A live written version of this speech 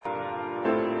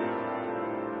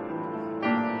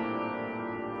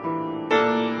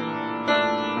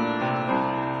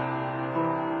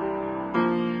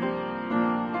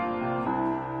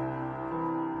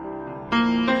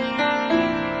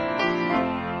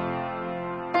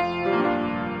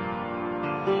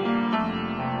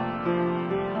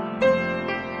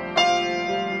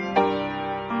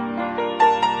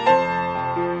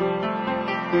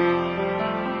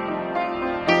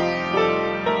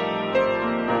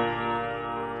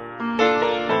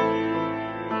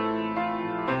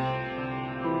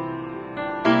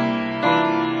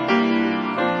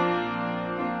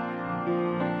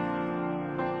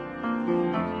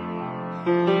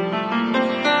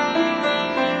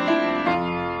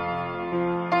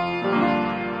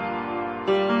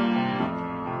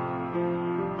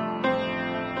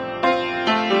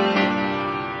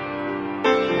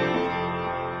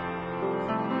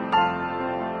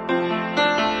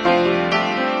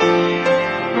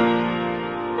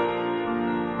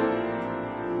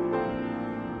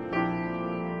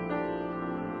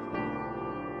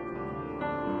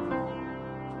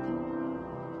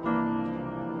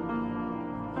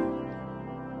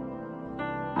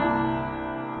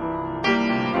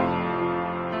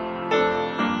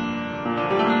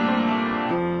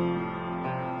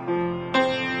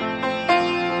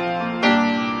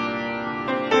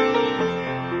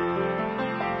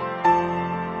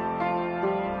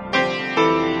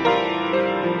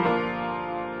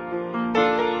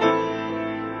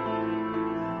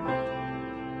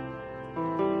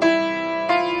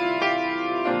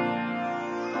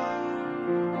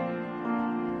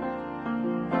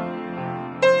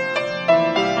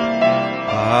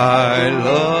I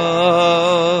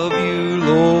love you,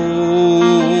 Lord,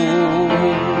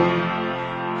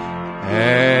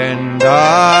 and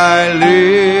I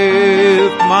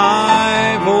lift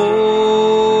my voice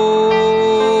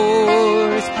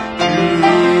to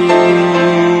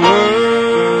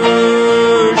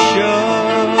worship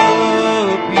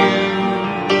you.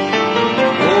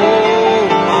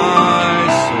 Oh, my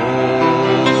soul,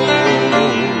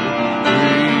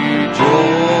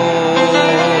 rejoice.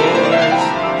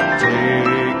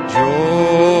 Take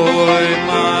joy,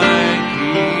 my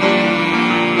King,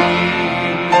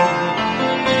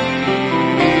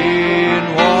 in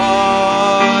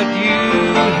what you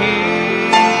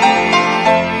hear.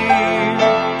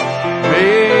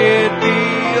 May it be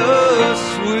a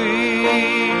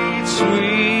sweet,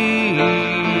 sweet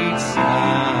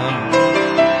sound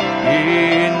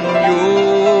in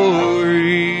your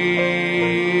ears.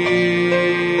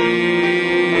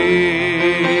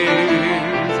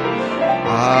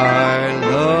 I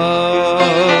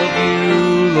love you,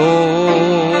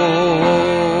 Lord,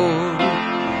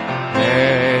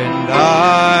 and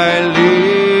I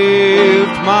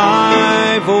lift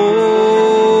my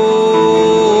voice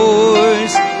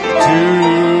to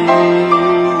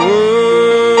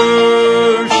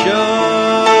worship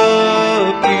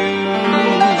you.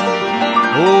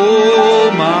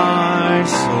 Oh, my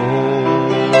soul,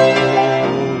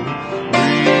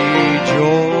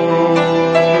 rejoice.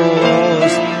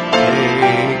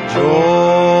 Take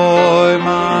joy,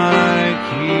 my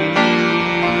King,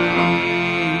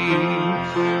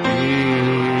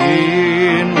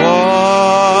 in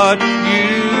what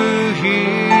you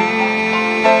hear.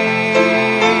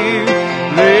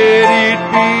 Let it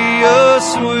be a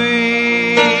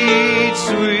sweet,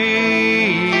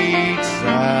 sweet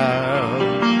sound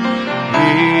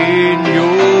in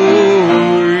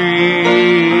your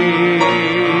ear.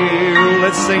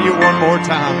 Let's sing it one more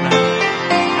time now.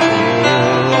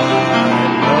 Oh, I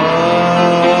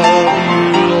love you,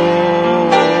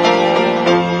 Lord,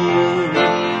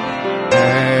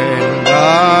 and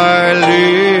I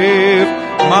lift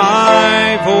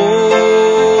my voice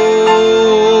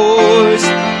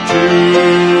to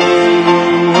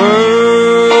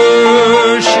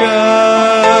worship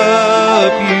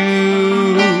you.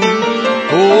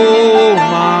 Oh,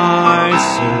 my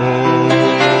soul,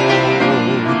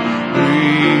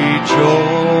 rejoice.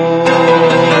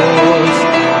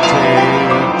 Take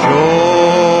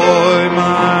joy,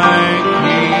 my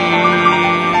King,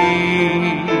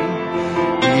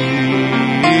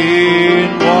 in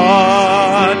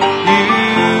what you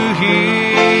hear.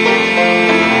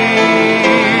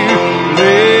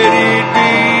 Let it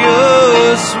be a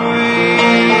sweet,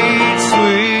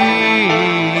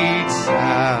 sweet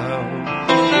sound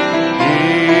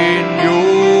in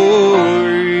your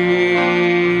ear.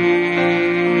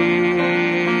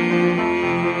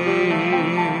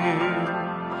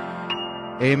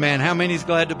 Amen. How many is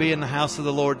glad to be in the house of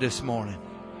the Lord this morning?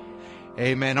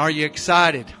 Amen. Are you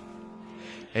excited?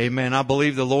 Amen. I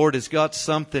believe the Lord has got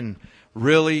something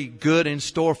really good in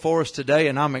store for us today,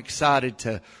 and I'm excited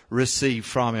to receive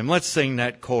from Him. Let's sing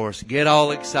that chorus. Get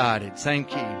all excited.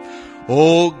 Thank you.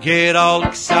 Oh, get all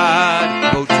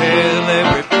excited. Go tell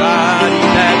everybody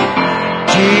that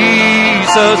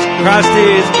Jesus Christ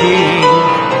is King.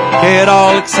 Get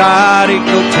all excited.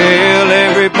 Go tell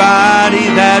everybody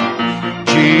that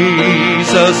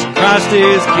Jesus Christ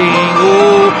is King.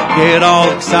 Oh, get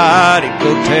all excited.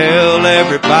 Go tell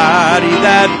everybody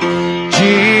that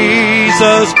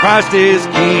Jesus Christ is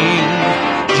King.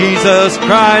 Jesus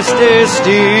Christ is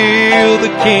still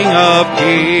the King of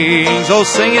Kings. Oh,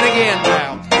 sing it again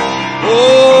now.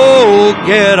 Oh,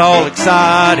 get all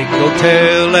excited. Go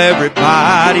tell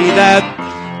everybody that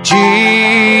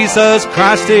Jesus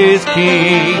Christ is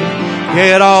King.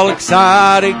 Get all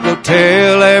excited. Go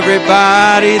tell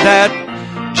everybody that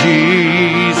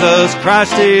Jesus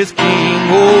Christ is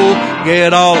King. Oh,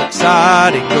 get all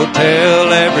excited. Go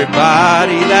tell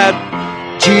everybody that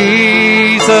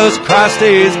Jesus Christ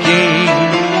is King.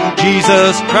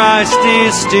 Jesus Christ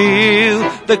is still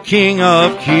the King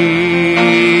of Kings.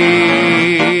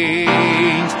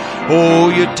 Oh,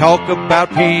 you talk about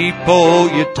people,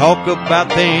 you talk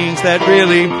about things that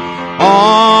really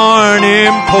aren't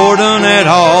important at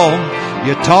all.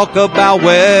 You talk about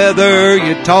weather,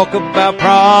 you talk about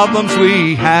problems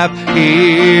we have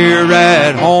here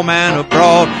at home and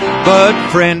abroad. But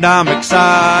friend, I'm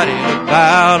excited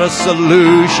about a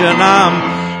solution. I'm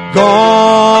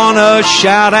gonna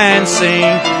shout and sing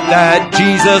that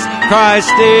Jesus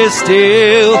Christ is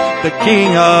still the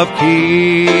King of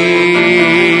Kings.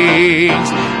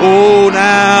 Oh,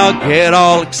 now get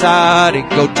all excited.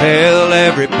 Go tell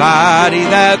everybody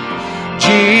that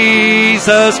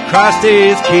Jesus Christ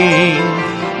is King.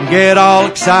 Get all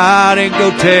excited,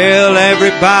 go tell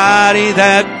everybody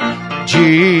that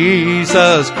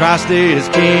Jesus Christ is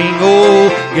King. Oh,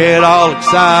 get all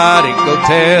excited, go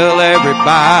tell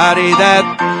everybody that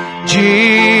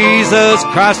Jesus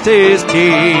Christ is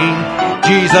King.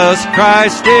 Jesus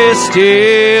Christ is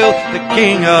still the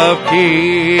King of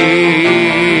Kings.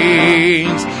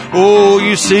 Oh,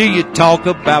 you see, you talk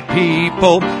about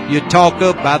people, you talk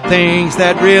about things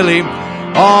that really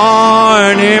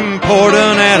aren't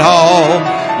important at all.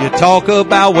 You talk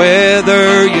about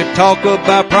weather, you talk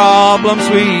about problems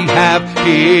we have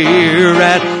here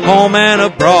at home and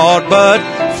abroad. But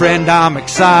friend, I'm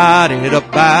excited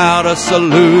about a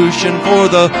solution for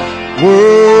the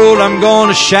world. I'm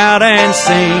gonna shout and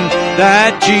sing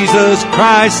that Jesus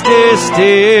Christ is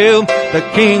still the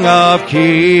King of Kings.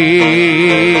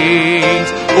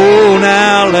 Oh,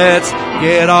 now let's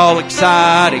get all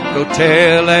excited, go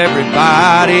tell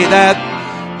everybody that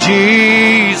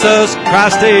Jesus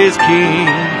Christ is King.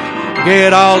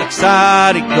 Get all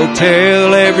excited, go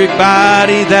tell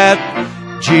everybody that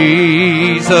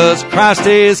Jesus Christ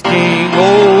is King.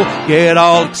 Oh, get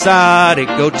all excited,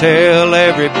 go tell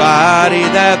everybody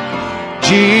that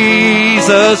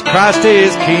Jesus Christ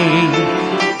is King.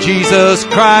 Jesus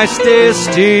Christ is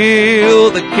still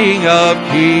the King of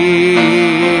Kings.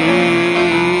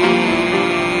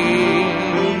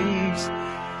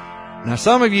 Now,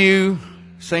 some of you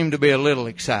seem to be a little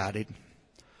excited.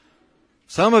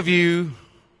 Some of you,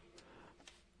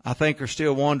 I think, are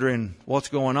still wondering what's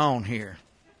going on here.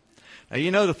 Now, you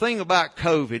know, the thing about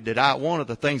COVID one of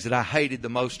the things that I hated the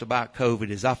most about COVID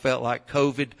is I felt like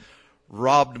COVID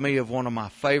robbed me of one of my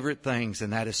favorite things,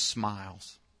 and that is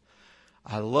smiles.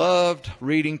 I loved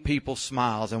reading people's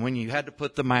smiles, and when you had to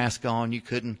put the mask on, you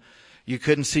couldn't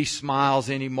see smiles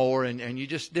anymore, and you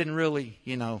just didn't really,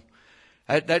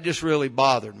 that just really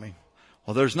bothered me.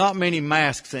 Well, there's not many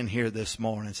masks in here this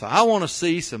morning, so I want to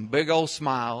see some big old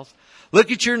smiles. Look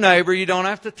at your neighbor. You don't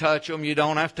have to touch them. You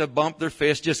don't have to bump their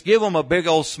fist. Just give them a big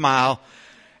old smile.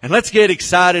 And let's get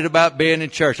excited about being in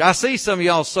church. I see some of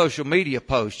y'all's social media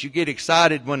posts. You get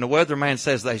excited when the weatherman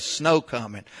says there's snow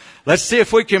coming. Let's see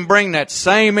if we can bring that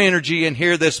same energy in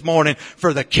here this morning,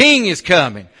 for the King is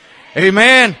coming.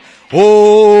 Amen.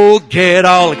 Oh, get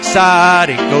all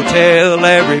excited. Go tell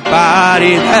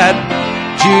everybody that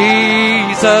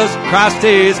Jesus Christ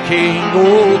is King.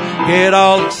 Oh, get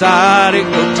all excited.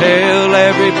 Go tell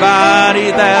everybody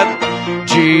that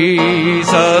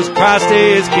Jesus Christ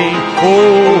is King.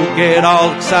 Oh, get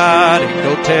all excited.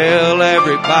 Go tell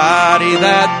everybody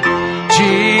that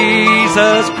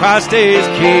Jesus Christ is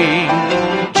King.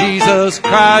 Jesus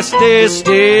Christ is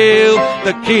still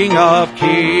the King of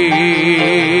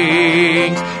Kings.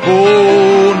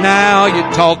 Oh, now you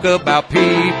talk about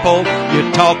people,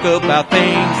 you talk about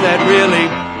things that really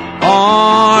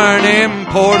aren't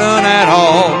important at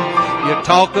all. You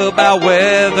talk about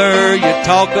weather, you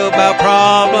talk about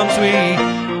problems we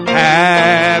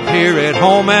have here at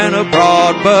home and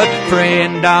abroad. But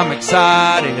friend, I'm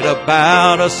excited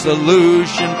about a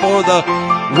solution for the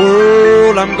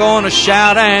world. I'm gonna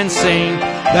shout and sing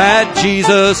that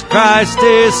Jesus Christ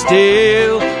is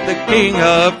still the King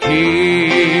of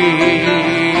Kings.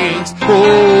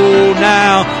 Oh,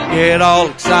 now get all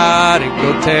excited,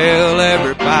 go tell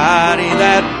everybody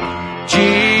that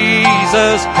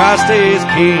Jesus Christ is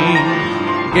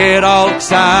King. Get all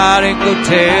excited, go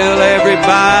tell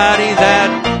everybody that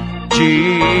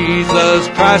Jesus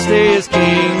Christ is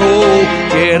King. Oh,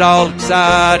 get all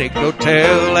excited, go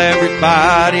tell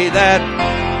everybody that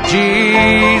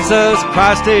Jesus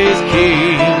Christ is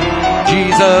King.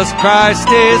 Jesus Christ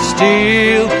is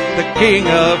still the King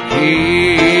of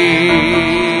Kings.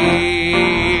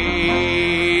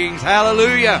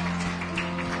 Hallelujah.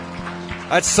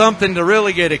 That's something to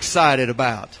really get excited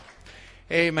about.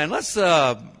 Amen.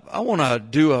 I want to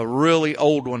do a really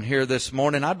old one here this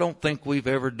morning. I don't think we've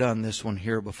ever done this one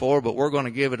here before, but we're going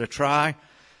to give it a try.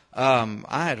 I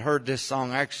had heard this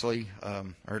song actually,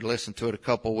 or listened to it a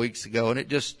couple of weeks ago,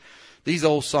 and these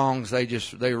old songs,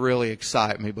 they really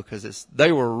excite me because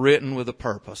they were written with a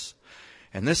purpose.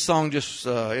 And this song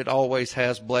it always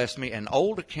has blessed me. An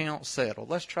old account settled.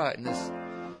 Let's try it in this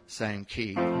same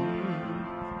key.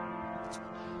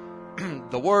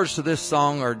 The words to this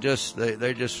song are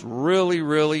they're just really,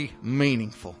 really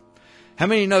meaningful. How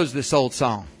many knows this old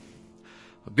song?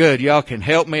 Good, y'all can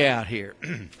help me out here.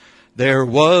 There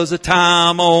was a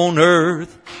time on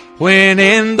earth when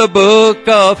in the book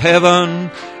of heaven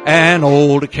an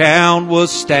old account was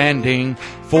standing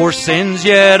for sins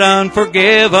yet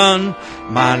unforgiven.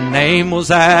 My name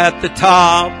was at the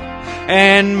top,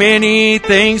 and many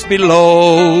things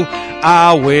below.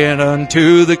 I went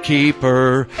unto the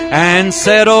keeper and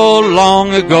settled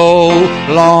long ago,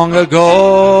 long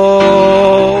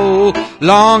ago,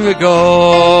 long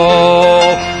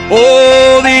ago.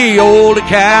 Oh, the old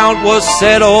account was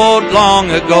settled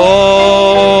long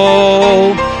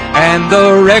ago, and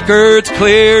the record's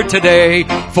clear today,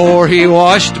 for He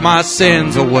washed my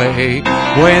sins away.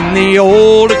 When the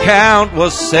old account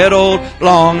was settled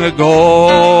long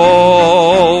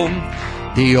ago.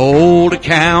 The old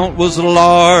account was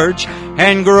large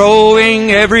and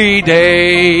growing every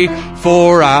day,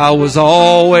 for I was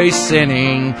always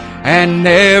sinning and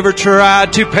never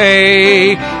tried to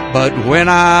pay. But when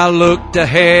I looked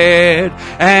ahead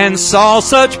and saw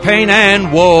such pain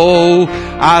and woe,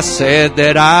 I said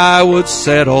that I would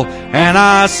settle, and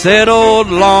I settled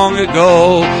long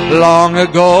ago, long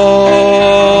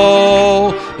ago,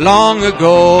 long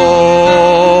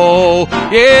ago.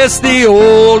 Yes, the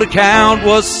old account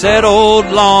was settled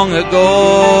long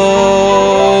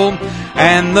ago,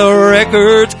 and the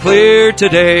record's clear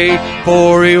today,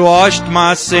 for He washed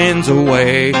my sins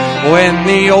away. When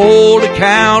the old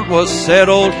account was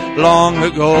settled long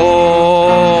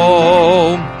ago.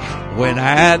 When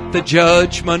at the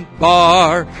judgment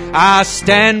bar I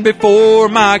stand before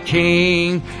my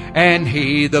King, and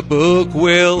He the book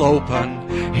will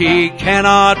open, He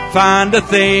cannot find a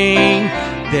thing.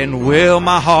 Then will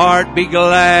my heart be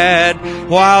glad,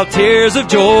 while tears of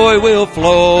joy will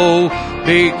flow,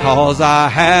 because I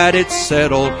had it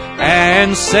settled,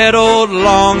 and settled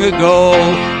long ago,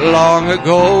 long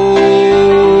ago,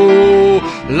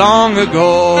 long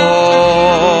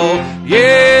ago.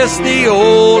 Yes, the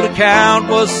old account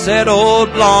was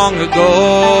settled long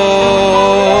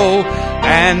ago,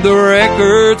 and the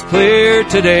record's clear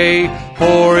today,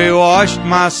 for He washed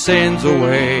my sins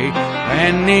away.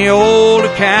 And the old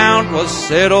account was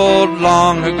settled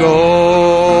long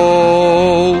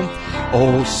ago.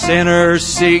 O sinners,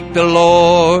 seek the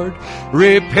Lord,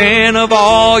 repent of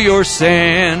all your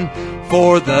sin,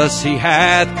 for thus He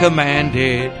hath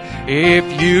commanded, if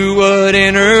you would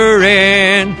enter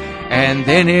in. And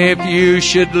then if you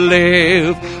should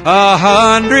live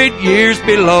 100 years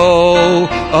below,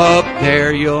 up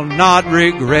there you'll not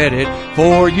regret it,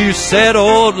 for you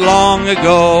settled long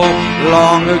ago,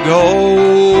 long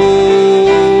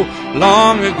ago,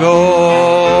 long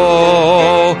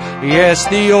ago. Yes,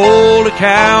 the old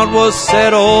account was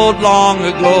settled long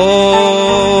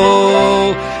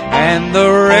ago, and the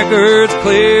record's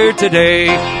clear today,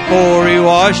 for He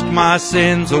washed my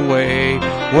sins away.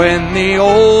 When the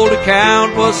old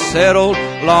account was settled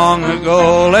long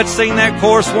ago. Let's sing that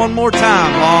chorus one more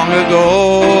time. Long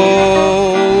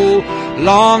ago,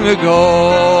 long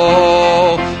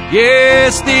ago.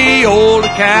 Yes, the old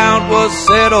account was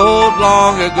settled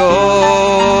long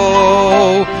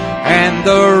ago, and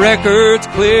the record's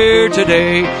clear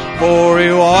today, for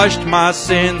He washed my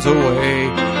sins away.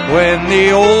 When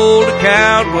the old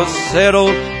account was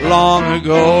settled long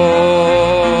ago.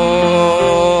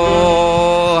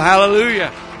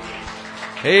 Hallelujah.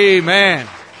 Amen.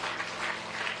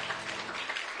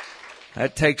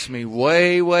 That takes me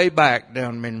way, way back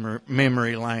down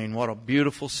memory lane. What a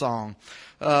beautiful song.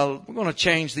 We're going to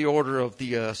change the order of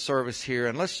the service here,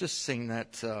 and let's just sing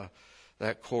that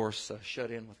chorus,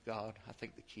 Shut In With God. I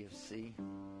think the key is C.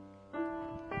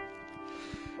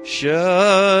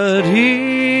 Shut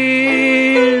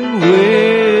in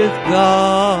with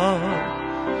God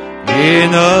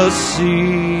in a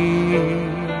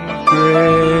secret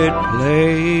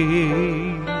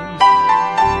place.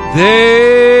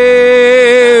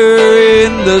 There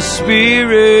in the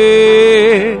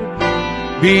Spirit,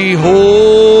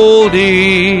 beholding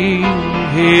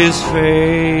His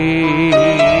face,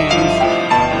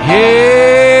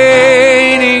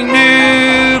 gaining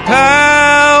new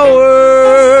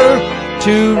power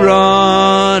to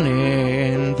run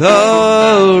in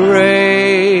the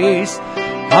race.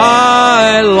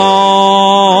 I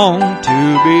long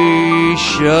to be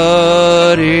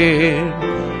shut in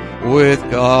with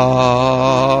God.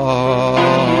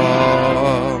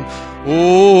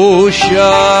 Oh,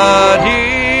 shut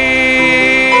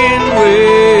in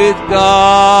with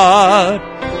God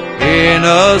in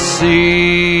a secret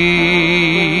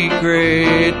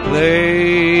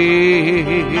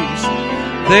place.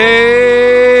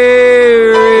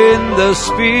 There in the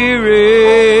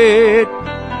Spirit,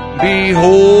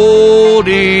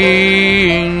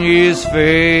 beholding His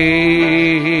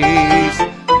face,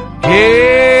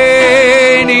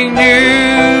 gaining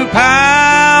new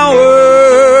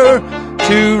power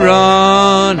to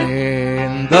run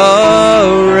in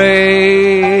the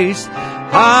race.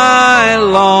 I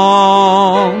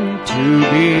long to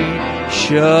be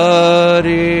shut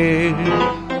in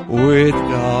with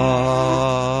God.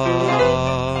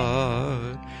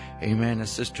 Amen. As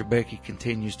Sister Becky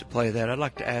continues to play that, I'd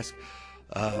like to ask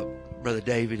Brother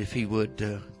David if he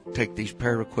would take these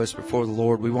prayer requests before the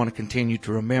Lord. We want to continue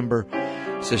to remember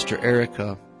Sister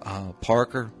Erica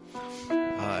Parker.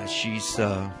 She's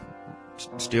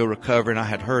still recovering. I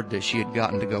had heard that she had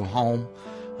gotten to go home,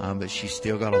 but she's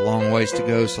still got a long ways to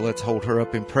go, so let's hold her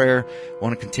up in prayer. I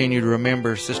want to continue to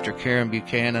remember Sister Karen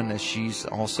Buchanan as she's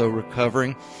also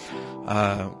recovering.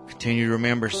 Continue to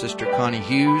remember Sister Connie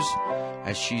Hughes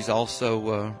as she's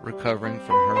also recovering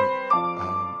from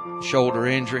her shoulder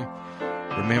injury.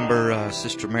 Remember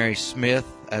Sister Mary Smith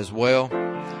as well.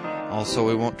 Also,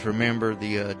 we want to remember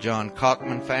the John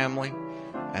Cockman family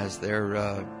as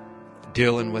they're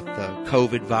dealing with the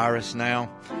COVID virus now.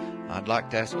 I'd like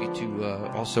to ask you to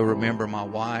also remember my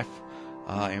wife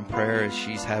in prayer as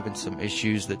she's having some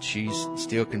issues that she's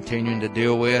still continuing to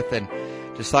deal with. And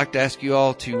just like to ask you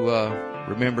all to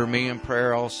remember me in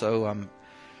prayer also. I'm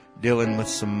dealing with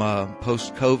some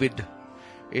post-COVID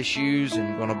issues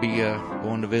and going to be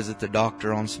going to visit the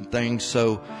doctor on some things.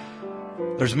 So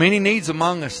there's many needs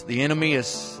among us. The enemy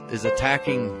is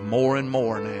attacking more and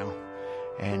more now.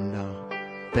 And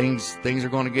things are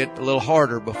going to get a little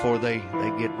harder before they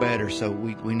get better. So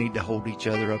we need to hold each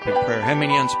other up in prayer. How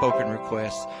many unspoken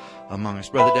requests among us?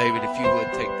 Brother David, if you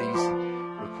would take these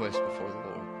requests before the Lord.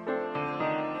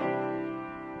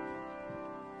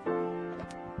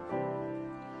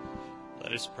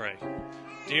 Let us pray.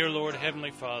 Dear Lord,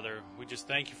 Heavenly Father, we just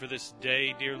thank you for this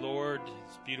day, dear Lord.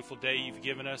 This beautiful day you've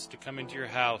given us to come into your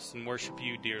house and worship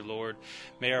you, dear Lord.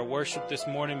 May our worship this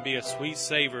morning be a sweet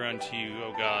savor unto you,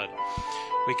 O God.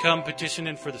 We come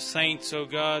petitioning for the saints, O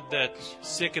God, that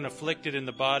sick and afflicted in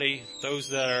the body, those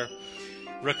that are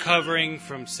recovering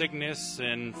from sickness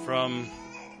and from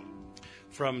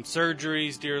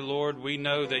surgeries, dear Lord. We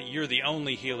know that you're the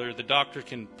only healer. The doctor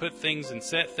can put things and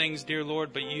set things, dear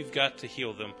Lord, but you've got to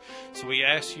heal them. So we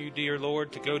ask you, dear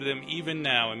Lord, to go to them even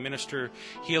now and minister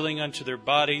healing unto their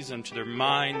bodies, unto their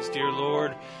minds, dear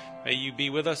Lord. May you be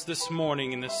with us this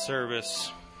morning in this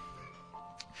service.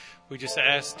 We just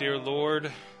ask, dear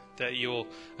Lord, that you'll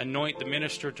anoint the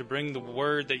minister to bring the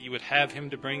word that you would have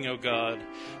him to bring, O God.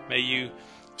 May you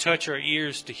touch our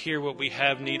ears to hear what we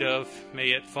have need of. May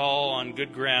it fall on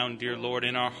good ground, dear Lord,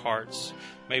 in our hearts.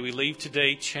 May we leave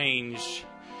today changed.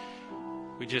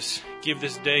 We just give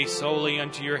this day solely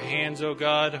unto your hands, O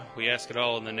God. We ask it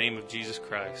all in the name of Jesus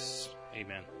Christ.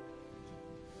 Amen.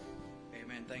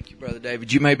 Amen. Thank you, Brother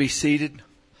David. You may be seated.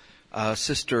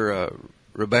 Sister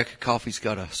Rebecca Coffey's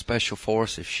got a special for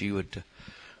us. If she would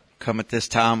come at this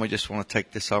time, we just want to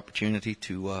take this opportunity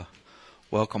to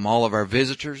welcome all of our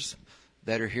visitors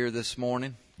that are here this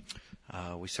morning.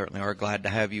 We certainly are glad to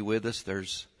have you with us.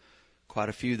 There's quite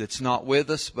a few that's not with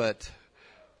us, but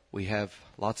we have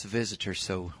lots of visitors,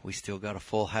 so we still got a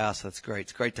full house. That's great.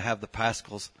 It's great to have the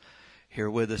Pascals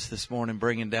here with us this morning,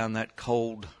 bringing down that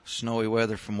cold, snowy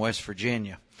weather from West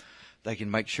Virginia. They can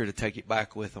make sure to take it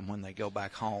back with them when they go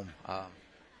back home. God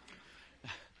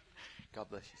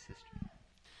bless you, sister.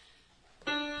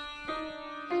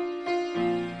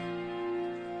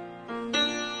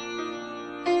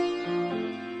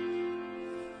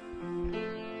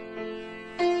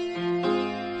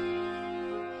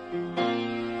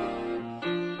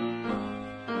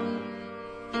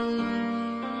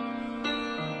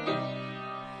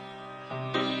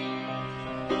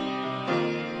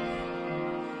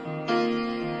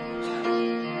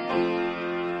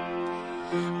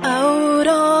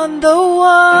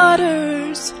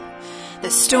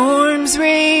 Storms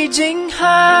raging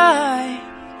high,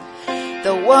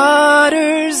 the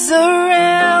waters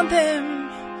around them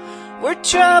were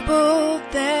troubled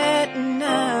that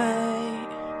night.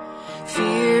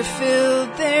 Fear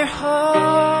filled their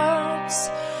hearts,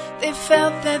 they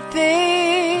felt that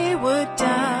they would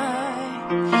die.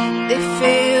 They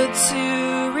failed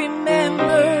to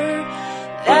remember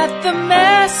that the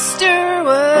Master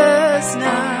was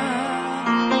nigh.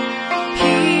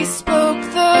 He spoke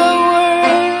the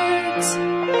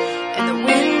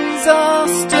all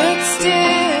stood still,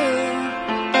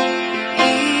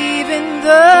 even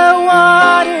the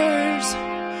waters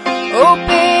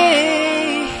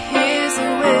obey his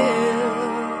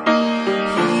will.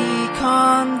 He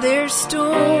calmed their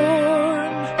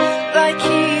storm like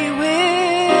he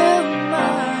will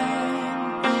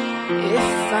mine.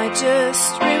 If I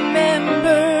just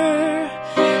remember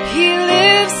he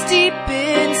lives deep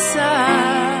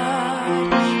inside,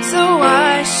 so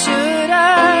why should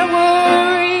I worry?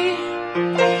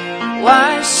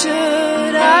 Why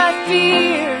should I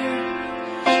fear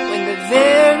when the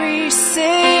very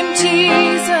same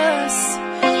Jesus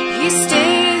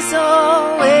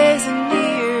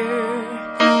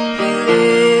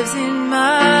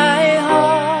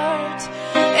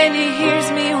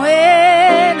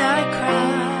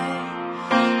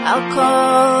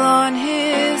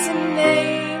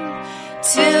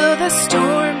the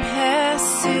storm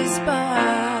passes by.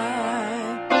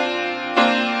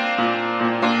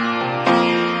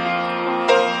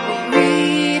 We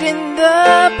read in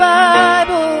the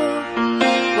Bible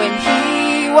when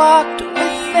He walked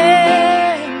with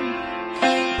them,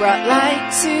 brought light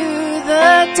to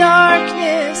the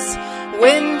darkness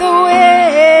when the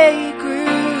way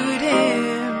grew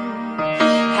dim.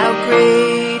 How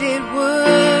great it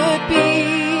would be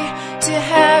to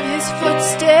have His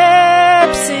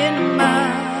footsteps in mine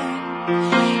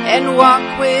and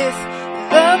walk with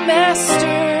the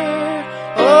Master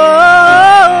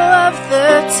all of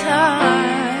the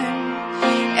time.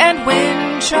 And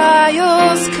when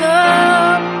trials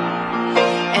come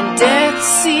and death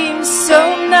seems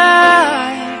so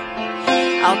nigh,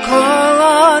 I'll call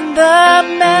on the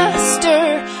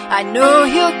Master. I know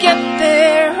He'll get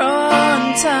there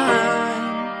on time.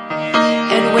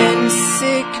 And when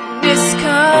sickness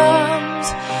comes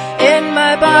and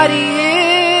my body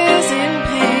is in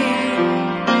pain,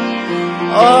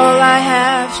 all I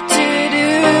have to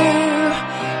do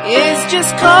is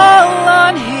just call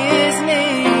on His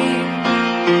name.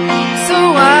 So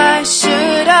why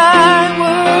should I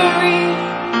worry?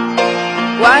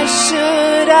 Why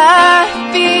should I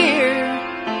fear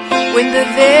when the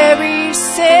very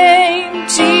same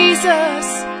Jesus,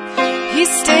 He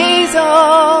stays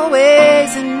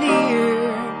always near?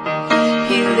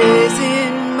 He lives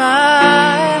in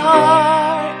my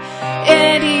heart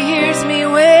and He hears me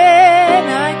when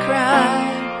I cry.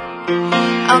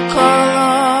 I'll call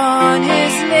on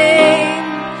His name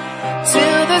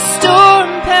till the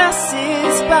storm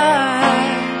passes by.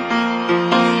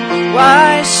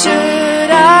 Why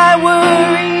should I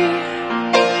worry?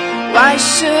 Why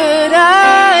should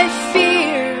I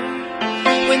fear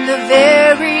when the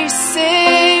very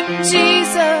same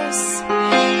Jesus,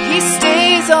 He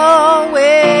stays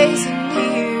always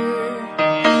near?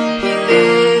 He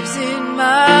lives in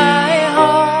my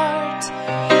heart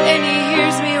and He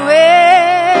hears me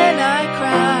when I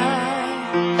cry.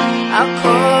 I'll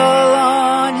call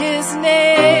on His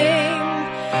name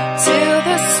till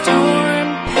the storm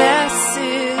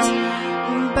passes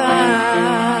by.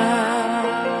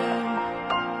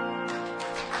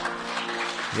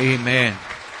 Amen.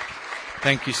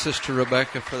 Thank you, Sister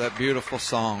Rebecca, for that beautiful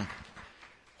song.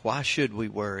 Why should we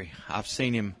worry? I've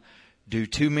seen Him do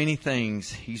too many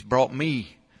things. He's brought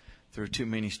me through too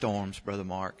many storms, Brother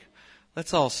Mark.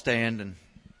 Let's all stand and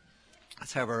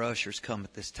let's have our ushers come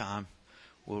at this time.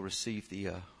 We'll receive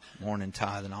the morning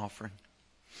tithe and offering.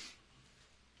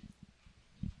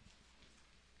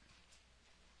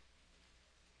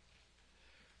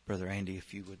 Brother Andy,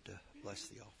 if you would bless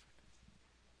the offering.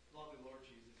 Lovely Lord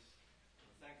Jesus,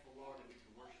 we're thankful, Lord, that we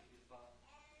can worship you, Father.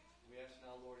 We ask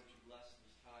now, Lord, that you bless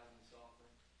this tithe and this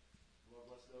offering. Lord,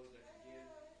 bless those that can give,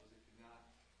 those that cannot.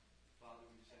 Father,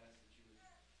 we just ask that you would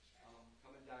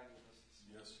come and dine with us this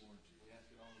morning. Yes, Lord Jesus. We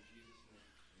ask it all in Jesus' name.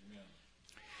 Amen.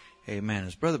 Amen.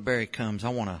 As Brother Barry comes,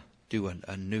 I want to do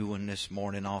a new one this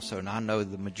morning also. And I know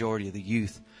the majority of the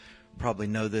youth probably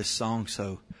know this song,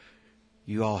 so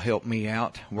you all help me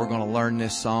out. We're going to learn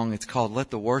this song. It's called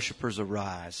Let the Worshipers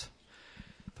Arise.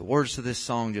 The words to this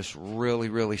song just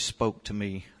really spoke to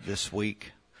me this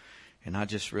week. And I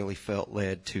just really felt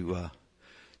led to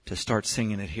start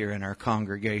singing it here in our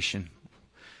congregation.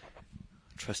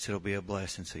 I trust it'll be a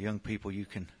blessing. So young people, you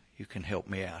can help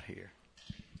me out here.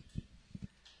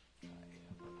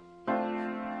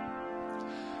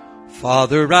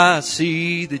 Father, I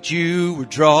see that you were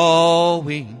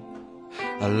drawing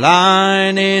a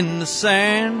line in the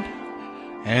sand,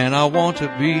 and I want to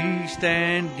be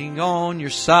standing on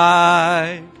your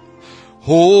side,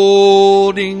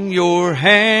 holding your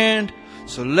hand.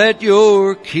 So let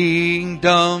your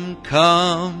kingdom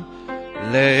come,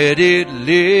 let it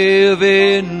live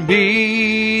in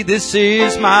me. This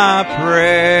is my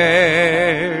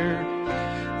prayer,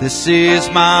 this is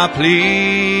my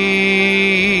plea.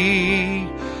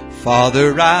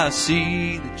 Father, I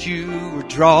see that you are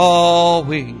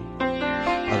drawing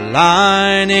a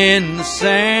line in the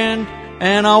sand,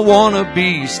 and I want to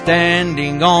be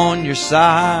standing on your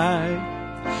side,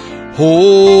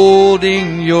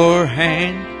 holding your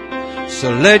hand.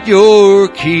 So let your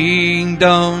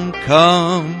kingdom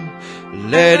come,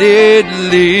 let it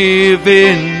live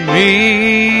in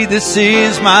me. This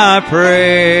is my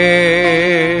prayer,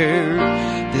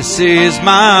 this is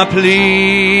my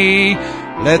plea.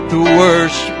 Let the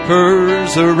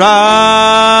worshipers arise.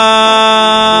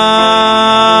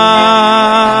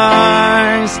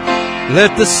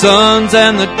 Let the sons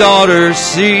and the daughters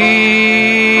sing.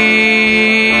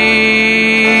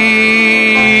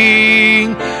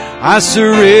 I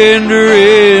surrender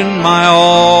in my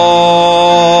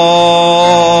all.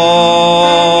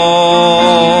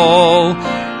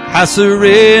 I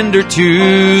surrender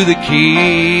to the King.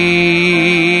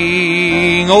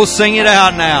 Oh, sing it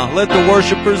out now. Let the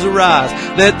worshipers arise.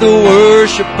 Let the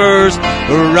worshipers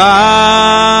arise.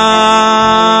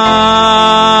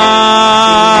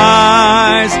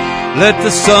 Let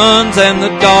the sons and the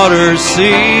daughters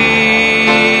sing.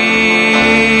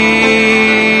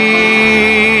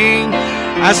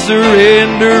 I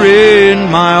surrender in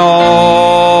my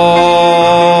all.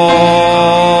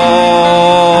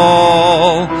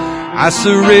 I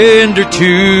surrender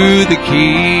to the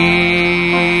King.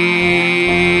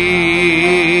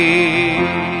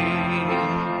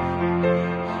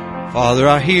 Father,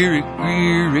 I hear it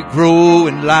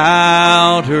growing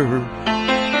louder,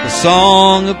 the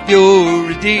song of your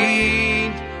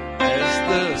redeemed, as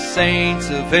the saints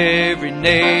of every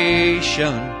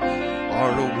nation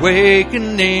are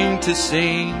awakening to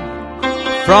sing.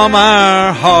 From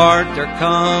our heart there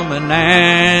come an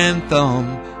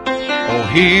anthem. Oh,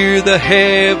 hear the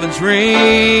heavens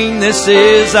ring. This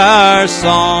is our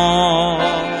song,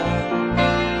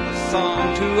 a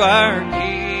song to our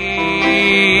King.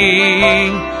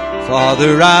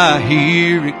 Father, I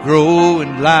hear it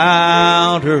growing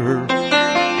louder,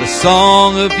 the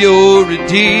song of your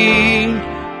redeemed,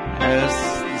 as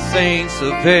the saints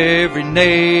of every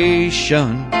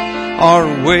nation are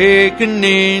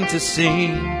awakening to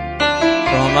sing.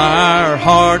 From our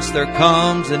hearts there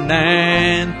comes an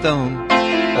anthem.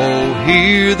 Oh,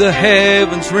 hear the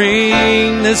heavens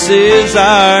ring. This is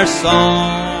our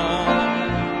song,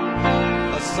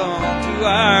 a song to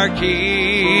our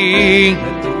King.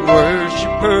 Let the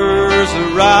worshipers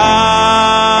arise.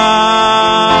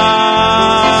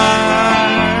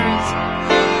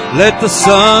 Let the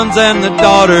sons and the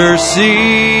daughters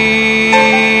sing.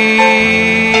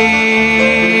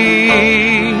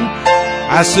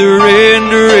 I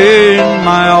surrender in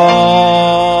my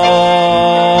all.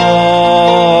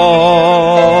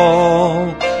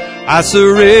 I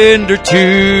surrender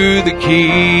to the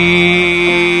King.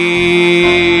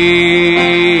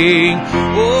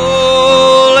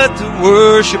 Oh, let the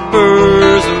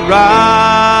worshipers arise.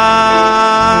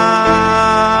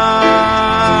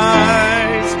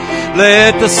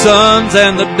 Let the sons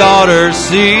and the daughters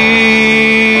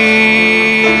sing.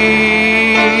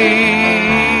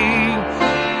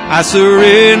 I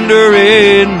surrender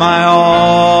in my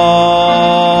all.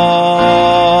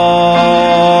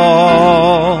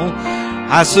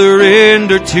 I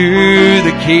surrender to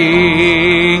the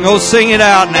King. Oh, sing it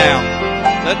out now.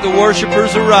 Let the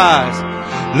worshipers arise.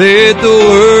 Let the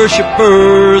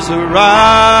worshipers arise.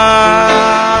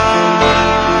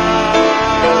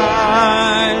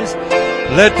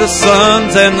 Let the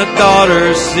sons and the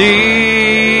daughters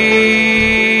sing.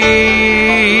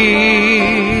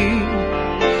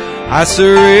 I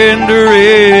surrender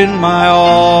in my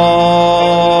all.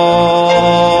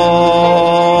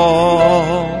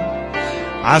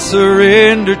 I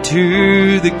surrender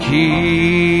to the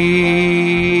King.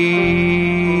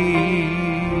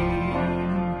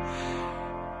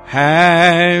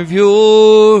 Have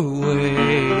your way.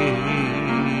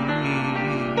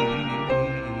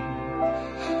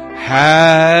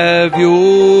 Have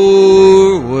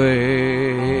your way.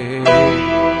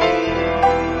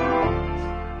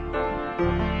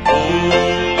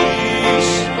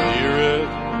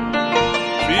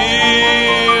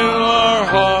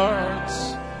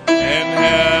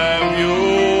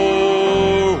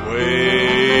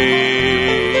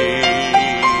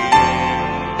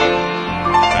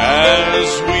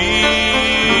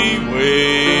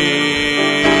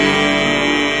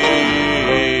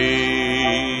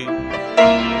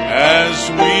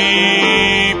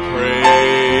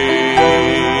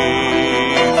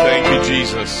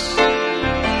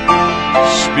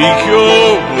 Speak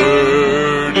your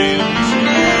word into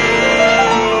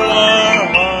our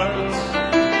hearts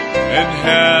and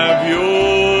have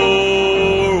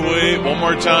your way. One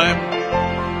more time.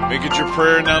 Make it your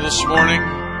prayer now this morning.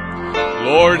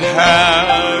 Lord,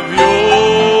 have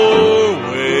your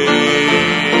way.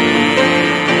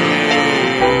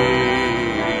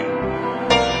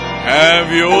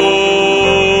 Have your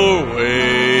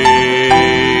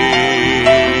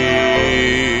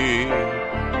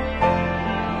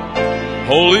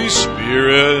Holy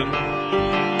Spirit,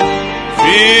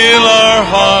 fill our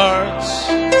hearts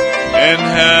and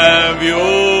have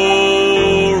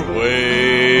your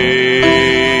way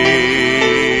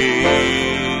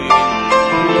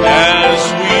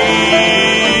as we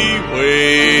wait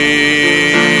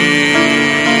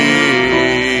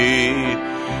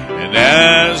and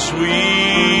as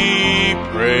we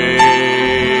pray.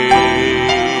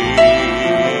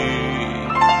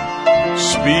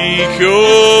 Speak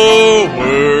your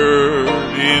word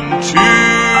into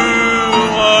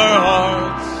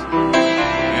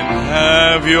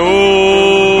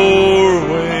your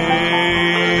way.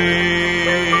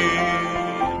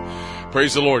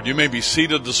 Praise the Lord. You may be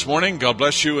seated this morning. God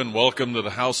bless you and welcome to the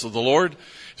house of the Lord.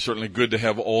 Certainly good to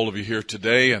have all of you here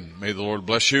today, and may the Lord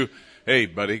bless you. Hey,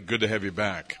 buddy, good to have you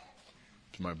back.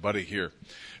 To my buddy here,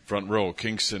 front row,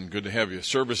 Kingston, good to have you.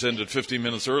 Service ended 15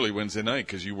 minutes early Wednesday night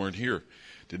because you weren't here.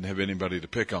 Didn't have anybody to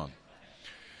pick on.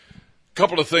 A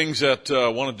couple of things that I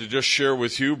wanted to just share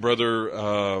with you.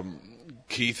 Brother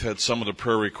Keith had some of the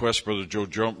prayer requests. Brother Joe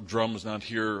Drum is not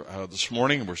here this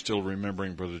morning. We're still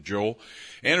remembering Brother Joe.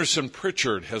 Anderson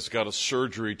Pritchard has got a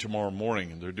surgery tomorrow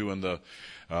morning, and they're doing the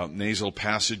nasal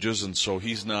passages, and so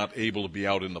he's not able to be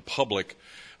out in the public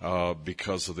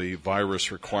because of the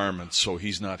virus requirements, so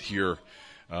he's not here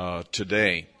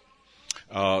today.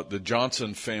 The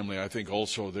Johnson family, I think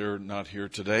also they're not here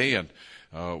today, and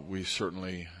we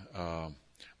certainly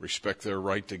respect their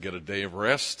right to get a day of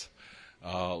rest.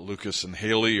 Lucas and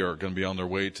Haley are going to be on their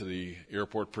way to the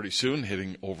airport pretty soon,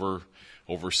 heading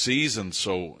overseas, and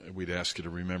so we'd ask you to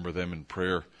remember them in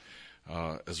prayer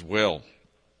as well.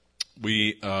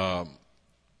 We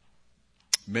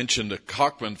mentioned the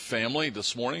Cockman family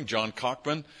this morning. John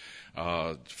Cockman,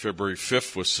 February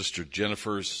 5th was Sister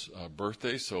Jennifer's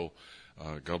birthday, so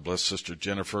God bless Sister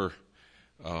Jennifer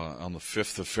on the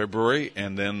 5th of February,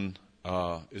 and then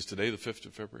is today the 5th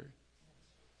of February?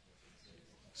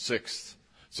 6th.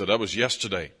 So that was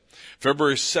yesterday.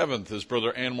 February 7th is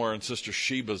Brother Anwar and Sister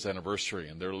Sheba's anniversary,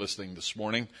 and they're listening this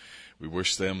morning. We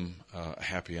wish them a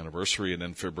happy anniversary. And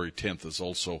then February 10th is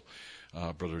also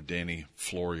Brother Danny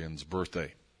Florian's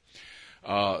birthday.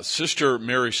 Sister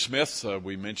Mary Smith,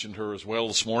 we mentioned her as well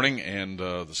this morning, and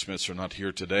the Smiths are not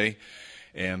here today.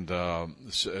 And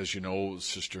as you know,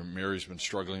 Sister Mary's been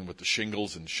struggling with the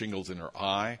shingles in her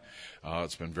eye.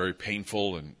 It's been very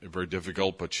painful and very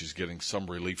difficult, but she's getting some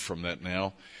relief from that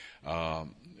now,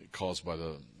 caused by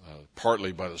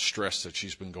partly by the stress that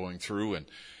she's been going through and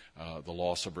the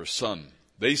loss of her son.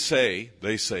 They say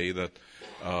that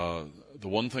the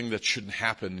one thing that shouldn't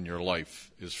happen in your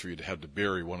life is for you to have to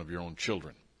bury one of your own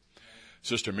children.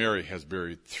 Sister Mary has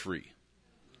buried 3.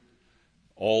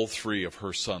 All 3 of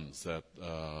her sons that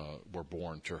were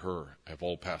born to her have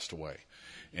all passed away.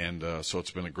 And so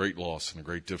it's been a great loss and a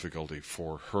great difficulty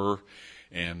for her.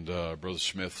 And Brother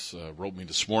Smith wrote me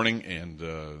this morning, and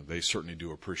they certainly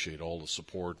do appreciate all the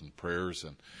support and prayers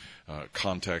and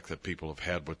contact that people have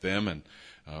had with them, and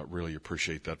really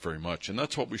appreciate that very much. And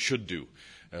that's what we should do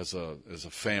as a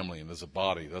family and as a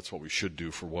body. That's what we should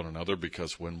do for one another,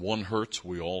 because when one hurts,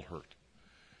 we all hurt.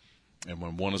 And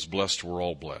when one is blessed, we're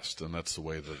all blessed. And that's the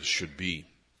way that it should be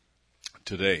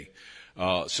today.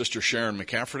 Sister Sharon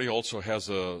McCafferty also has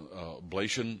a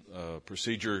ablation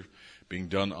procedure being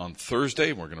done on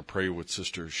Thursday. We're going to pray with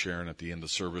Sister Sharon at the end of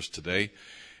service today.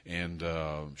 And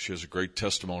she has a great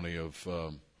testimony of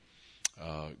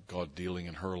God dealing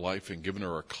in her life and giving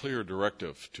her a clear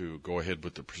directive to go ahead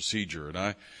with the procedure. And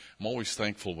I'm always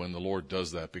thankful when the Lord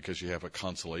does that, because you have a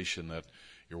consolation that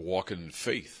you're walking in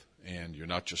faith. And you're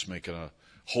not just making a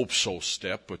hope-so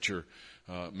step, but you're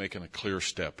making a clear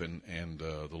step. And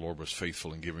the Lord was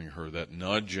faithful in giving her that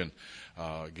nudge and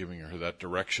giving her that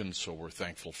direction. So we're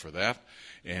thankful for that.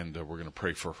 And we're going to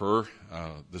pray for her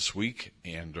this week,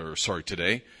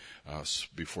 today,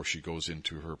 before she goes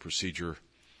into her procedure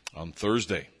on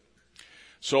Thursday.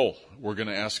 So we're going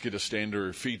to ask you to stand to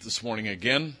your feet this morning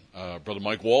again. Brother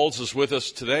Mike Walls is with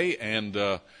us today,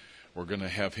 and we're going to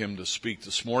have him to speak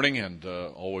this morning, and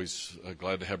always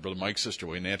glad to have Brother Mike's sister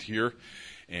Waynette here,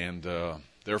 and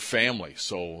their family.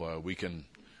 So we can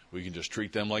just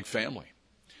treat them like family,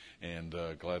 and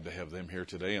glad to have them here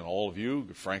today, and all of you,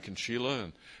 Frank and Sheila,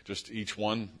 and just each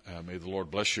one. May the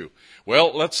Lord bless you.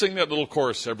 Well, let's sing that little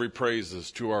chorus. Every praise is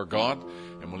to our God,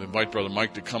 and we'll invite Brother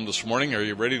Mike to come this morning. Are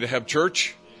you ready to have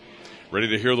church? Ready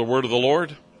to hear the word of the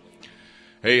Lord?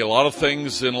 Hey, a lot of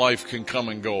things in life can come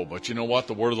and go, but you know what?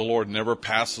 The word of the Lord never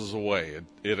passes away.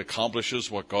 It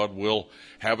accomplishes what God will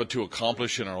have it to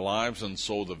accomplish in our lives, and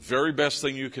so the very best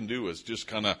thing you can do is just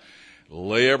kind of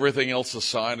lay everything else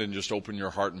aside and just open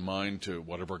your heart and mind to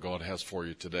whatever God has for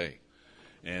you today.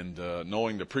 And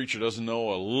knowing the preacher doesn't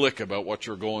know a lick about what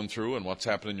you're going through and what's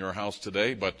happening in your house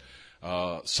today, but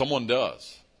someone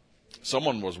does.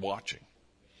 Someone was watching.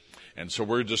 And so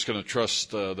we're just going to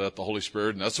trust that the Holy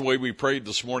Spirit, and that's the way we prayed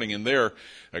this morning in there,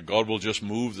 that God will just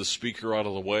move the speaker out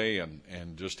of the way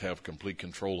and just have complete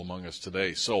control among us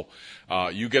today. So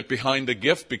you get behind the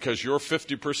gift because you're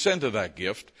 50% of that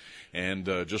gift, and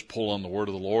just pull on the word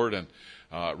of the Lord. And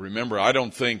remember, I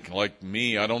don't think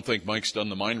Mike's done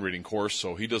the mind reading course,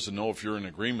 so he doesn't know if you're in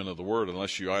agreement of the word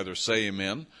unless you either say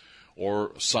amen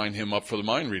or sign him up for the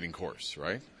mind reading course,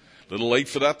 right? A little late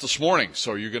for that this morning,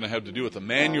 so you're going to have to do it the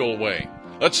manual way.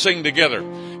 Let's sing together.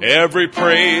 Every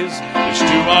praise is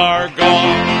to our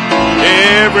God.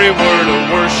 Every word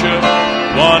of worship,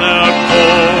 one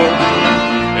accord.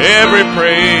 Every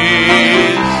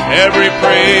praise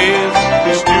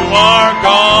is to our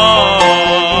God.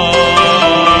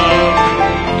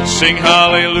 Sing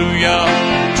hallelujah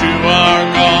to our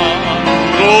God.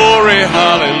 Glory,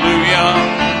 hallelujah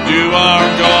to our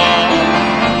God.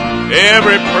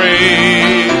 Every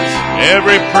praise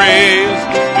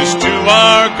is to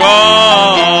our God.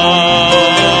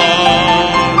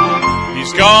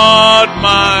 He's God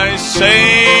my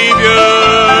Savior,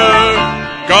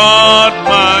 God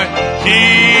my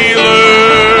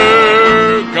healer,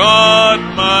 God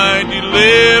my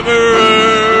deliverer.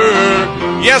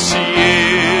 Yes, He is.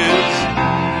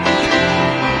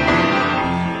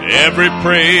 Every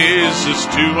praise is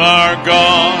to our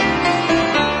God.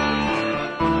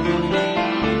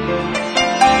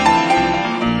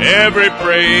 Every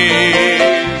praise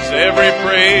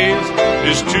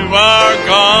is to our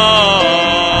God.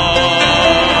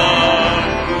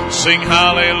 Sing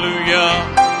hallelujah.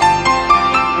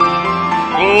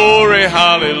 Glory,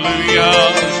 hallelujah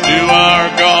is to our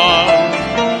God.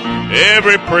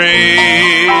 Every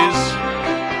praise.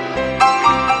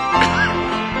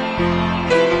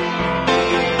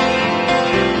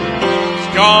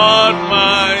 God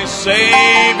my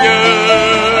Savior,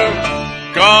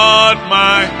 God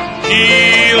my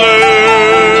healer,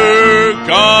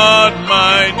 God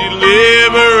my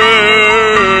deliverer.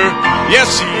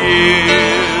 Yes, He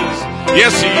is.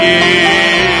 Yes, He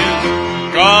is.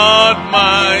 God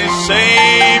my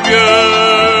Savior,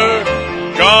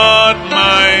 God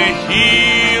my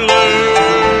healer,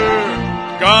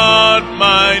 God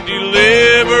my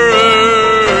deliverer.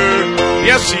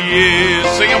 Yes, He is.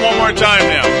 Sing it one more time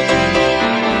now.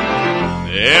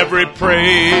 Every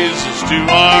praise is to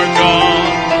our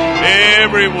God.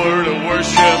 Every word of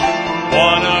worship,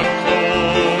 one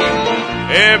accord.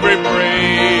 Every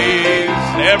praise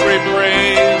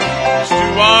is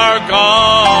to our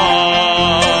God.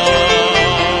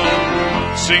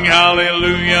 Sing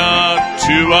hallelujah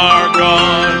to our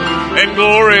God, and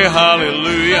glory,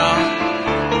 hallelujah.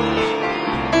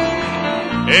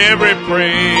 Every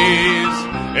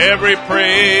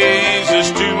praise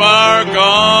is to our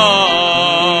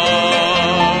God.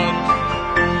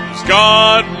 He's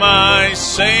God my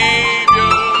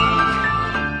Savior.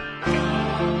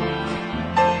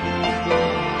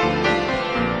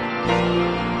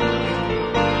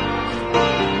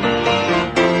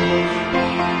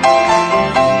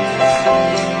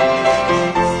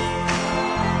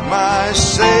 My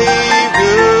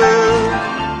Savior,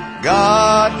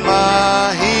 God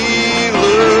my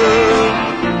healer,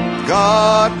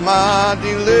 God my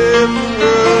deliverer.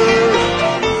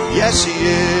 Yes, He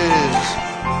is.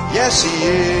 Yes, He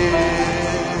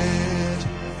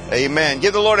is. Amen.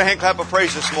 Give the Lord a hand clap of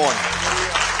praise this morning.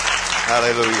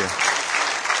 Hallelujah.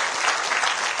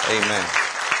 Amen.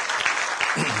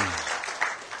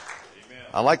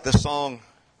 I like the song,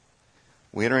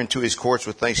 we enter into His courts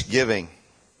with thanksgiving,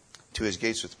 to His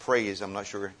gates with praise. I'm not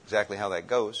sure exactly how that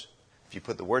goes. If you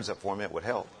put the words up for me, it would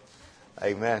help.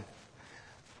 Amen.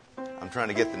 I'm trying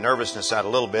to get the nervousness out a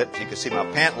little bit. If you could see my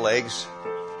pant legs,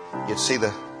 you'd see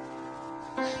the...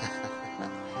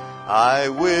 I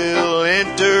will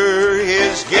enter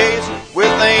His gates with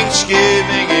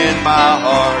thanksgiving in my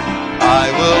heart.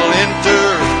 I will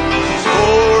enter His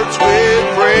courts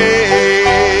with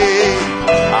praise.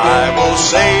 I will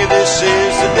say this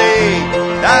is the day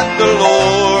that the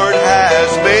Lord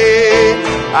has made.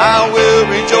 I will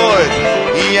rejoice.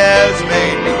 He has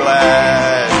made me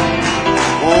glad.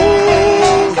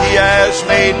 Oh, He has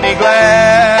made me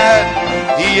glad.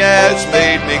 He has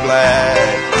made me glad.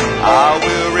 I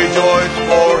will rejoice,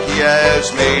 for He has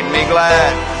made me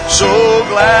glad. So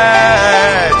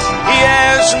glad. He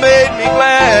has made me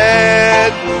glad.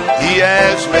 He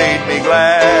has made me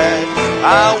glad.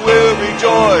 I will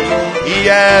rejoice. He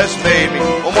has made me.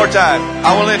 One more time.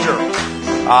 I will enter.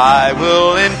 I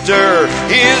will enter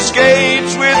His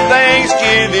gates with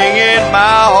thanksgiving in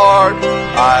my heart.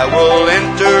 I will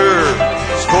enter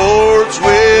His courts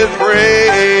with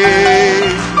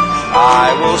praise.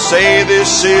 I will say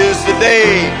this is the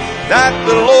day that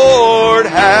the Lord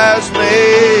has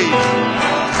made.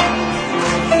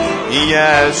 He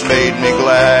has made me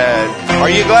glad. Are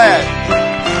you glad?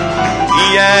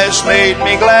 He has made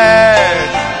me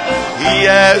glad. He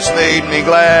has made me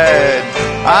glad.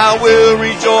 I will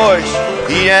rejoice.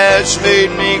 He has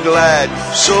made me glad.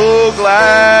 So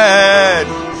glad.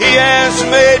 He has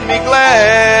made me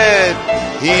glad.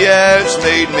 He has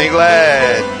made me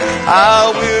glad. I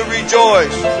will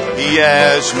rejoice. He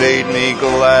has made me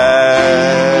glad.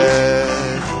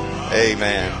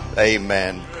 Amen.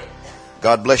 Amen.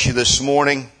 God bless you this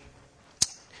morning.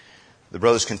 The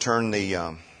brothers can turn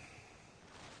the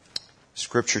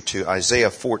scripture to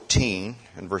Isaiah 14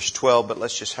 and verse 12, but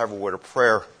let's just have a word of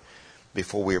prayer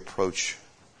before we approach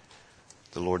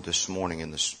the Lord this morning in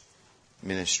this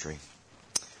ministry.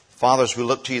 Father, as we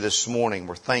look to you this morning,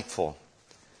 we're thankful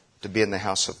to be in the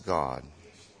house of God,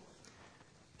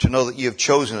 to know that you have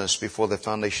chosen us before the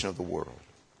foundation of the world.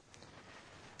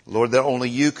 Lord, that only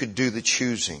you could do the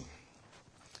choosing,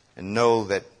 and know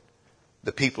that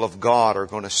the people of God are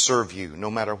going to serve you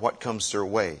no matter what comes their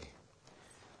way.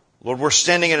 Lord, we're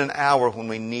standing in an hour when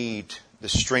we need the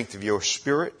strength of your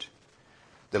Spirit,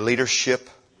 the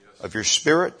leadership of your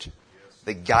Spirit,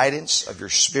 the guidance of your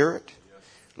Spirit.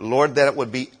 Lord, that it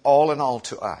would be all in all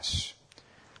to us.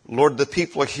 Lord, the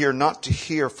people are here not to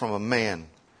hear from a man,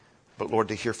 but Lord,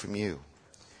 to hear from you.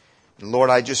 And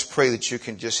Lord, I just pray that you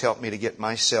can just help me to get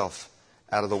myself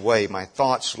out of the way. My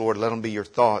thoughts, Lord, let them be your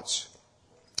thoughts.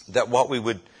 That what we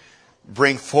would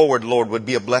bring forward, Lord, would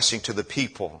be a blessing to the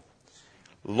people.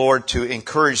 Lord, to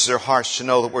encourage their hearts to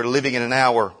know that we're living in an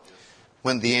hour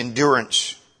when the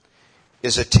endurance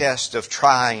is a test of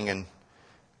trying and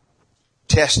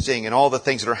testing and all the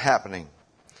things that are happening.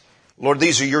 Lord,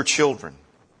 these are your children.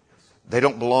 They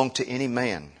don't belong to any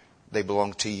man. They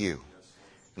belong to you.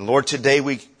 And Lord, today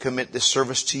we commit this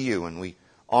service to you and we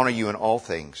honor you in all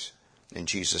things. In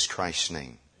Jesus Christ's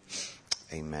name.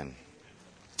 Amen.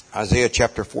 Isaiah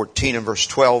chapter 14 and verse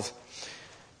 12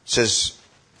 says,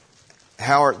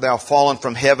 How art thou fallen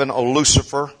from heaven, O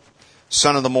Lucifer,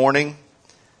 son of the morning?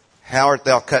 How art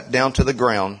thou cut down to the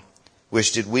ground,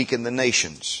 which did weaken the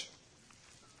nations?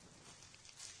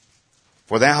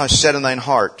 For thou hast said in thine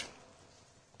heart,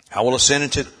 I will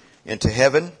ascend into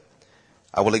heaven.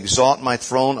 I will exalt my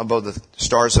throne above the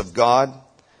stars of God.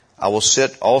 I will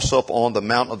sit also upon the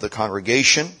mount of the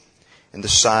congregation in the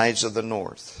sides of the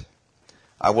north.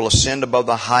 I will ascend above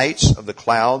the heights of the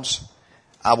clouds.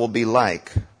 I will be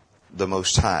like the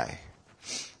Most High.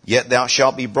 Yet thou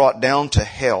shalt be brought down to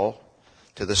hell,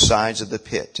 to the sides of the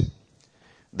pit.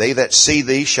 They that see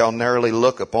thee shall narrowly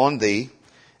look upon thee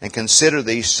and consider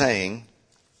thee, saying,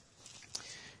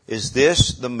 Is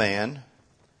this the man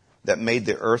that made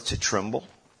the earth to tremble,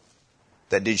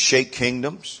 that did shake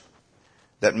kingdoms,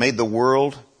 that made the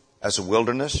world as a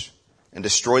wilderness and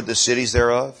destroyed the cities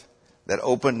thereof, that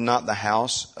opened not the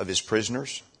house of his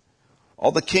prisoners?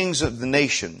 All the kings of the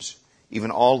nations, even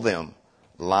all them,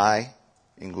 lie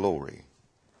in glory,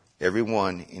 every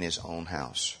one in his own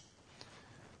house.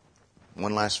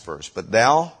 One last verse. But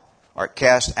thou art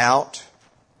cast out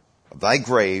of thy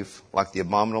grave like the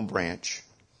abominable branch,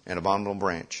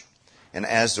 and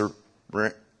as the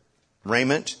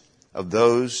raiment of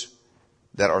those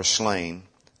that are slain,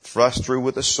 thrust through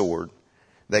with a sword,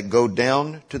 that go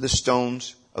down to the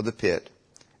stones of the pit,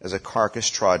 as a carcass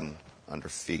trodden under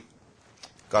feet.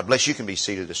 God bless you. Can be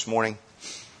seated this morning.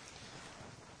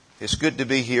 It's good to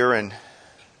be here, and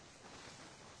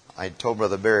I told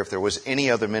Brother Barry if there was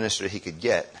any other minister he could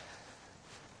get,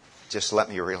 just let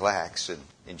me relax and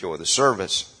enjoy the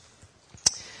service.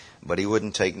 But he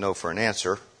wouldn't take no for an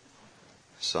answer.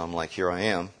 So I'm like, here I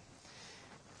am.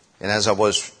 And as I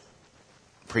was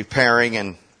preparing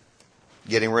and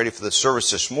getting ready for the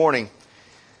service this morning,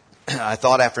 I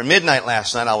thought after midnight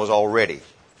last night I was all ready.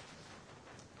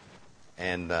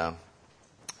 And I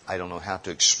don't know how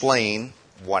to explain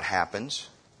what happens.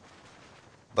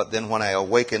 But then when I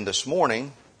awakened this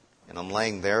morning and I'm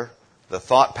laying there, the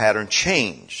thought pattern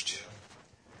changed.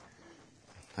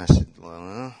 I said,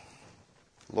 well,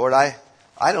 Lord, I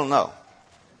don't know.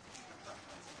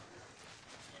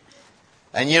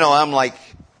 And I'm like,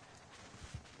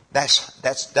 that's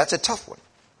a tough one.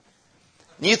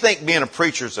 And you think being a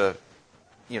preacher's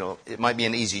it might be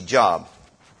an easy job.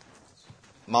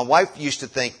 My wife used to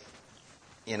think,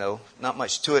 not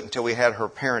much to it until we had her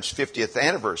parents' 50th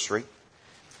anniversary.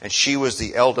 And she was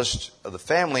the eldest of the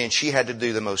family, and she had to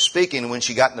do the most speaking. And when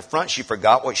she got in the front, she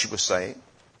forgot what she was saying.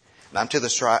 And I'm to the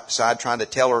side trying to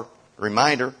tell her,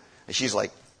 remind her, and she's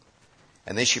like,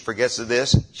 and then she forgets of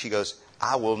this. She goes,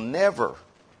 I will never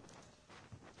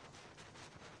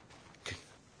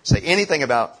say anything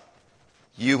about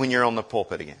you when you're on the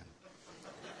pulpit again.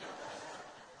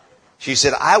 She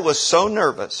said, I was so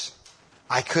nervous,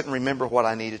 I couldn't remember what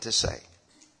I needed to say.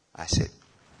 I said,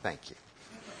 thank you.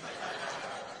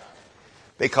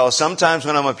 Because sometimes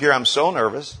when I'm up here, I'm so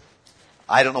nervous,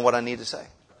 I don't know what I need to say.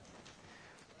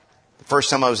 The first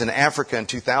time I was in Africa in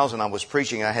 2000, I was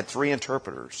preaching, and I had 3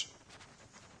 interpreters.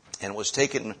 And it was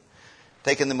taking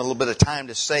them a little bit of time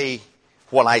to say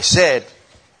what I said.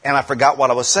 and I forgot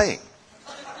what I was saying.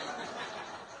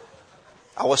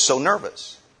 I was so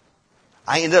nervous.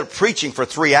 I ended up preaching for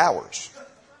 3 hours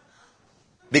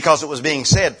because it was being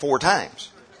said 4 times.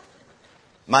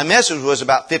 My message was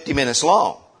about 50 minutes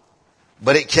long,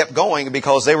 but it kept going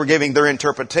because they were giving their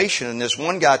interpretation. And this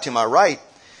one guy to my right,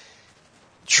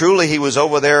 truly he was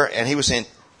over there and he was saying,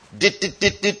 dit, dit,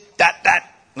 dit, dit, dat, dat.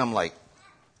 And I'm like,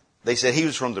 they said he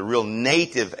was from the real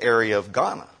native area of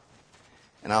Ghana.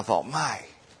 And I thought, my,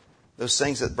 those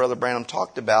things that Brother Branham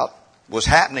talked about was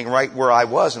happening right where I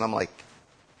was. And I'm like,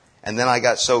 and then I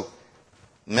got so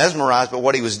mesmerized by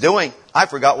what he was doing, I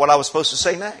forgot what I was supposed to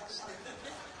say next.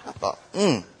 I thought,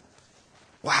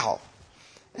 wow.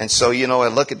 And so, I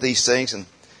look at these things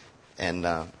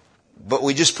but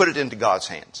we just put it into God's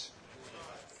hands.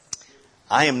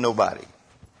 I am nobody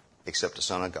except the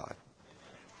Son of God.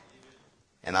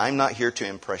 And I'm not here to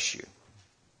impress you.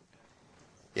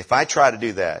 If I try to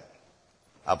do that,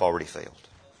 I've already failed.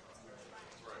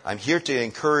 I'm here to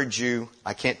encourage you.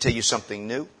 I can't tell you something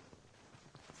new.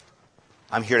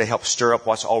 I'm here to help stir up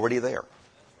what's already there.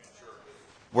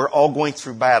 We're all going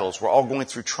through battles. We're all going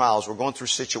through trials. We're going through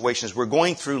situations. We're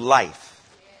going through life.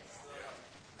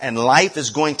 And life is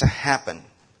going to happen.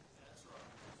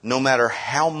 No matter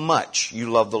how much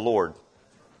you love the Lord,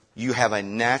 you have a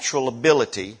natural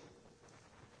ability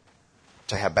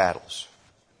to have battles.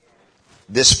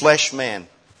 This flesh man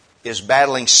is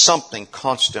battling something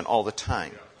constant all the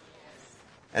time.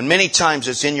 And many times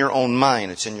it's in your own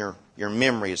mind. It's in your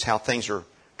memory. It's how things are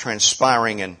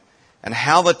transpiring and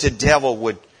how that the devil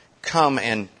would come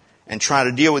and try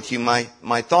to deal with you.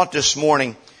 My thought this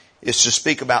morning is to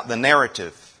speak about the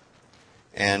narrative.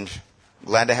 And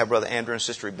glad to have Brother Andrew and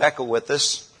Sister Rebecca with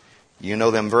us. You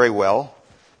know them very well.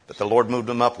 But the Lord moved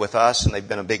them up with us, and they've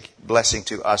been a big blessing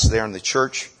to us there in the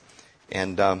church.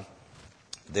 And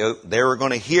they're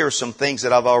going to hear some things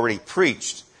that I've already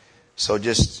preached. So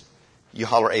just, you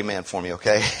holler amen for me,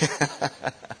 okay?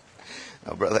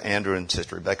 Brother Andrew and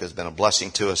Sister Rebecca has been a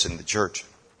blessing to us in the church.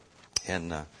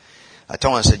 And I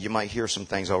told him, I said, you might hear some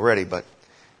things already, but,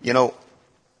 you're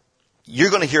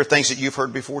going to hear things that you've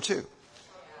heard before too.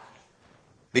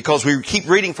 Because we keep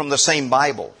reading from the same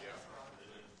Bible.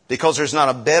 Because there's not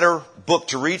a better book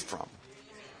to read from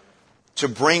to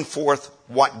bring forth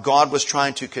what God was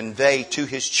trying to convey to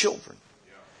His children.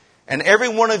 And every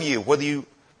one of you, whether you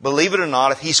believe it or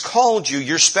not, if He's called you,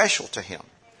 you're special to Him.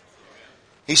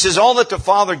 He says, all that the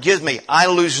Father gives me, I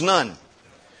lose none.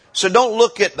 So don't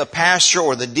look at the pastor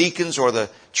or the deacons or the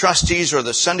trustees or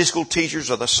the Sunday school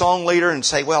teachers or the song leader and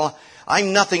say, well,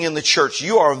 I'm nothing in the church.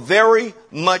 You are very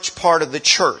much part of the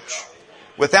church.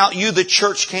 Without you, the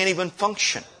church can't even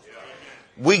function.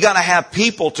 We got to have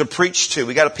people to preach to.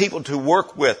 We got to have people to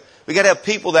work with. We got to have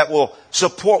people that will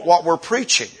support what we're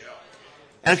preaching.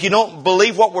 And if you don't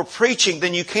believe what we're preaching,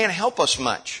 then you can't help us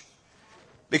much.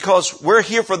 Because we're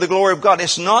here for the glory of God.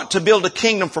 It's not to build a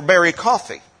kingdom for Barry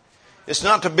Coffey. It's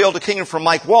not to build a kingdom for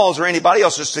Mike Walls or anybody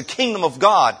else. It's the kingdom of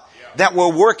God that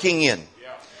we're working in.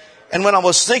 And when I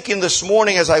was thinking this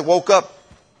morning as I woke up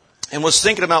and was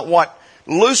thinking about what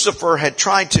Lucifer had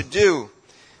tried to do,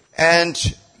 and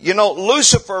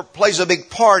Lucifer plays a big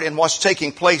part in what's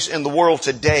taking place in the world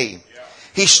today.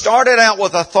 He started out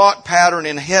with a thought pattern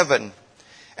in heaven.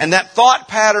 And that thought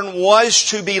pattern was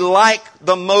to be like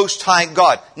the Most High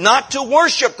God. Not to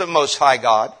worship the Most High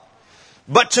God,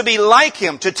 but to be like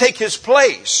Him, to take His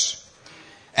place.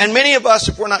 And many of us,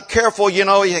 if we're not careful, you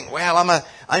think, well,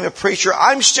 I'm a preacher.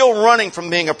 I'm still running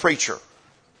from being a preacher.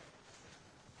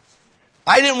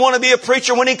 I didn't want to be a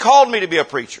preacher when He called me to be a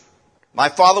preacher. My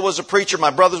father was a preacher. My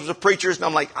brothers were preachers. And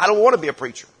I'm like, I don't want to be a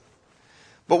preacher.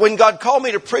 But when God called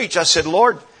me to preach, I said,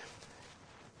 Lord,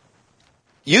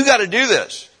 you got to do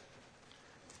this.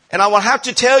 And I will have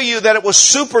to tell you that it was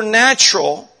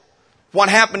supernatural what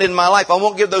happened in my life. I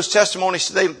won't give those testimonies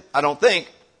today, I don't think.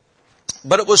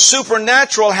 But it was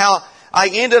supernatural how I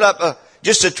ended up,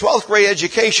 just a 12th grade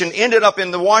education, ended up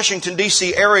in the Washington,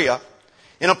 D.C. area.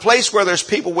 In a place where there's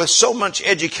people with so much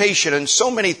education and so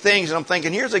many things. And I'm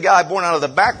thinking, here's a guy born out of the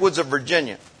backwoods of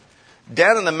Virginia.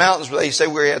 Down in the mountains where they say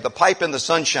we had the pipe in the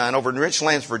sunshine over in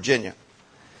Richlands, Virginia.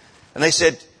 And they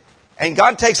said, and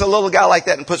God takes a little guy like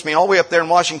that and puts me all the way up there in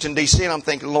Washington, D.C. And I'm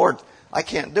thinking, Lord, I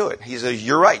can't do it. He says,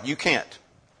 you're right, you can't.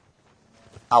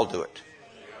 I'll do it.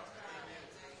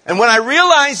 And when I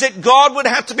realized that God would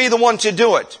have to be the one to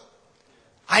do it,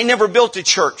 I never built a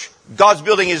church. God's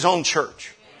building His own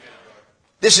church.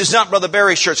 This is not Brother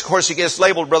Barry's church. Of course, he gets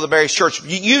labeled Brother Barry's church.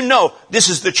 You know this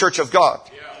is the church of God.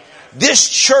 This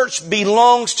church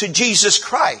belongs to Jesus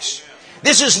Christ.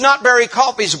 This is not Barry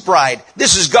Coffey's bride.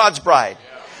 This is God's bride.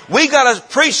 We got to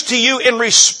preach to you in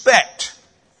respect.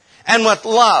 and with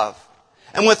love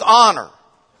and with honor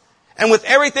and with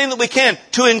everything that we can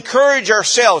to encourage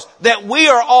ourselves that we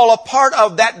are all a part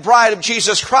of that bride of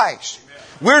Jesus Christ.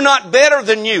 We're not better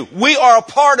than you. We are a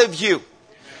part of you.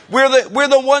 We're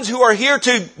the ones who are here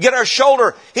to get our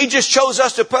shoulder. He just chose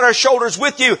us to put our shoulders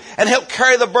with you and help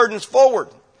carry the burdens forward.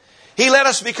 He let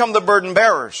us become the burden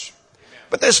bearers.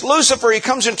 But this Lucifer, he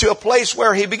comes into a place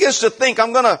where he begins to think,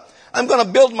 I'm going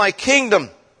to build my kingdom.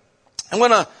 I'm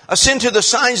going to ascend to the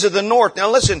signs of the north.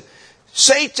 Now listen,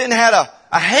 Satan had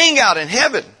a hangout in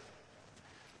heaven.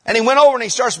 And he went over and he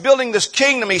starts building this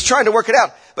kingdom. He's trying to work it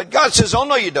out. But God says, oh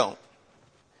no, you don't.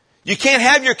 You can't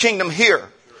have your kingdom here.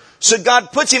 So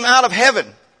God puts him out of heaven,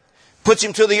 puts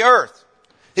him to the earth.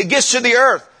 He gets to the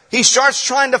earth. He starts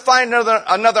trying to find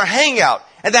another hangout.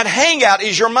 And that hangout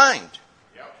is your mind.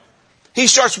 He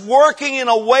starts working in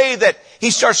a way that he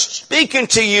starts speaking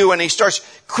to you and he starts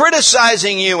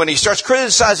criticizing you and he starts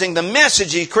criticizing the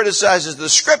message. He criticizes the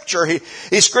scripture. He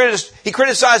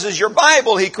criticizes your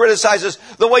Bible. He criticizes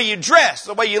the way you dress,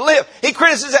 the way you live. He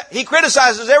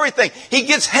criticizes everything. He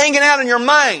gets hanging out in your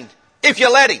mind if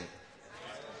you let him.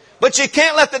 But you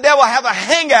can't let the devil have a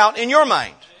hangout in your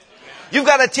mind. You've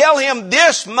got to tell him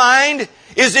this mind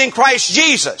is in Christ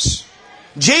Jesus.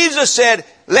 Jesus said,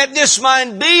 let this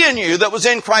mind be in you that was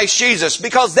in Christ Jesus.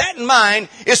 Because that mind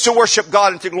is to worship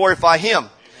God and to glorify Him.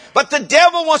 But the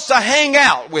devil wants to hang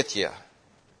out with you.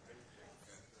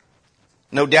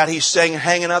 No doubt he's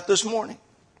hanging out this morning.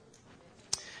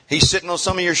 He's sitting on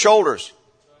some of your shoulders.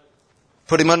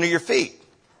 Put him under your feet.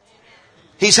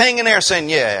 He's hanging there saying,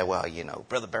 yeah, well, you know,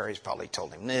 Brother Barry's probably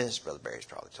told him this. Brother Barry's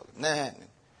probably told him that.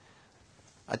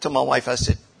 I told my wife, I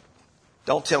said,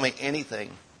 don't tell me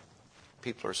anything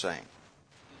people are saying.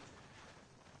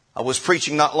 I was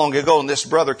preaching not long ago and this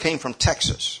brother came from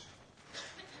Texas.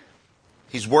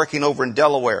 He's working over in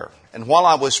Delaware. And while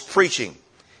I was preaching,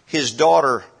 his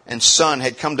daughter and son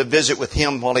had come to visit with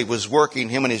him while he was working.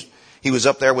 He was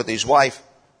up there with his wife.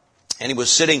 And he was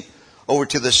sitting over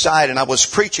to the side and I was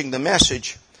preaching the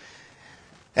message.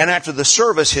 And after the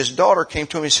service, his daughter came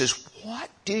to him and says, what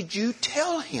did you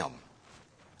tell him?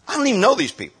 I don't even know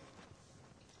these people.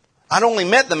 I'd only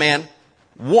met the man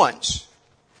once.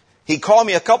 He called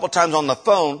me a couple times on the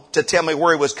phone to tell me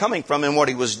where he was coming from and what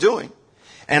he was doing.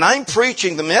 And I'm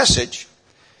preaching the message.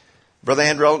 Brother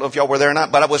Andrew, I don't know if y'all were there or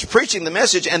not, but I was preaching the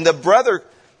message and the brother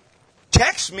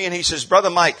texts me and he says, Brother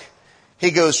Mike,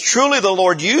 he goes, truly the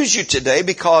Lord used you today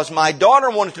because my daughter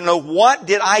wanted to know what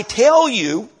did I tell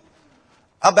you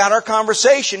about our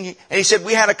conversation. And he said,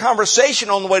 we had a conversation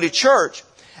on the way to church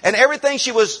and everything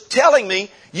she was telling me,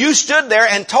 you stood there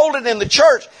and told it in the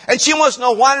church and she wants to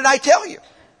know, why did I tell you?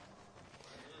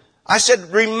 I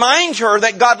said, remind her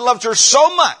that God loved her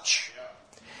so much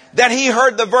that He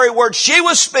heard the very word she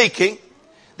was speaking,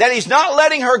 that He's not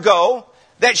letting her go,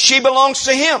 that she belongs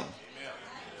to Him.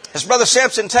 As Brother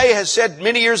Samson Tay has said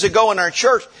many years ago in our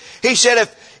church, he said,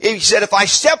 if I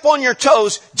step on your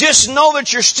toes, just know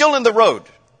that you're still in the road.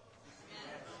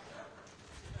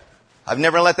 I've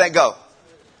never let that go.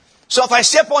 So if I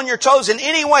step on your toes in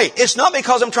any way, it's not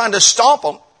because I'm trying to stomp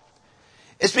them.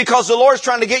 It's because the Lord's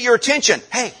trying to get your attention.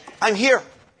 Hey, I'm here.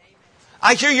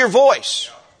 I hear your voice.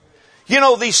 You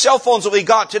know, these cell phones that we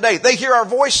got today, they hear our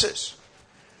voices.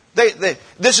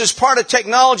 This is part of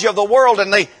technology of the world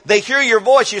and they hear your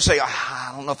voice. You say,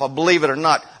 I don't know if I believe it or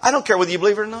not. I don't care whether you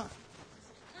believe it or not.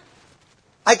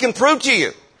 I can prove to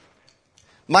you.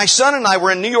 My son and I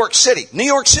were in New York City.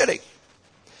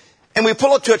 And we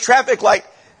pull up to a traffic light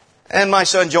and my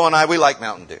son Joe and I, we like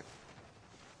Mountain Dew.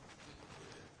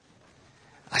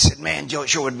 I said, man, Joe, it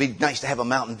sure would be nice to have a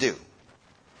Mountain Dew.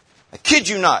 I kid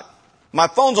you not. My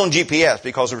phone's on GPS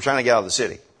because we're trying to get out of the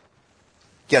city.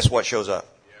 Guess what shows up?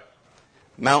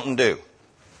 Mountain Dew.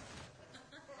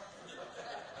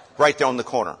 Right there on the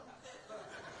corner.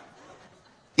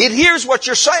 It hears what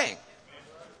you're saying.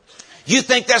 You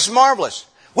think that's marvelous.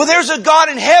 Well, there's a God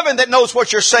in heaven that knows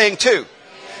what you're saying too.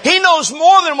 He knows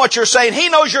more than what you're saying. He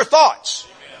knows your thoughts.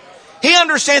 He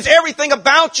understands everything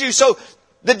about you. So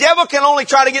the devil can only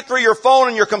try to get through your phone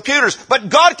and your computers, but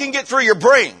God can get through your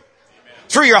brain,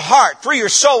 through your heart, through your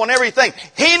soul and everything.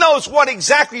 He knows what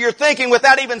exactly you're thinking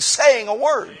without even saying a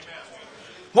word.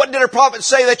 What did a prophet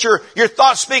say? That your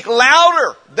thoughts speak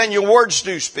louder than your words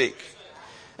do speak.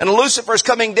 And Lucifer is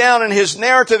coming down and his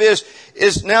narrative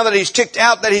is now that he's kicked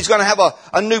out that he's going to have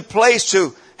a new place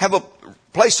to have a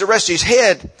place to rest his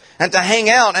head and to hang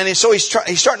out. And so he's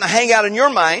starting to hang out in your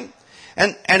mind.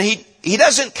 And he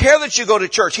doesn't care that you go to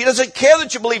church. He doesn't care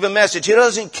that you believe a message. He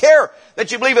doesn't care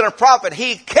that you believe in a prophet.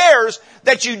 He cares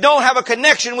that you don't have a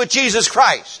connection with Jesus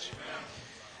Christ.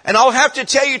 And I'll have to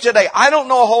tell you today, I don't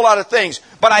know a whole lot of things,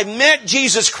 but I met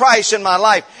Jesus Christ in my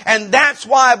life. And that's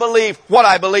why I believe what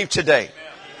I believe today.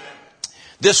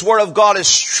 This Word of God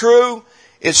is true,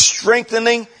 it's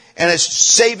strengthening, and it's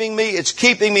saving me, it's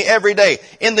keeping me every day.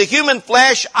 In the human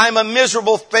flesh, I'm a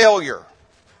miserable failure.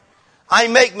 I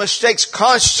make mistakes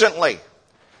constantly.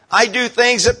 I do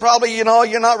things that probably,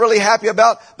 you're not really happy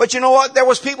about. But you know what? There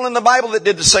was people in the Bible that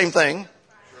did the same thing.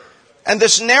 And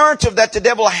this narrative that the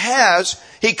devil has,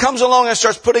 he comes along and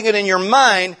starts putting it in your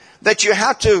mind that you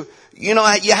have to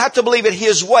believe it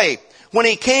his way.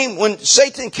 When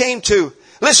Satan came to,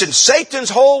 listen, Satan's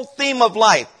whole theme of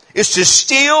life is to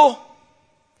steal,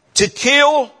 to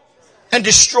kill, and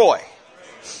destroy.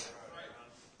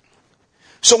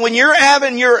 So when you're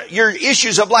having your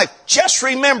issues of life, just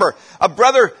remember, a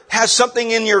brother has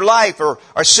something in your life or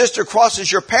a sister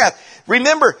crosses your path.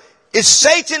 Remember,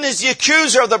 Satan is the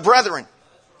accuser of the brethren.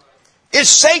 It's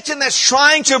Satan that's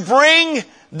trying to bring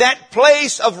that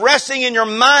place of resting in your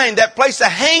mind, that place to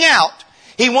hang out.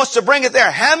 He wants to bring it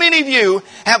there. How many of you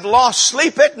have lost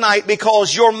sleep at night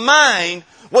because your mind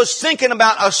was thinking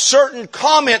about a certain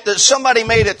comment that somebody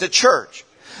made at the church?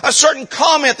 A certain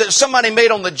comment that somebody made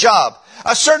on the job?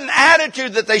 A certain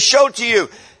attitude that they showed to you?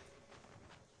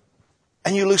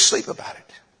 And you lose sleep about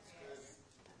it.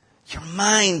 Your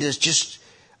mind is just,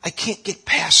 I can't get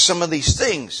past some of these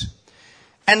things.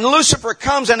 And Lucifer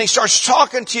comes and he starts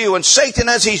talking to you. And Satan,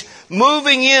 as he's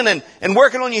moving in and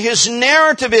working on you, his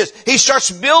narrative is, he starts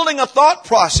building a thought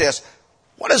process.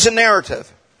 What is a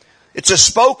narrative? It's a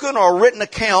spoken or written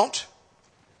account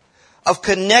of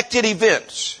connected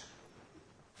events.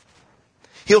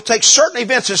 He'll take certain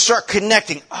events and start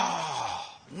connecting.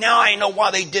 Oh, now I know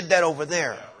why they did that over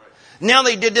there. Now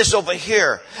they did this over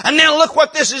here. And now look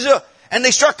what this is. And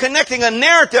they start connecting a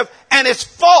narrative and it's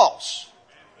false.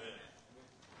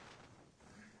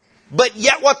 But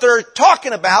yet what they're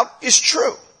talking about is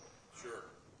true.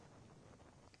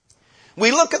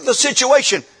 We look at the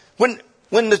situation. When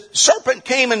the serpent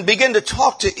came and began to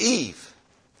talk to Eve,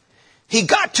 he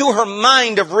got to her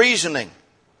mind of reasoning,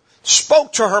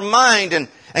 spoke to her mind and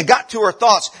got to her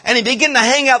thoughts. And he began to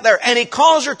hang out there and he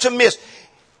caused her to miss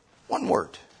one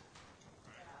word.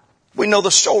 We know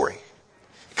the story.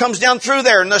 It comes down through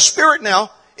there and the Spirit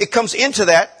now, it comes into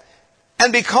that.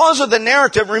 And because of the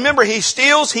narrative, remember, he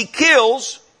steals, he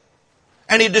kills,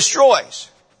 and he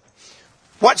destroys.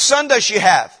 What son does she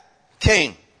have?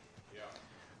 Cain.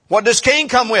 What does Cain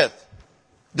come with?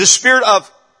 The spirit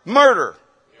of murder.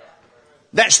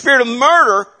 That spirit of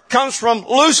murder comes from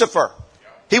Lucifer.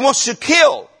 He wants to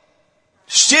kill,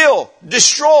 steal,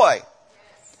 destroy.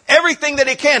 Everything that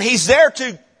he can. He's there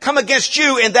to come against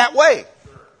you in that way.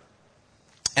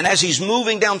 And as he's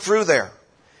moving down through there,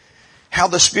 how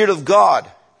the Spirit of God,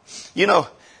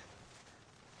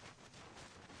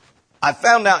 I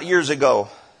found out years ago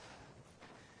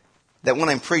that when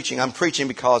I'm preaching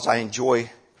because I enjoy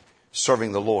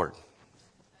serving the Lord.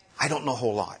 I don't know a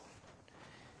whole lot.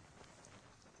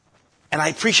 And I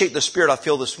appreciate the Spirit I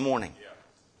feel this morning.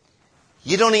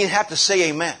 You don't even have to say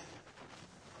amen.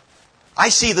 I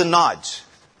see the nods.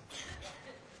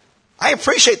 I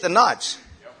appreciate the nods.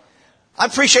 I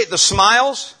appreciate the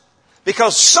smiles.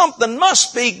 Because something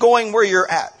must be going where you're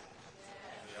at.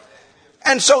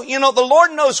 And so, the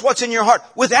Lord knows what's in your heart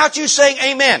without you saying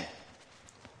amen.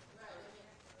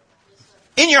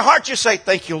 In your heart you say,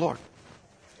 thank you, Lord.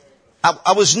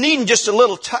 I was needing just a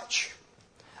little touch.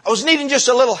 I was needing just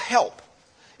a little help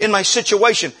in my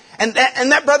situation. And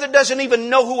that brother doesn't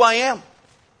even know who I am.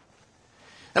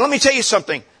 And let me tell you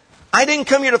something. I didn't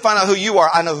come here to find out who you are.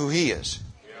 I know who he is.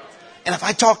 And if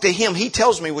I talk to him, he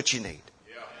tells me what you need.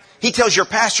 He tells your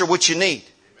pastor what you need.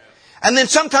 And then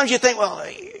sometimes you think, well,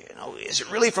 is it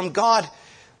really from God?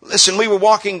 Listen, we were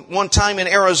walking one time in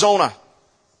Arizona.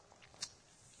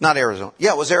 Not Arizona.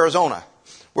 Yeah, it was Arizona.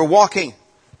 We're walking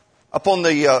up on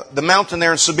the mountain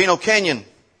there in Sabino Canyon.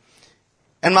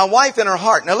 And my wife in her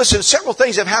heart. Now listen, several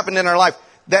things have happened in our life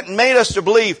that made us to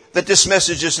believe that this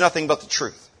message is nothing but the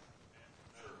truth.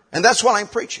 And that's what I'm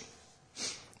preaching.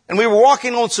 And we were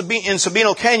walking in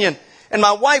Sabino Canyon. And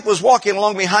my wife was walking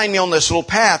along behind me on this little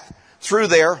path through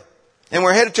there. And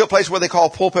we're headed to a place where they call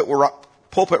Pulpit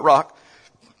Rock.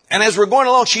 And as we're going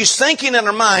along, she's thinking in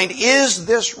her mind, is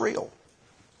this real?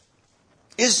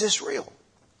 Is this real?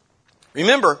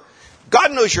 Remember,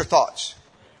 God knows your thoughts.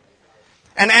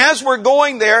 And as we're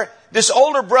going there, this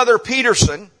older brother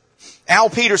Peterson, Al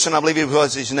Peterson, I believe it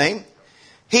was his name,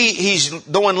 he's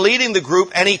the one leading the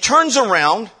group, and he turns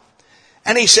around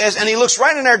and he says, and he looks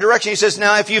right in our direction. He says,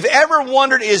 now, if you've ever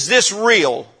wondered, is this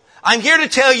real? I'm here to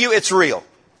tell you it's real.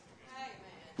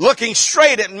 Looking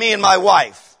straight at me and my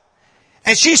wife.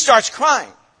 And she starts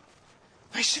crying.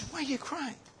 I said, why are you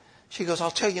crying? She goes,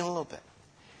 I'll tell you in a little bit.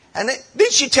 And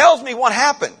then she tells me what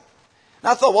happened.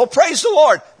 And I thought, well, praise the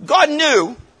Lord. God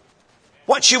knew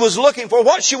what she was looking for,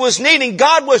 what she was needing.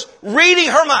 God was reading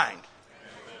her mind.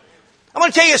 I'm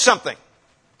going to tell you something.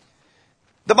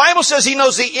 The Bible says He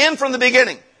knows the end from the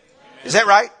beginning. Is that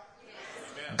right?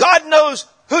 God knows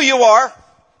who you are,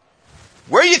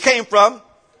 where you came from,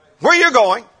 where you're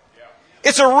going.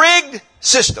 It's a rigged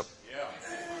system.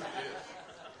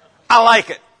 I like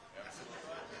it.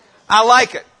 I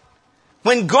like it.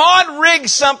 When God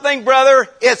rigs something, brother,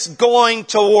 it's going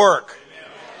to work.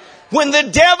 When the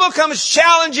devil comes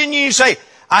challenging you, you say,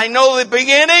 I know the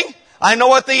beginning, I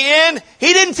know at the end.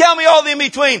 He didn't tell me all the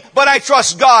in-between, but I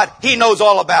trust God. He knows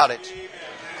all about it.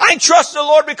 I trust the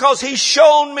Lord because He's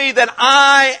shown me that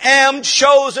I am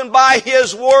chosen by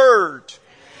His Word.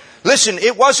 Listen,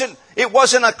 it wasn't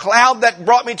a cloud that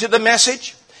brought me to the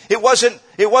message. It wasn't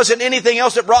anything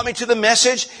else that brought me to the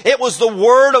message. It was the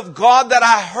Word of God that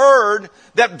I heard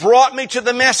that brought me to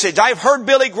the message. I've heard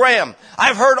Billy Graham.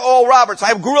 I've heard Oral Roberts.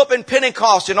 I grew up in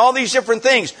Pentecost and all these different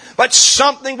things. But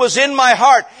something was in my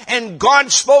heart and God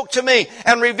spoke to me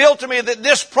and revealed to me that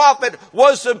this prophet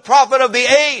was the prophet of the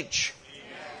age.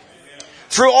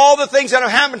 Through all the things that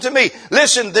have happened to me.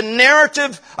 Listen, the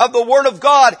narrative of the Word of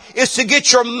God is to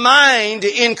get your mind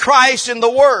in Christ and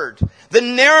the Word. The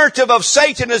narrative of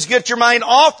Satan is get your mind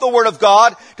off the Word of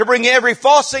God, to bring you every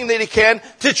false thing that he can,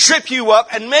 to trip you up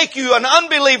and make you an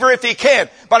unbeliever if he can.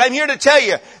 But I'm here to tell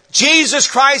you, Jesus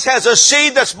Christ has a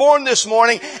seed that's born this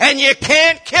morning and you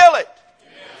can't kill it.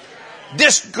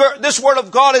 This Word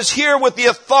of God is here with the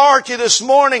authority this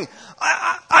morning.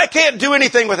 I can't do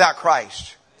anything without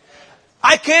Christ.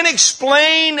 I can't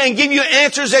explain and give you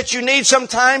answers that you need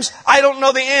sometimes. I don't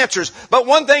know the answers. But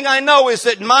one thing I know is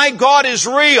that my God is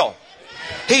real.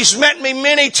 He's met me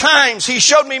many times. He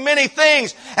showed me many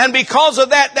things. And because of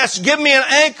that, that's given me an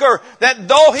anchor that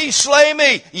though He slay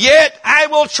me, yet I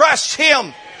will trust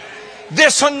Him.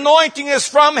 This anointing is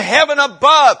from heaven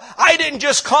above. I didn't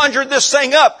just conjure this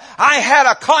thing up. I had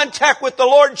a contact with the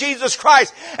Lord Jesus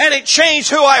Christ and it changed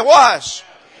who I was.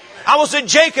 I was a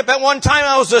Jacob at one time.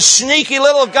 I was a sneaky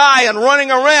little guy and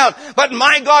running around. But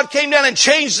my God came down and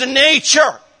changed the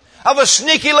nature of a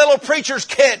sneaky little preacher's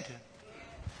kid.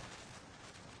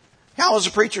 Yeah, I was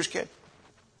a preacher's kid.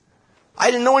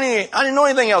 I didn't know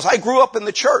anything else. I grew up in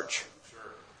the church.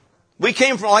 We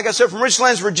came from, like I said, from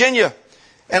Richlands, Virginia.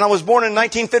 And I was born in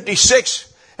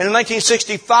 1956. And in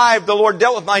 1965, the Lord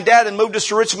dealt with my dad and moved us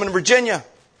to Richmond, Virginia.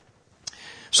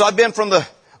 So I've been from the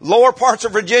lower parts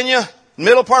of Virginia,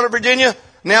 middle part of Virginia.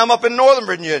 Now I'm up in northern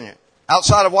Virginia,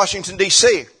 outside of Washington,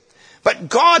 D.C. But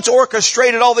God's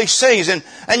orchestrated all these things. And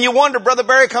you wonder, Brother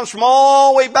Barry comes from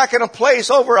all the way back in a place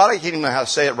over, I don't even know how to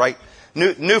say it right,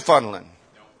 Newfoundland.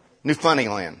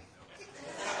 Newfoundland.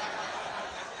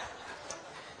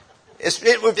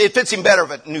 It fits him better,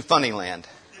 but Newfoundland.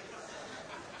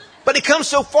 But he comes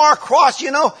so far across,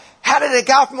 you know. How did it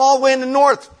go from all the way in the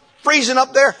north, freezing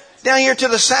up there, down here to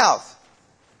the south?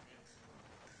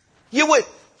 You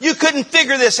couldn't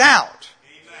figure this out.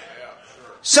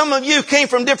 Some of you came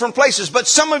from different places, but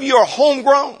some of you are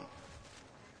homegrown.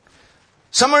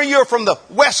 Some of you are from the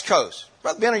West Coast.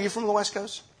 Brother Ben, are you from the West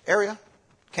Coast area?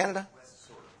 Canada?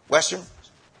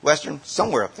 Western,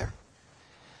 somewhere up there.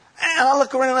 And I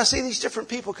look around and I see these different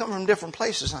people coming from different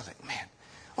places. And I think, man,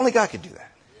 only God could do that.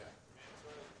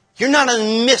 You're not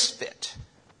a misfit.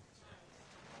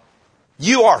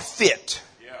 You are fit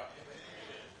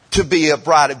to be a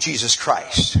bride of Jesus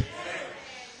Christ.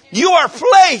 You are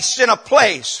placed in a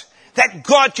place that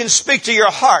God can speak to your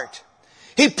heart.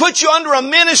 He put you under a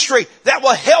ministry that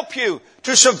will help you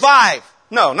to survive.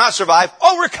 No, not survive.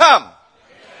 Overcome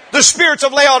the spirits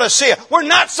of Laodicea. We're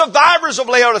not survivors of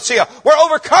Laodicea. We're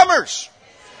overcomers.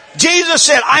 Jesus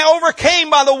said, I overcame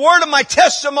by the word of my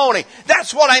testimony.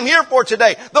 That's what I'm here for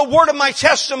today. The word of my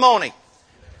testimony.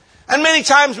 And many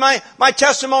times my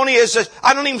testimony is that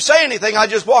I don't even say anything. I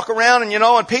just walk around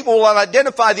and people will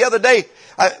identify. The other day,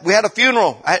 we had a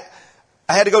funeral. I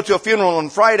had to go to a funeral on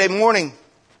Friday morning.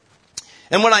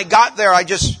 And when I got there,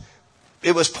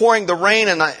 it was pouring the rain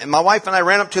and my wife and I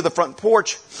ran up to the front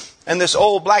porch. And this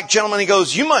old black gentleman, he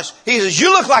says, you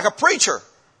look like a preacher.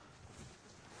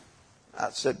 I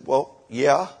said, well,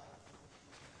 yeah.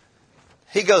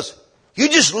 He goes, you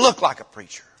just look like a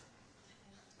preacher.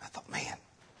 I thought, man,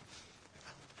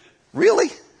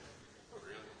 really?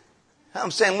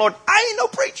 I'm saying, Lord, I ain't no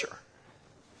preacher.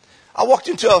 I walked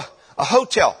into a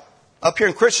hotel up here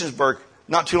in Christiansburg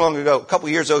not too long ago, a couple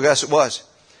of years ago, I guess it was.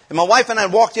 And my wife and I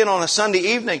walked in on a Sunday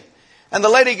evening, and the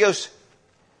lady goes,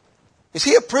 is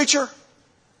he a preacher?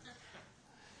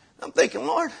 I'm thinking,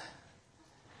 Lord,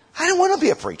 I didn't want to be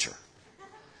a preacher.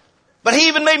 But He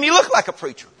even made me look like a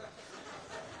preacher.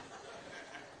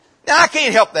 Now, I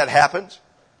can't help that happens.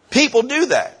 People do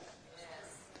that.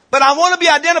 But I want to be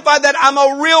identified that I'm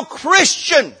a real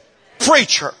Christian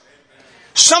preacher.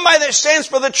 Somebody that stands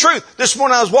for the truth. This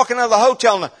morning I was walking out of the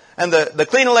hotel and the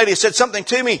cleaning lady said something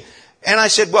to me. And I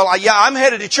said, well, yeah, I'm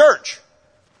headed to church.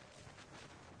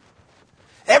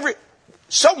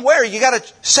 Somewhere you got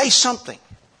to say something.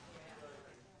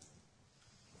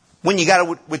 When you got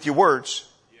to with your words.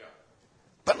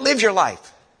 But live your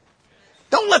life.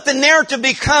 Don't let the narrative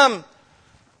become,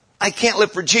 I can't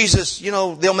live for Jesus.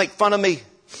 They'll make fun of me.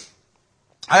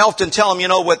 I often tell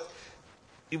them,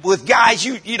 with guys,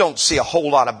 you don't see a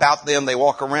whole lot about them. They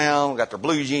walk around, got their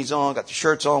blue jeans on, got their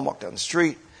shirts on, walk down the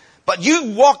street. But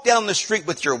you walk down the street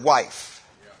with your wife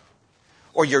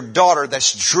or your daughter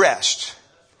that's dressed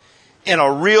in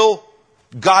a real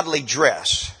godly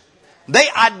dress. They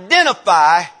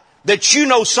identify that you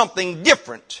know something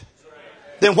different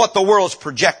than what the world's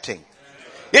projecting.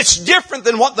 It's different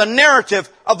than what the narrative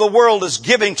of the world is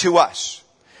giving to us.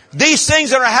 These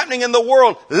things that are happening in the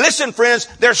world, listen friends,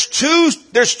 there's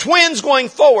twins going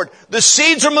forward. The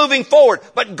seeds are moving forward,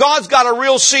 but God's got a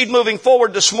real seed moving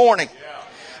forward this morning.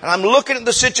 And I'm looking at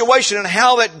the situation and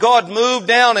how that God moved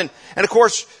down. And of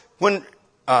course, when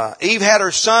Eve had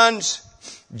her sons,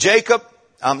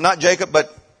 not Jacob,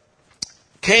 but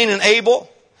Cain and Abel,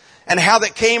 and how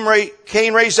that Cain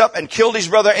raised up and killed his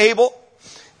brother Abel.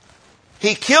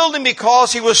 He killed him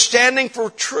because he was standing for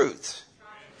truth.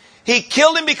 He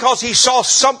killed him because he saw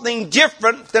something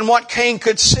different than what Cain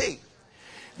could see.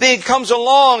 Then he comes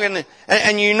along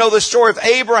and you know the story of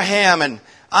Abraham and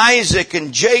Isaac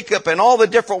and Jacob and all the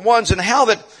different ones, and how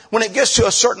that when it gets to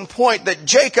a certain point that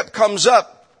Jacob comes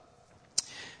up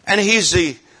and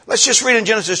let's just read in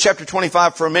Genesis chapter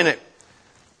 25 for a minute.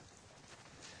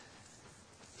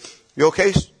 You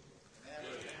okay?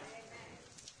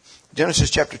 Genesis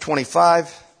chapter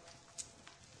 25.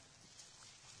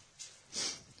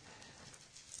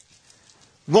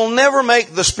 Will never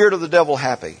make the spirit of the devil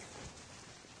happy.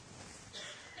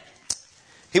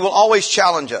 He will always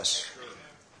challenge us.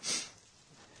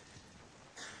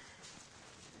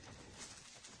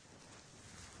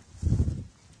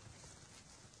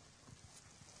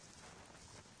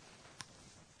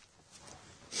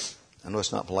 I know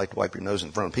it's not polite to wipe your nose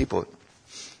in front of people,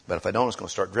 but if I don't, it's going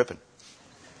to start dripping.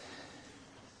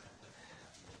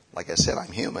 Like I said,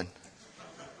 I'm human.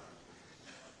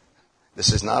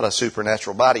 This is not a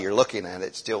supernatural body you're looking at.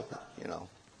 It's still,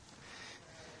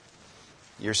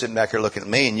 You're sitting back here looking at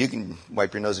me, and you can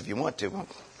wipe your nose if you want to.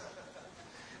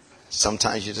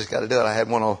 Sometimes you just got to do it. I had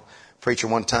one preacher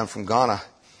one time from Ghana,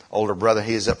 older brother.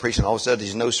 He was up preaching. All of a sudden,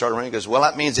 his nose started running. He goes, well,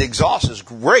 that means the exhaust is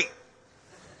great.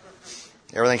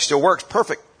 Everything still works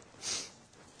perfect.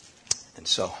 And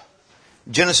so,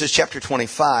 Genesis chapter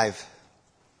 25.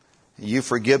 You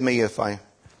forgive me if I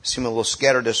seem a little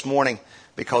scattered this morning,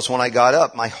 because when I got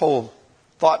up, my whole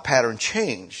thought pattern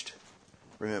changed.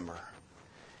 Remember.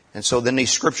 And so then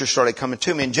these scriptures started coming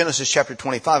to me in Genesis chapter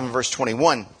 25 and verse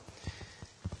 21.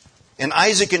 And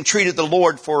Isaac entreated the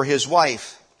Lord for his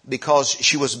wife because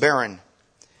she was barren.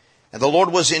 And the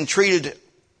Lord was treated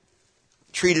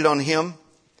on him.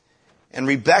 And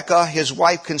Rebekah, his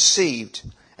wife, conceived.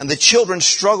 And the children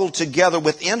struggled together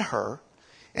within her.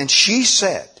 And she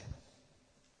said,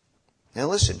 now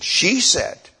listen, she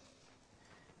said,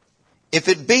 if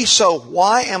it be so,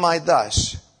 why am I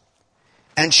thus?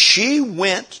 And she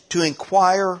went to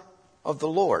inquire of the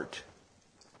Lord.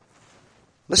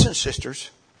 Listen, sisters,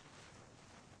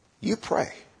 you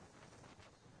pray.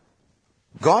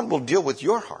 God will deal with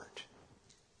your heart.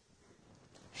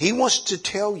 He wants to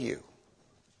tell you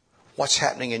what's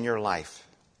happening in your life,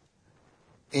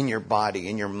 in your body,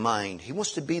 in your mind. He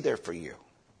wants to be there for you.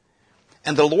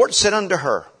 And the Lord said unto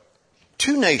her,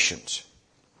 2 nations.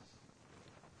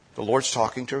 The Lord's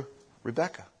talking to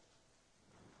Rebekah.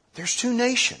 There's 2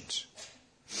 nations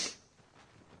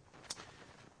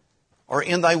are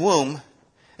in thy womb,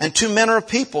 and 2 manner of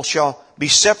people shall be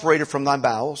separated from thy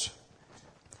bowels,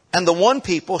 and the one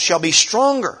people shall be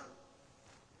stronger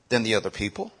than the other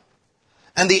people,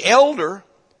 and the elder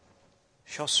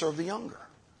shall serve the younger.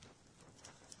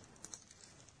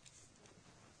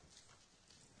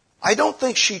 I don't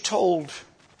think she told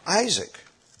Isaac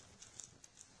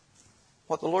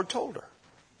what the Lord told her.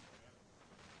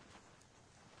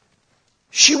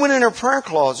 She went in her prayer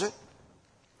closet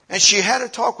and she had a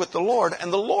talk with the Lord,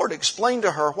 and the Lord explained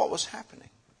to her what was happening.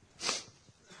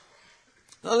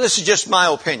 Now, this is just my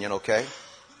opinion, okay,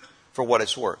 for what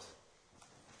it's worth.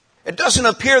 It doesn't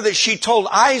appear that she told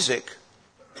Isaac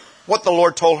what the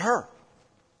Lord told her.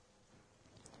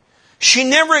 She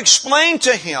never explained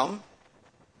to him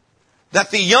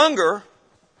that the younger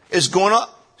is going to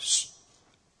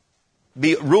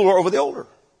be ruler over the older.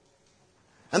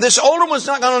 And this older one's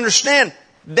not going to understand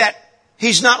that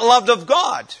he's not loved of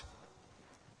God.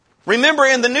 Remember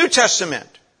in the New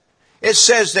Testament, it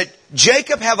says that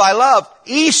Jacob have I loved,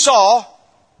 Esau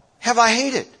have I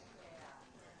hated.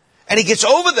 And he gets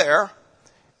over there,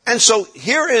 and so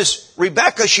here is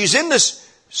Rebekah, she's in this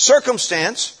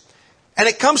circumstance, and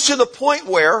it comes to the point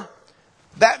where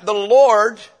that the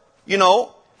Lord,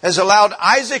 has allowed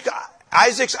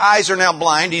Isaac's eyes are now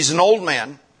blind. He's an old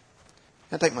man.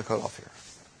 I'll take my coat off here.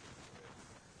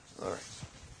 All right.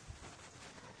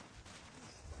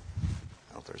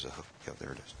 I don't know if there's a hook. Yeah,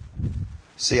 there it is.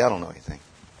 See, I don't know anything.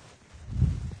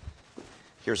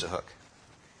 Here's a hook.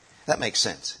 That makes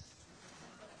sense.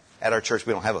 At our church,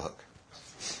 we don't have a hook.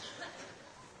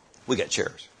 We got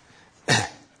chairs.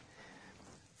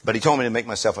 But he told me to make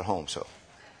myself at home,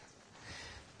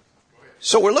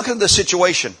 So we're looking at the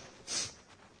situation.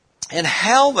 And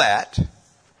how that,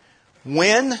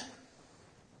 now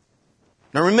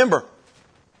remember,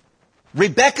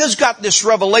 Rebekah's got this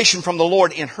revelation from the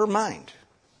Lord in her mind.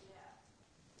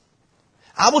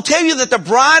 I will tell you that the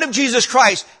bride of Jesus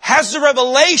Christ has the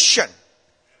revelation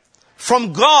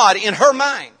from God in her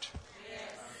mind.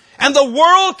 And the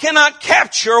world cannot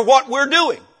capture what we're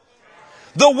doing.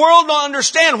 The world don't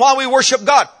understand why we worship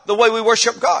God the way we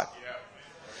worship God.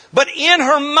 But in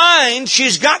her mind,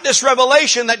 she's got this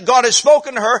revelation that God has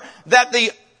spoken to her that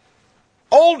the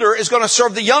older is going to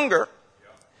serve the younger.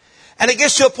 And it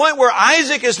gets to a point where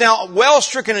Isaac is now well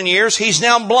stricken in years. He's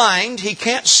now blind. He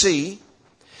can't see.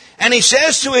 And he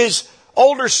says to his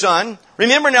older son,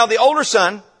 remember now the older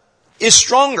son is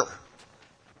stronger.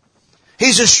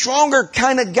 He's a stronger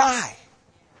kind of guy.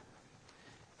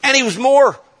 And he was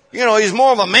more, he's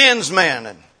more of a man's man.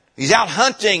 And he's out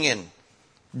hunting and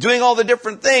doing all the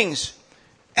different things.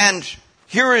 And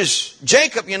here is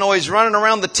Jacob, he's running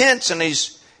around the tents and he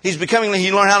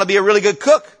learned how to be a really good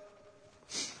cook.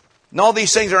 And all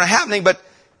these things are happening, but,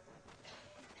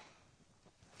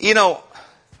 you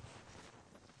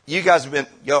guys have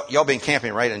y'all been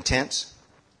camping, right, in tents?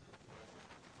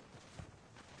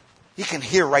 You can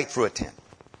hear right through a tent,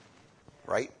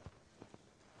 right?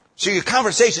 So your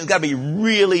conversation's got to be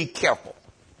really careful.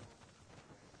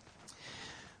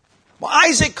 Well,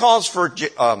 Isaac calls for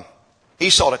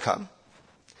Esau to come.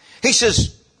 He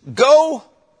says, go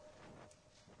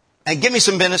and give me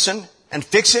some venison and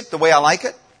fix it the way I like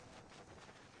it.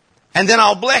 And then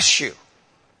I'll bless you.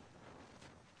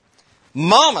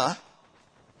 Mama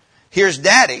hears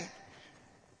Daddy.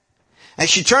 And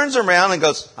she turns around and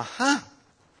goes,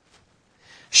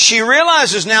 She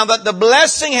realizes now that the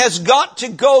blessing has got to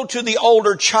go to the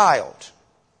older child.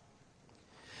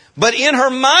 But in her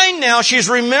mind now, she's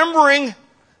remembering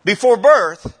before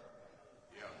birth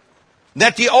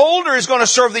that the older is going to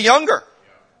serve the younger.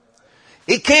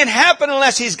 It can't happen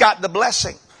unless he's got the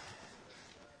blessing.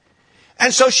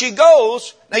 And so she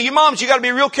goes. Now you moms, you got to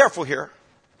be real careful here.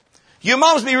 You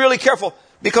moms be really careful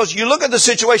because you look at the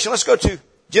situation. Let's go to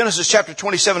Genesis chapter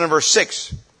 27 and verse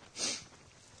 6.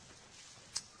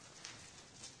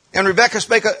 And Rebekah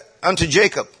spake unto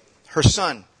Jacob, her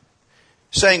son,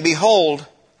 saying, Behold,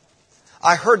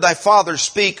 I heard thy father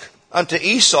speak unto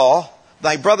Esau,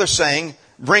 thy brother, saying,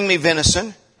 Bring me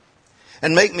venison,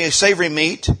 and make me a savory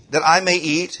meat, that I may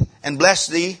eat, and bless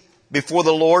thee before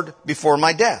the Lord before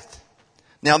my death.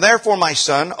 Now therefore, my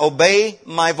son, obey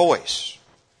my voice.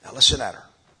 Now listen at her.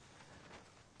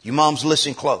 You moms,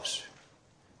 listen close.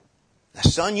 Now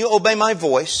son, you obey my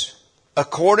voice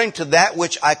according to that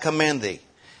which I command thee.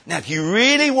 Now if you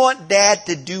really want Dad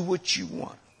to do what you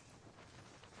want,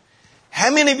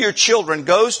 how many of your children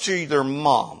goes to their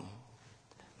mom?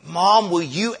 Mom, will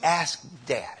you ask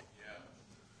Dad?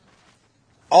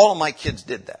 All of my kids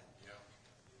did that.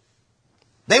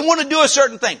 They want to do a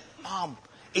certain thing. Mom,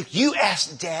 if you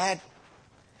ask Dad,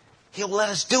 he'll let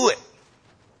us do it.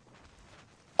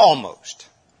 Almost.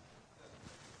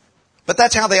 But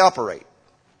that's how they operate.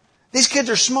 These kids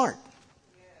are smart.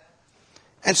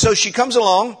 And so she comes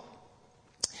along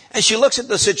and she looks at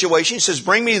the situation. She says,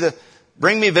 bring me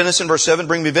venison, verse 7,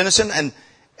 bring me venison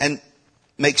and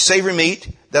make savory meat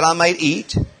that I might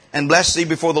eat and bless thee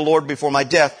before the Lord before my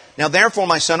death. Now therefore,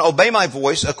 my son, obey my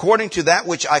voice according to that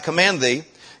which I command thee.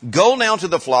 Go now to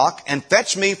the flock and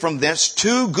fetch me from thence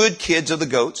 2 good kids of the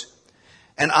goats,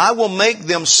 and I will make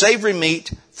them savory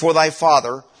meat for thy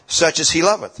father, such as he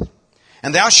loveth.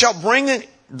 And thou shalt bring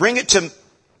it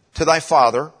to thy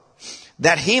father,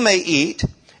 that he may eat,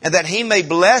 and that he may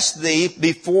bless thee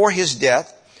before his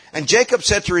death. And Jacob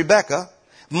said to Rebekah,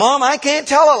 Mom, I can't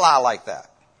tell a lie like that.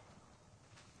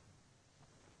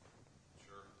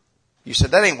 You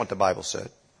said, that ain't what the Bible said.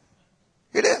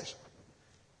 It is.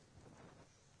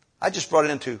 I just brought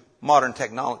it into modern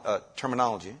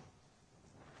terminology.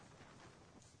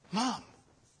 Mom,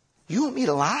 you want me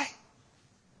to lie?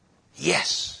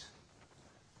 Yes.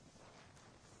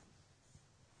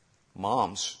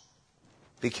 Moms,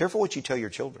 be careful what you tell your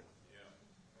children.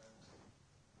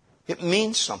 It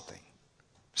means something.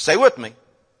 Stay with me.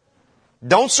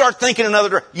 Don't start thinking another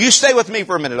direction. You stay with me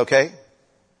for a minute, okay?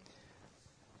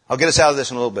 I'll get us out of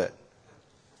this in a little bit.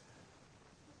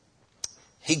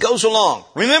 He goes along.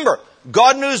 Remember,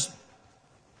 God knew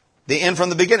the end from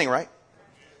the beginning, right?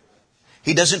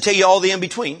 He doesn't tell you all the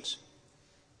in-betweens.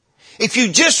 If you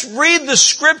just read the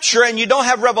Scripture and you don't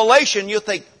have revelation, you'll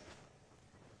think,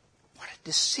 what a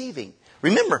deceiving.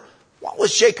 Remember, what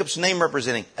was Jacob's name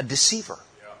representing? A deceiver.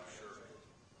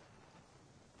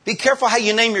 Be careful how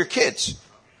you name your kids.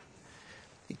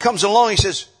 He comes along, he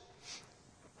says,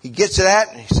 he gets to that,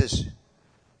 and he says,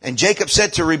 and Jacob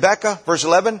said to Rebekah, verse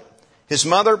 11, his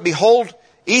mother, behold,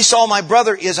 Esau my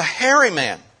brother is a hairy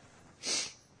man,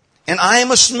 and I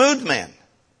am a smooth man.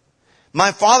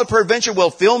 My father peradventure will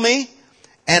fill me,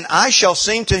 and I shall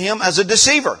seem to him as a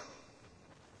deceiver.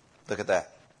 Look at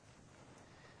that.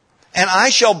 And I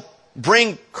shall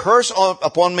bring curse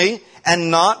upon me, and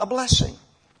not a blessing.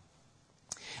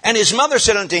 And his mother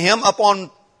said unto him, upon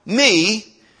me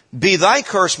be thy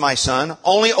curse, my son,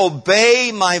 only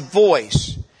obey my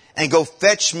voice, and go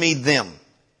fetch me them.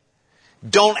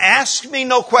 Don't ask me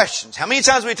no questions. How many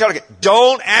times have we tell you,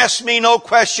 don't ask me no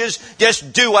questions,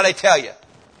 just do what I tell you.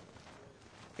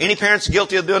 Any parents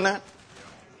guilty of doing that?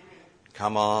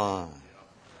 Come on.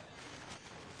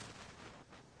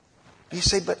 You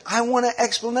say, but I want an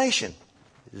explanation.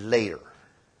 Later.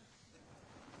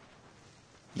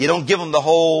 You don't give them the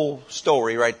whole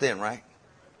story right then, right?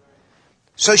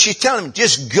 So she's telling him,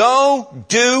 just go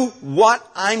do what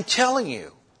I'm telling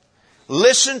you.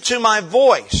 Listen to my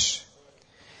voice.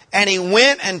 And he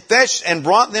went and fetched and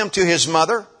brought them to his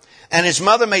mother. And his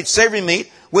mother made savory meat,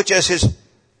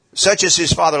 such as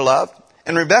his father loved.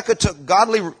 And Rebekah took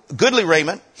goodly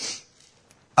raiment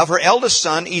of her eldest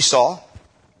son Esau,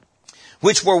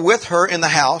 which were with her in the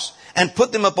house, and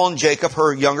put them upon Jacob,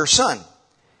 her younger son.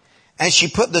 And she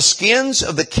put the skins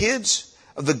of the kids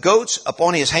of the goats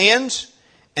upon his hands,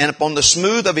 and upon the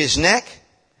smooth of his neck.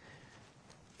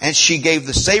 And she gave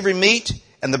the savory meat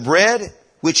and the bread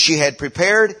which she had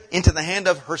prepared into the hand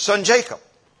of her son Jacob.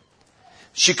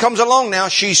 She comes along now.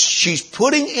 She's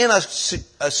putting in a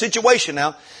situation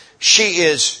now. She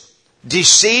is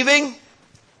deceiving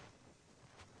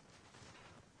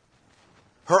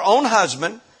her own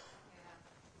husband.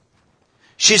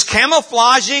 She's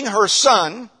camouflaging her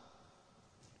son.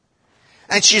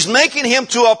 And she's making him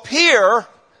to appear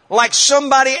like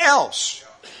somebody else.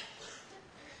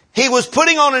 He was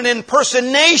putting on an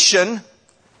impersonation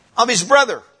of his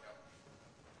brother.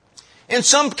 In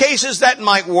some cases that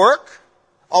might work.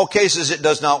 All cases it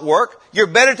does not work. You're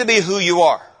better to be who you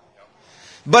are.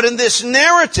 But in this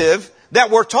narrative that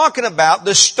we're talking about,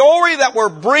 the story that we're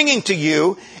bringing to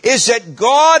you is that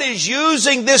God is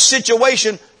using this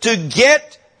situation to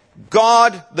get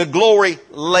God the glory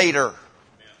later.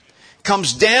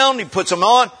 Comes down, he puts them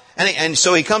on, and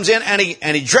so he comes in and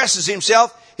he dresses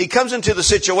himself. He comes into the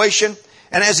situation,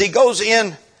 and as he goes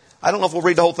in, I don't know if we'll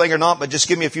read the whole thing or not, but just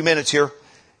give me a few minutes here.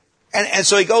 And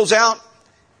so he goes out,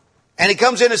 and he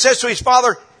comes in and says to his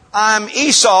father, I'm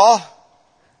Esau.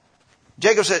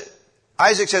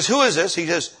 Isaac says, who is this? He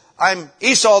says, I'm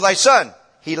Esau, thy son.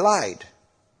 He lied.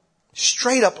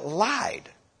 Straight up lied.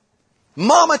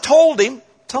 Mama told him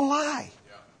to lie.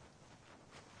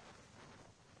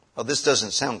 Oh, this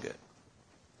doesn't sound good.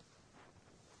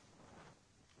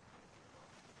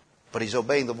 But he's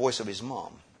obeying the voice of his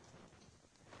mom.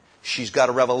 She's got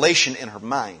a revelation in her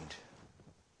mind.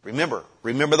 Remember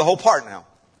the whole part now.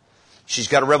 She's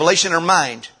got a revelation in her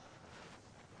mind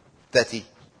that the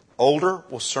older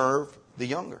will serve the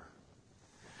younger.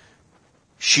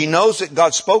 She knows that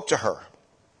God spoke to her.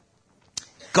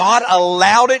 God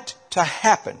allowed it to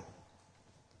happen.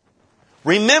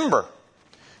 Remember,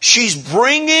 she's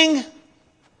bringing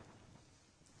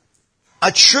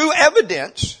a true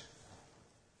evidence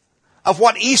of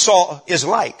what Esau is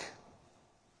like.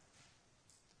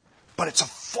 But it's a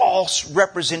false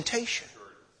representation.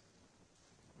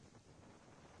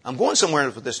 I'm going somewhere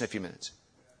with this in a few minutes.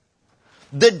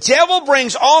 The devil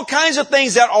brings all kinds of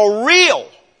things that are real,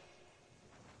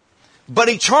 but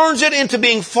he turns it into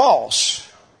being false.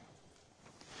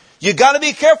 You got to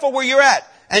be careful where you're at.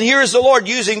 And here is the Lord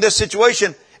using this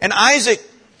situation. And Isaac,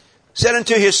 said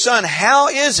unto his son, How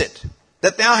is it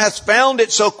that thou hast found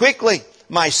it so quickly,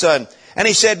 my son? And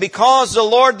he said, Because the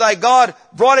Lord thy God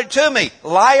brought it to me.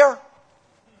 Liar.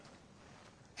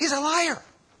 He's a liar.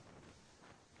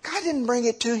 God didn't bring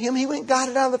it to him. He went and got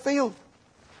it out of the field.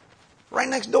 Right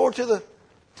next door to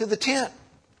the tent.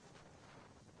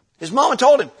 His mama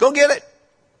told him, Go get it.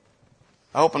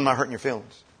 I hope I'm not hurting your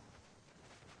feelings.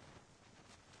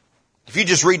 If you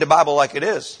just read the Bible like it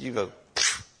is, you go,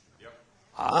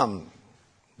 I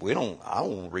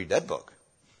won't read that book.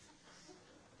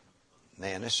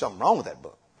 Man, there's something wrong with that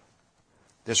book.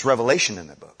 There's revelation in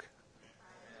that book.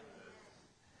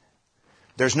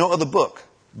 There's no other book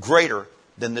greater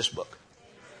than this book.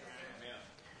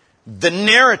 The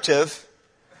narrative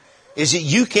is that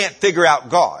you can't figure out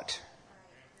God.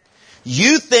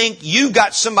 You think you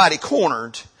got somebody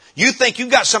cornered. You think you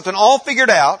got something all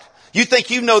figured out. You think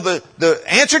you know the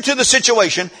answer to the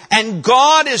situation. And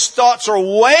God, His thoughts are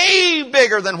way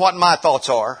bigger than what my thoughts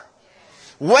are.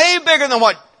 Way bigger than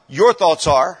what your thoughts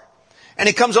are. And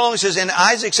He comes along and says, And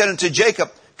Isaac said unto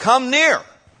Jacob, Come near,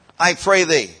 I pray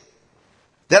thee,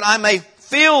 that I may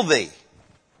feel thee.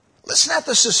 Listen at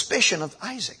the suspicion of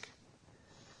Isaac.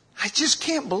 I just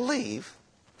can't believe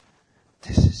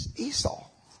this is Esau.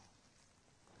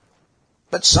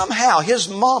 But somehow his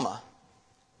mama,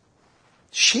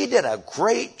 she did a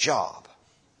great job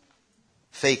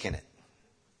faking it.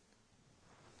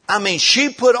 I mean, she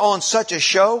put on such a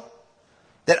show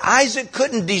that Isaac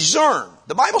couldn't discern.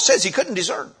 The Bible says he couldn't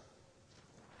discern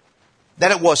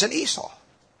that it wasn't Esau.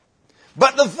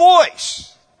 But the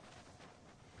voice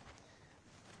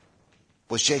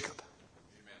was Jacob.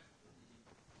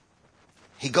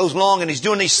 He goes along and he's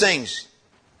doing these things.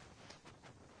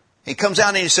 He comes out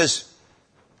and he says,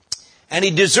 And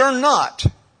he discerned not.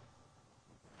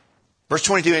 Verse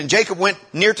 22, And Jacob went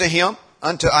near to him,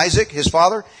 unto Isaac, his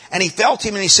father, and he felt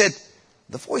him and he said,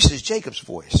 The voice is Jacob's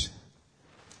voice,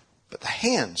 but the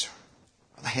hands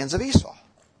are the hands of Esau.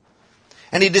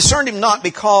 And he discerned him not,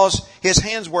 because his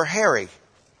hands were hairy,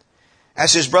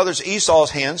 as his brother's Esau's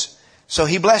hands, so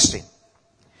he blessed him.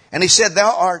 And he said,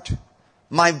 Thou art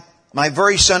my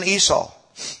very son Esau.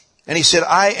 And he said,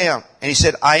 I am. And he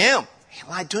said, I am. He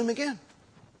lied to him again.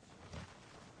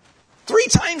 3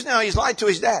 times now he's lied to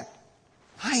his dad.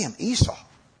 I am Esau.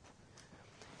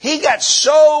 He got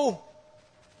so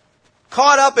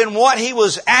caught up in what he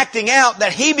was acting out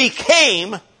that he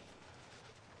became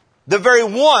the very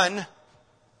one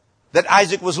that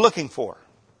Isaac was looking for.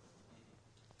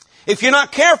 If you're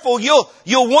not careful, you'll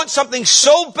want something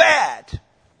so bad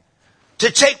to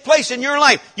take place in your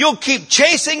life. You'll keep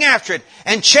chasing after it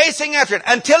and chasing after it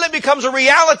until it becomes a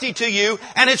reality to you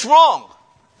and it's wrong.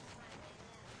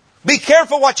 Be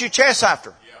careful what you chase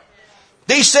after.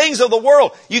 These things of the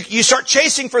world, you start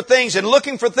chasing for things and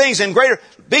looking for things and greater.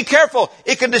 Be careful.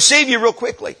 It can deceive you real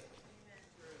quickly.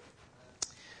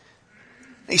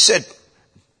 He said,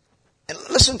 and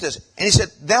listen to this. And he said,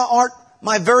 Thou art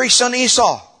my very son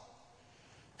Esau.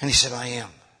 And he said, I am.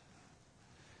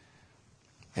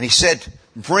 And he said,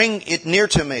 Bring it near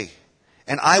to me,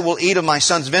 and I will eat of my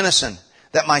son's venison,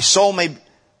 that my soul may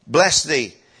bless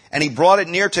thee. And he brought it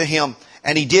near to him,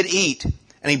 and he did eat.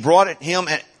 And he brought it him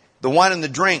the wine and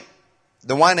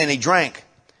he drank.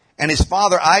 And his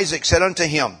father Isaac said unto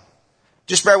him,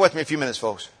 just bear with me a few minutes,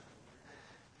 folks.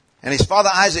 And his father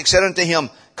Isaac said unto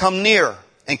him, Come near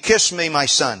and kiss me, my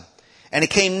son. And he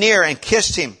came near and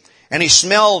kissed him, and he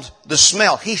smelled the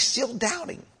smell. He's still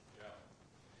doubting.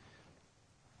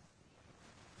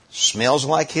 Smells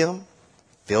like him,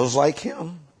 feels like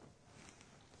him.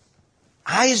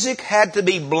 Isaac had to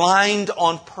be blind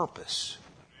on purpose.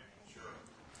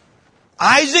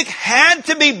 Isaac had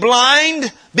to be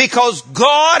blind because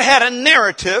God had a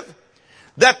narrative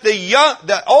that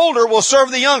the older will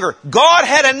serve the younger. God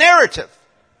had a narrative.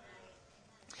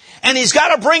 And He's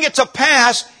got to bring it to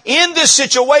pass in this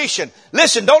situation.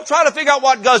 Listen, don't try to figure out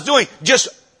what God's doing. Just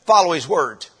follow His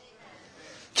word.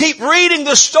 Keep reading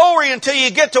the story until you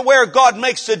get to where God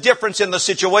makes the difference in the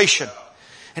situation.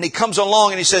 And he comes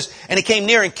along and he says, and he came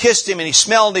near and kissed him, and he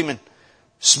smelled him and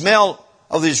smelled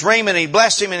of his raiment, and he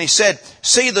blessed him, and he said,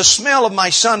 See, the smell of my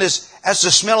son is as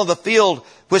the smell of the field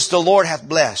which the Lord hath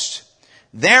blessed.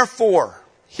 Therefore,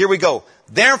 here we go.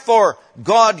 Therefore,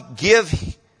 God give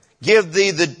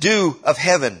thee the dew of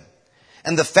heaven,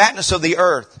 and the fatness of the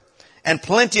earth, and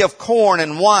plenty of corn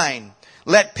and wine.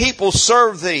 Let people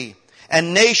serve thee,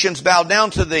 and nations bow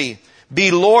down to thee.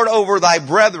 Be Lord over thy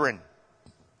brethren,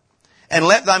 and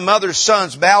let thy mother's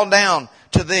sons bow down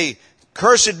to thee.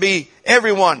 Cursed be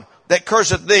everyone that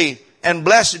curseth thee, and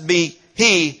blessed be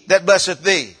he that blesseth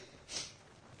thee.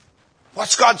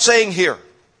 What's God saying here?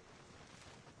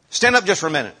 Stand up just for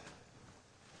a minute.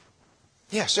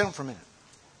 Yeah, stand up for a minute.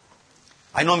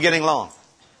 I know I'm getting long.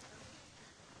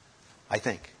 I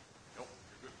think.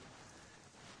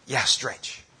 Yeah,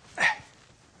 stretch.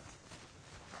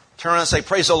 Turn around and say,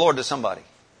 praise the Lord to somebody.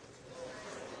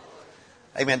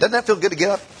 Amen. Doesn't that feel good to get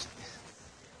up?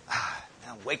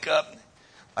 Now wake up.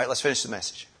 All right, let's finish the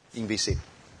message. You can be seated.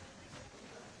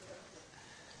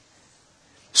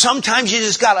 Sometimes you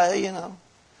just gotta,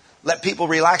 let people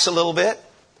relax a little bit.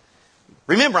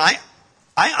 Remember,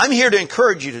 I'm here to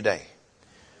encourage you today.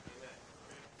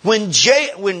 When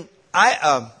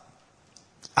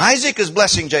Isaac is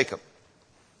blessing Jacob,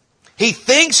 he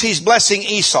thinks he's blessing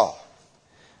Esau.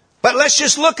 But let's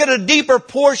just look at a deeper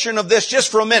portion of this just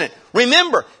for a minute.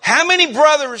 Remember, how many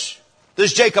brothers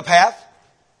does Jacob have?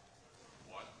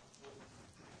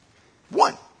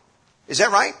 One. Is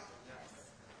that right?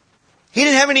 He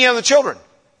didn't have any other children.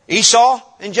 Esau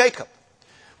and Jacob.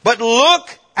 But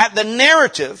look at the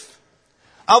narrative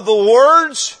of the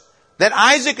words that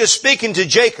Isaac is speaking to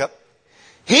Jacob.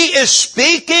 He is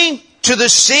speaking to the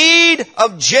seed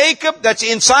of Jacob that's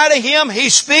inside of him.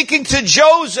 He's speaking to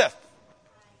Joseph.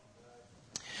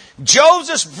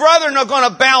 Joseph's brethren are going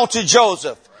to bow to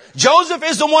Joseph. Joseph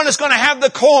is the one that's going to have the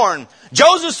corn.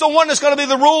 Joseph's the one that's going to be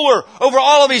the ruler over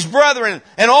all of his brethren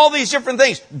and all these different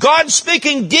things. God's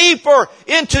speaking deeper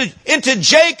into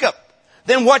Jacob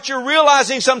than what you're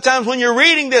realizing sometimes when you're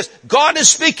reading this. God is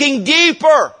speaking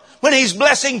deeper. When He's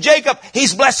blessing Jacob,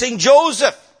 He's blessing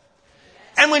Joseph.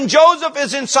 And when Joseph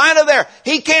is inside of there,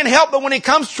 he can't help but when he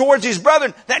comes towards his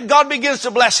brethren, that God begins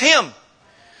to bless him.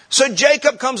 So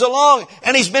Jacob comes along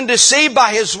and he's been deceived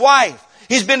by his wife.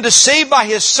 He's been deceived by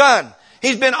his son.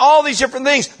 He's been all these different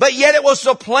things. But yet it was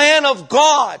the plan of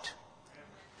God.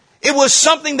 It was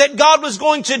something that God was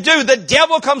going to do. The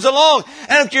devil comes along.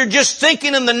 And if you're just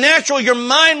thinking in the natural, your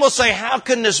mind will say, how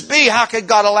can this be? How could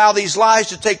God allow these lies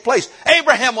to take place?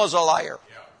 Abraham was a liar.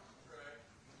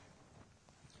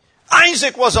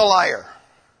 Isaac was a liar.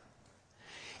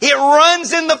 It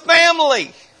runs in the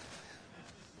family.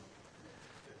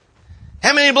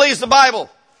 How many believes the Bible?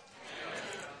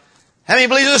 How many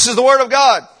believe this is the Word of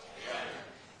God?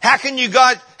 How can you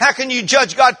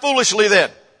judge God foolishly then?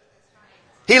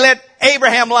 He let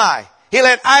Abraham lie. He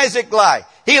let Isaac lie.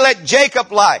 He let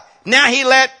Jacob lie. Now He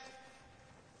let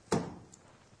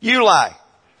you lie.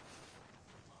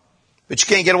 But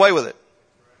you can't get away with it.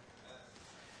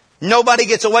 Nobody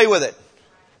gets away with it.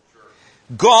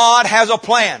 God has a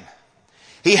plan.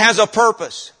 He has a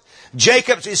purpose.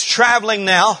 Jacob is traveling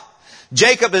now.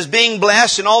 Jacob is being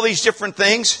blessed and all these different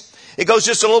things. It goes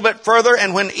just a little bit further.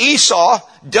 And when Esau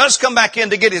does come back in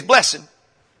to get his blessing,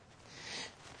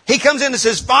 he comes in and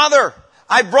says, Father,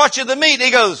 I brought you the meat.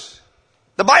 He goes,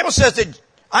 the Bible says that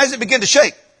Isaac began to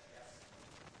shake.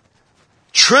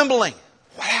 Trembling.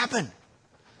 What happened?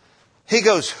 He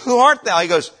goes, who art thou? He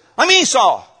goes, I'm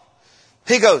Esau.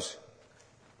 He goes,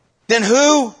 then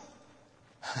who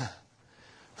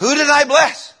did I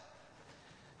bless?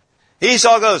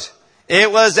 Esau goes,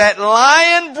 it was that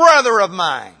lying brother of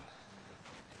mine.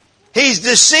 He's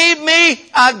deceived me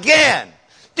again.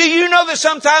 Do you know that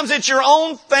sometimes it's your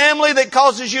own family that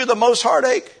causes you the most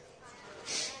heartache?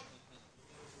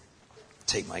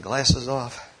 Take my glasses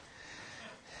off.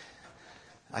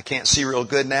 I can't see real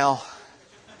good now.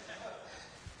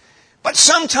 But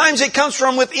sometimes it comes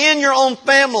from within your own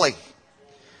family.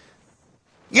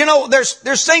 You know, there's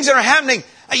things that are happening.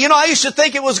 You know, I used to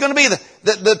think it was going to be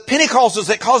the Pentecostals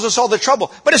that cause us all the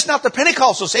trouble. But it's not the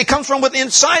Pentecostals. It comes from within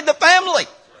inside the family.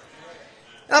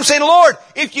 And I'm saying, Lord,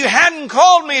 if you hadn't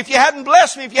called me, if you hadn't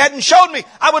blessed me, if you hadn't showed me,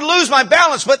 I would lose my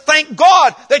balance. But thank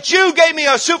God that you gave me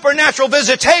a supernatural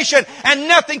visitation and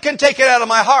nothing can take it out of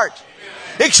my heart.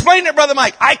 Explain it, Brother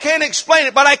Mike. I can't explain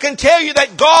it, but I can tell you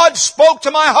that God spoke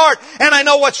to my heart and I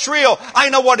know what's real. I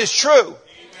know what is true. Amen.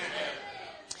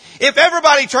 If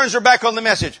everybody turns their back on the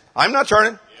message, I'm not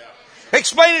turning. Yeah.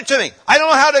 Explain it to me. I don't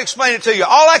know how to explain it to you.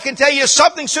 All I can tell you is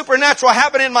something supernatural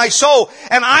happened in my soul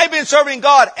and I've been serving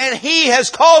God and He has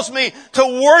caused me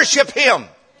to worship Him. Amen.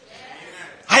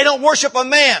 I don't worship a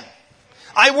man.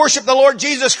 I worship the Lord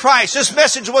Jesus Christ. This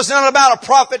message was not about a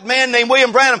prophet man named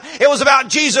William Branham. It was about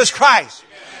Jesus Christ.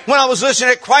 When I was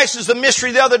listening at Christ is the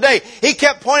Mystery the other day, he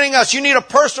kept pointing us, you need a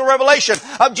personal revelation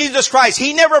of Jesus Christ.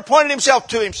 He never pointed himself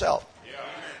to himself.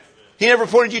 He never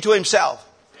pointed you to himself.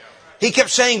 He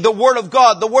kept saying the Word of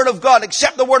God,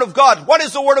 accept the Word of God. What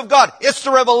is the Word of God? It's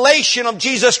the revelation of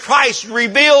Jesus Christ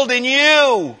revealed in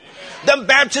you. The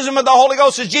baptism of the Holy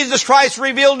Ghost is Jesus Christ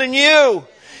revealed in you.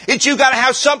 It's you got to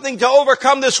have something to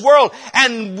overcome this world.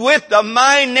 And with the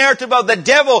mind narrative of the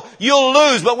devil, you'll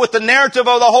lose. But with the narrative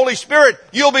of the Holy Spirit,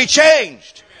 you'll be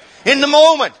changed. In the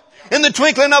moment, in the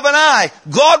twinkling of an eye,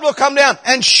 God will come down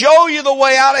and show you the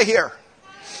way out of here.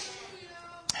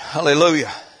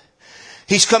 Hallelujah.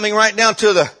 He's coming right down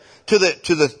to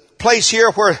the place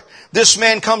here where this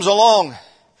man comes along.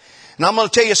 And I'm going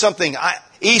to tell you something.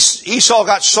 Esau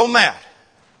got so mad.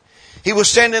 He was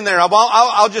standing there.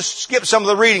 I'll just skip some of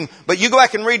the reading, but you go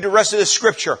back and read the rest of this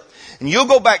scripture. And you'll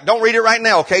go back. Don't read it right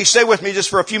now, okay? Stay with me just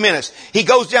for a few minutes. He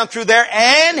goes down through there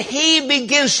and he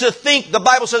begins to think, the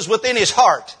Bible says, within his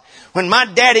heart, when my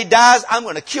daddy dies, I'm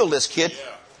going to kill this kid.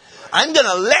 I'm going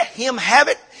to let him have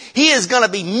it. He is going to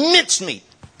be mincemeat.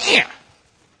 Yeah.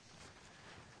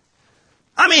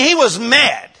 I mean, he was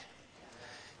mad.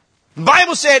 The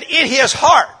Bible said in his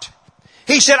heart,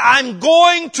 he said, I'm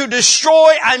going to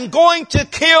destroy, I'm going to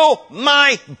kill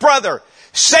my brother.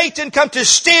 Satan come to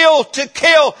steal, to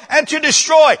kill, and to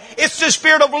destroy. It's the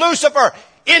spirit of Lucifer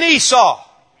in Esau.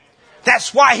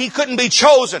 That's why he couldn't be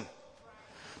chosen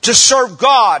to serve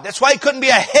God. That's why he couldn't be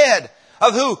ahead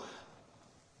of who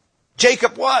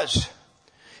Jacob was.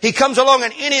 He comes along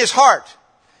and in his heart.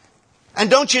 And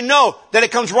don't you know that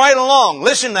it comes right along?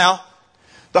 Listen now.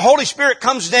 The Holy Spirit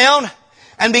comes down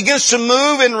and begins to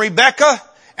move in Rebekah.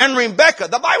 And Rebekah,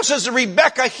 the Bible says that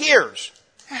Rebekah hears.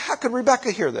 How could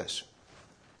Rebekah hear this?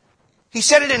 He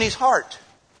said it in his heart.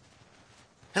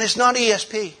 And it's not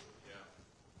ESP.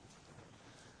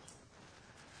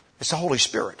 It's the Holy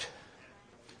Spirit.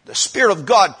 The Spirit of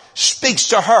God speaks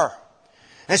to her.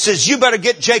 And says, you better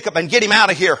get Jacob and get him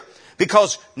out of here.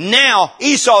 Because now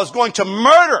Esau is going to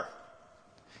murder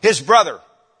his brother.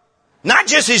 Not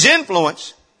just his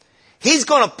influence. He's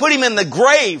going to put him in the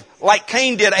grave like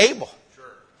Cain did Abel.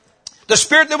 The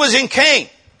spirit that was in Cain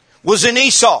was in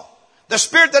Esau. The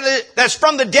spirit that's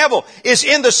from the devil is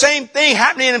in the same thing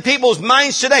happening in people's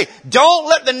minds today. Don't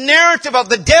let the narrative of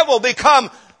the devil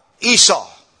become Esau,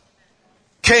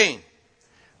 Cain,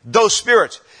 those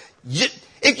spirits.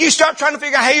 If you start trying to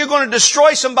figure out how you're going to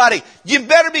destroy somebody, you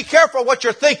better be careful what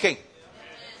you're thinking.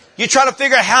 You try to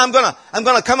figure out how I'm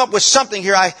going to come up with something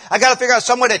here. I got to figure out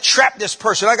some way to trap this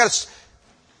person. That's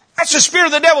the spirit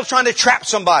of the devil trying to trap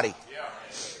somebody.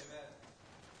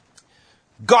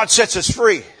 God sets us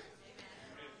free.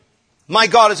 My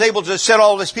God is able to set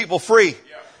all His people free.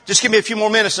 Just give me a few more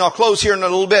minutes and I'll close here in a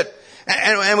little bit.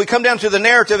 And we come down to the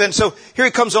narrative. And so here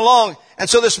he comes along. And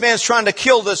so this man's trying to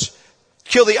kill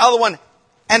the other one.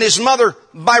 And his mother,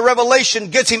 by revelation,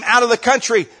 gets him out of the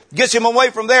country, gets him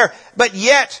away from there. But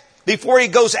yet, before he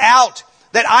goes out,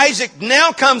 that Isaac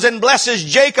now comes and blesses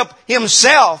Jacob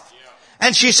himself.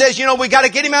 And she says, we got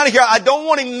to get him out of here. I don't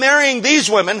want him marrying these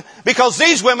women because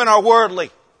these women are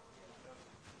worldly.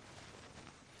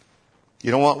 You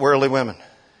don't want worldly women.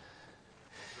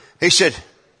 He said,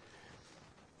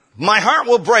 my heart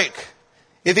will break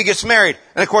if he gets married.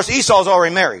 And of course, Esau's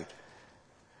already married.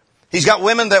 He's got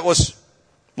women that was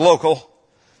local.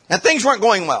 And things weren't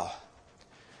going well.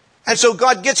 And so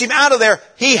God gets him out of there.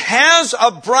 He has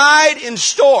a bride in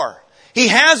store. He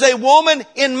has a woman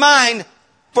in mind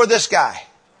for this guy.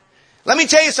 Let me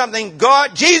tell you something.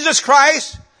 Jesus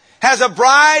Christ has a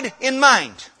bride in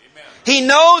mind. Amen. He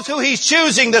knows who He's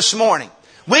choosing this morning.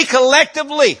 We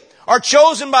collectively are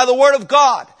chosen by the Word of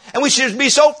God. And we should be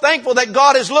so thankful that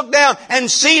God has looked down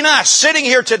and seen us sitting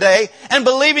here today and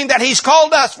believing that He's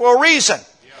called us for a reason.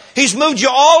 He's moved you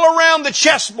all around the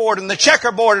chessboard and the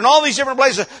checkerboard and all these different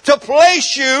places to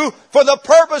place you for the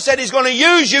purpose that He's going to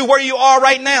use you where you are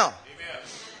right now. Amen.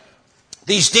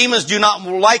 These demons do not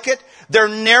like it. Their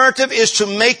narrative is to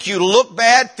make you look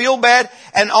bad, feel bad,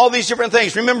 and all these different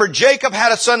things. Remember, Jacob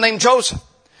had a son named Joseph.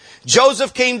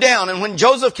 Joseph came down, and when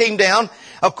Joseph came down,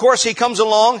 of course he comes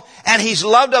along, and he's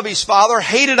loved of his father,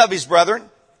 hated of his brethren.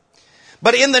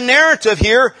 But in the narrative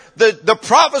here, the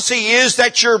prophecy is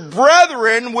that your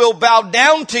brethren will bow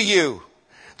down to you.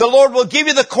 The Lord will give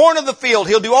you the corn of the field.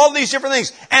 He'll do all these different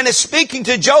things. And it's speaking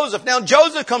to Joseph. Now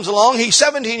Joseph comes along. He's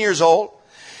 17 years old.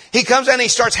 He comes and he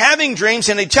starts having dreams,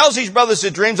 and he tells his brothers the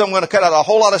dreams. I'm going to cut out a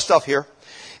whole lot of stuff here.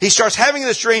 He starts having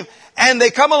this dream, and they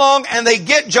come along and they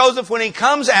get Joseph when he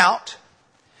comes out.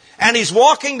 And he's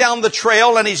walking down the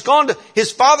trail, and his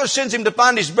father sends him to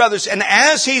find his brothers. And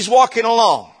as he's walking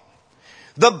along,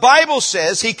 the Bible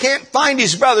says he can't find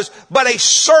his brothers, but a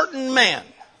certain man.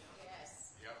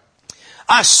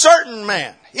 A certain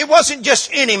man. It wasn't just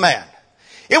any man.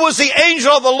 It was the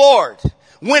angel of the Lord.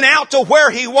 Went out to where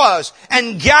he was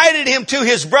and guided him to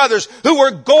his brothers who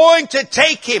were going to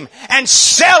take him and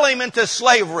sell him into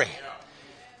slavery.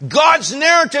 God's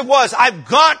narrative was, I've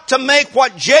got to make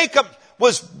what Jacob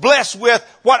was blessed with,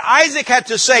 what Isaac had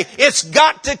to say. It's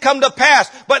got to come to pass.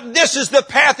 But this is the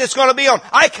path it's going to be on.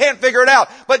 I can't figure it out.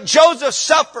 But Joseph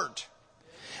suffered.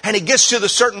 And he gets to the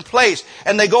certain place,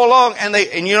 and they go along, and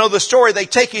you know the story, they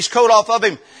take his coat off of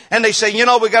him, and they say, you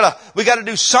know, we gotta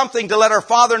do something to let our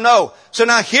father know. So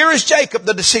now here is Jacob,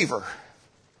 the deceiver.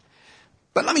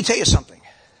 But let me tell you something.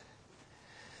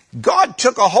 God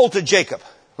took a hold of Jacob.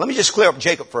 Let me just clear up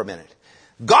Jacob for a minute.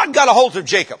 God got a hold of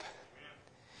Jacob.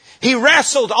 He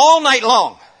wrestled all night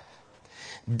long.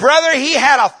 Brother, he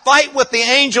had a fight with the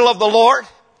angel of the Lord.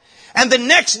 And the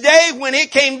next day when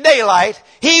it came daylight,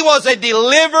 he was a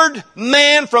delivered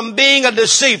man from being a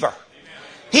deceiver.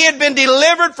 He had been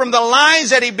delivered from the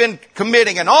lies that he'd been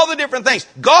committing and all the different things.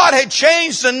 God had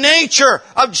changed the nature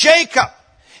of Jacob.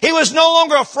 He was no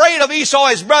longer afraid of Esau,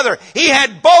 his brother. He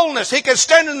had boldness. He could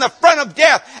stand in the front of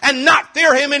death and not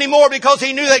fear him anymore because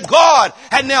he knew that God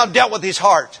had now dealt with his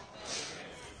heart.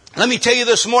 Let me tell you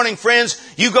this morning, friends,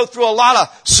 you go through a lot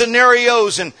of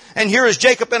scenarios, and here is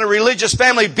Jacob in a religious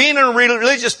family. Being in a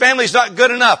religious family is not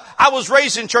good enough. I was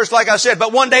raised in church, like I said,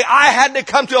 but one day I had to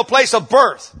come to a place of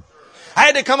birth. I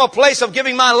had to come to a place of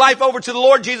giving my life over to the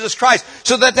Lord Jesus Christ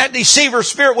so that deceiver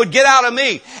spirit would get out of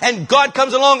me. And God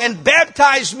comes along and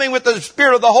baptized me with the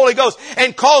Spirit of the Holy Ghost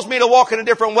and calls me to walk in a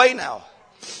different way now.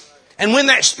 And when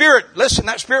that spirit, listen,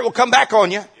 that spirit will come back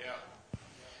on you.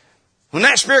 When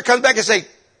that spirit comes back and say,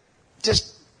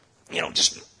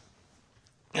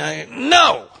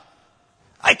 no,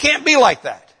 I can't be like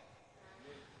that.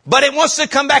 But it wants to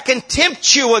come back and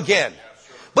tempt you again.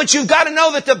 But you've got to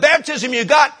know that the baptism you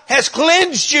got has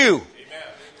cleansed you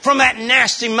from that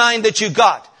nasty mind that you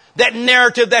got, that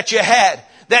narrative that you had,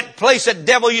 that place that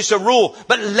devil used to rule.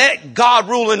 But let God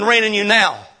rule and reign in you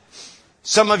now.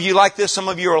 Some of you like this. Some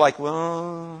of you are like,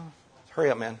 well, hurry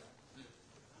up, man.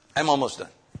 I'm almost done.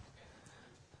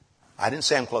 I didn't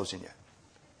say I'm closing yet.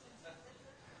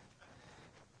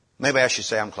 Maybe I should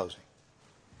say I'm closing.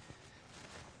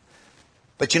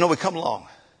 But you know, we come along.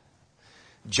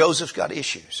 Joseph's got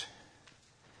issues.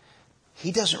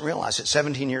 He doesn't realize at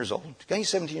 17 years old. Got any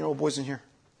 17-year-old boys in here?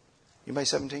 Anybody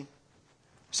 17?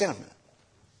 Stand up a minute.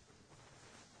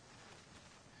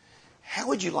 How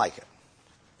would you like it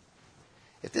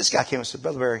if this guy came and said,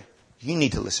 Brother Barry, you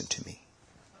need to listen to me.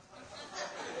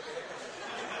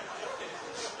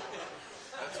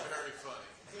 That's very funny.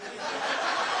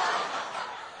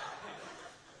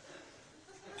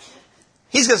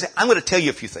 He's going to say, I'm going to tell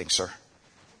you a few things, sir.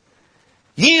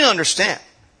 You need to understand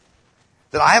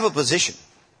that I have a position.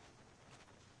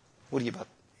 What are you about?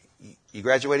 You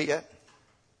graduated yet?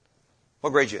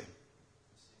 What grade you in?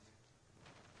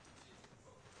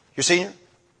 You're senior?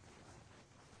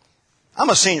 I'm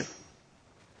a senior.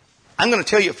 I'm going to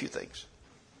tell you a few things.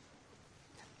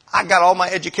 I got all my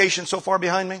education so far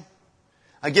behind me.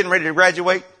 I'm getting ready to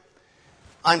graduate.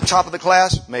 I'm top of the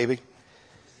class? Maybe.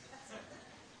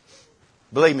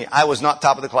 Believe me, I was not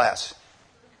top of the class.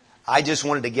 I just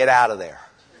wanted to get out of there.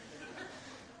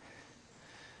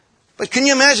 But can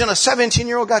you imagine a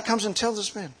 17-year-old guy comes and tells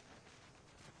this man,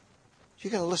 you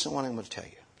got to listen to what I'm going to tell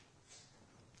you.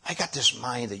 I got this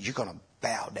mind that you're going to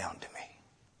bow down to me.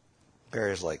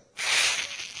 Barry's like,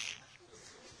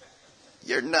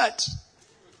 you're nuts.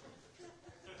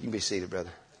 You can be seated,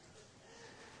 brother.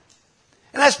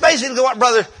 And that's basically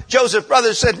what Joseph's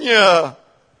brother said, yeah.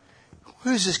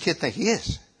 Who does this kid think he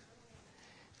is?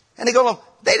 And they go along.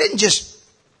 They didn't just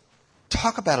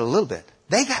talk about it a little bit.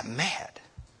 They got mad.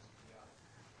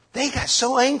 They got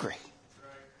so angry.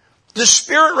 The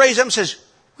Spirit raised up and says,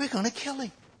 we're going to kill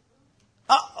him.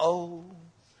 Uh-oh.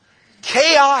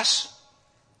 Chaos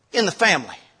in the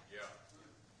family.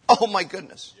 Oh my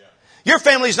goodness. Your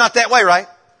family's not that way, right?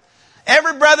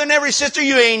 Every brother and every sister,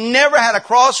 you ain't never had a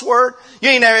crossword. You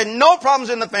ain't never had no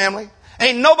problems in the family.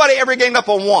 Ain't nobody ever ganged up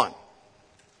on one.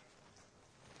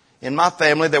 In my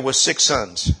family, there was 6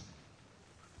 sons.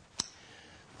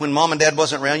 When Mom and Dad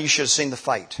wasn't around, you should have seen the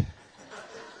fight.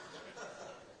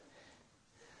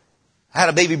 I had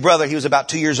a baby brother. He was about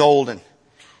 2 years old, and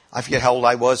I forget how old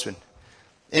I was. But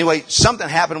anyway, something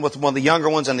happened with one of the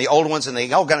younger ones and the older ones, and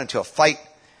they all got into a fight.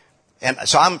 And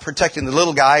so I'm protecting the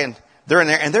little guy, and they're in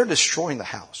there, and they're destroying the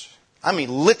house. I mean,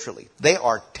 literally, they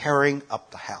are tearing up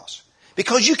the house.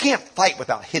 Because you can't fight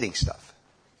without hitting stuff.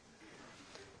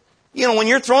 You know, when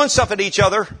you're throwing stuff at each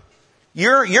other,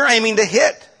 you're aiming to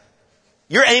hit.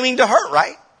 You're aiming to hurt,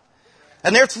 right?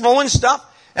 And they're throwing stuff,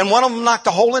 and one of them knocked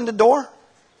a hole in the door.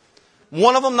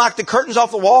 One of them knocked the curtains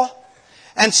off the wall.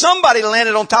 And somebody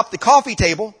landed on top of the coffee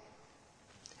table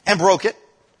and broke it.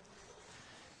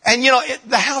 And, you know,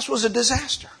 the house was a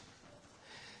disaster.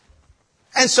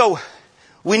 And so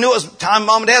we knew it was time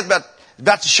Mom and Dad was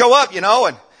about to show up, you know,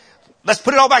 and let's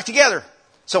put it all back together.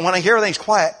 So when I hear everything's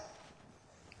quiet,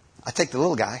 I take the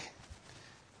little guy.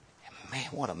 And man,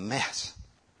 what a mess.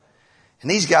 And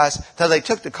these guys, so they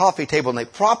took the coffee table and they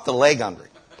propped the leg under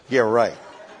it. Yeah, right.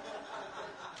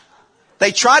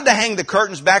 They tried to hang the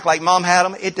curtains back like Mom had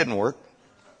them. It didn't work.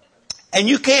 And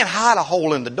you can't hide a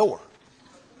hole in the door.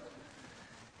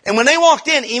 And when they walked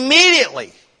in,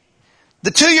 immediately,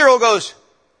 the 2-year-old goes,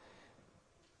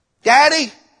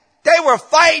 Daddy, they were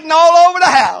fighting all over the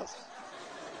house.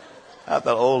 I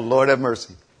thought, oh, Lord have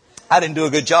mercy. I didn't do a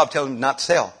good job telling them not to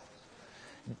sell.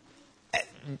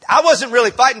 I wasn't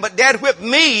really fighting, but Dad whipped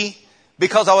me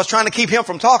because I was trying to keep him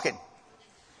from talking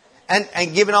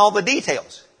and giving all the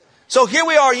details. So here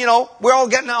we are, we're all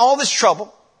getting in all this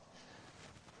trouble.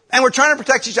 And we're trying to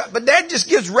protect each other. But Dad just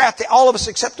gives wrath to all of us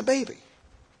except the baby.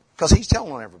 Because he's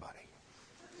telling on everybody.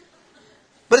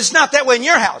 But it's not that way in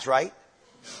your house, right?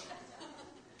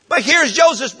 But here's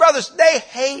Joseph's brothers. They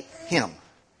hate him.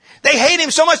 They hate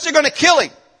him so much they're going to kill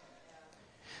him.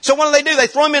 So what do? They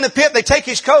throw him in a pit. They take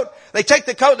his coat. They take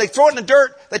the coat. They throw it in the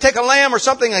dirt. They take a lamb or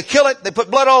something and kill it. They put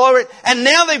blood all over it. And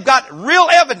now they've got real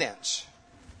evidence.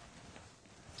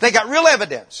 They got real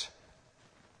evidence.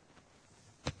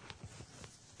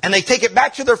 And they take it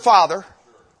back to their father.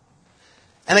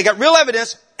 And they got real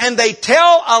evidence. And they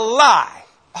tell a lie.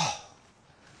 Oh,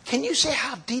 can you say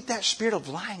how deep that spirit of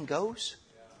lying goes?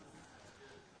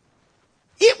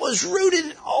 It was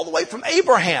rooted all the way from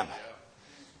Abraham.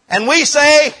 And we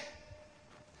say,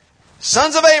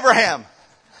 sons of Abraham.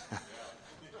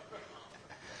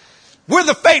 We're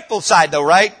the faithful side though,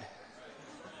 right?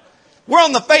 We're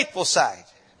on the faithful side.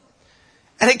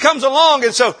 And it comes along,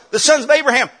 and so the sons of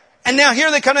Abraham, and now here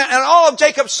they come out, and all of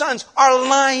Jacob's sons are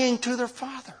lying to their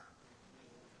father.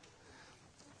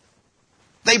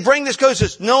 They bring this coat and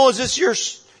says, no, is this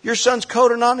your son's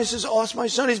coat or not? And he says, oh, it's my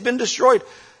son. He's been destroyed.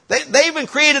 They even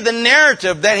created the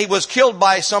narrative that he was killed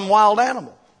by some wild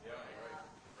animal.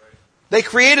 They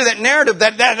created that narrative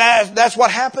that's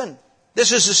what happened.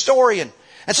 This is the story. And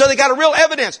so they got a real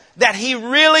evidence that he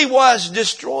really was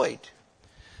destroyed.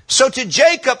 So to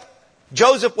Jacob,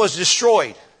 Joseph was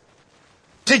destroyed.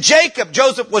 To Jacob,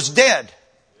 Joseph was dead.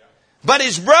 But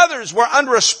his brothers were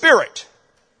under a spirit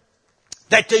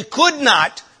that they could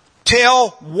not tell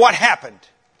what happened.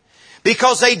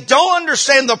 Because they don't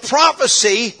understand the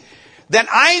prophecy that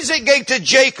Isaac gave to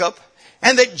Jacob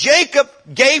and that Jacob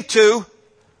gave to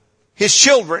his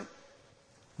children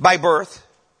by birth.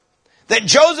 That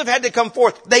Joseph had to come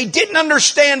forth. They didn't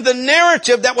understand the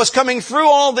narrative that was coming through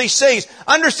all these things.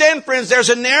 Understand, friends, there's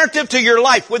a narrative to your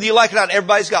life, whether you like it or not.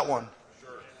 Everybody's got one.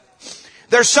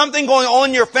 There's something going on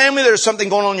in your family. There's something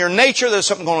going on in your nature. There's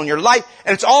something going on in your life.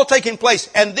 And it's all taking place.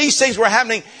 And these things were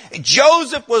happening.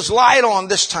 Joseph was lied on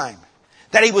this time.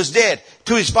 That he was dead.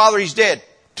 To his father, he's dead.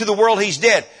 To the world, he's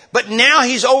dead. But now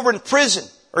he's over in prison.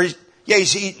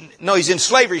 He's in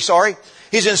slavery, sorry.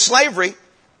 He's in slavery.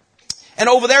 And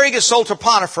over there he gets sold to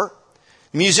Potiphar.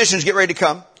 Musicians get ready to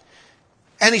come.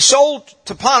 And he's sold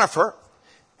to Potiphar.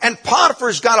 And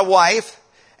Potiphar's got a wife.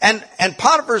 And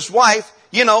Potiphar's wife,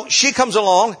 she comes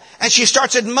along and she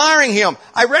starts admiring him.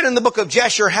 I read in the book of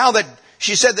Jasher how that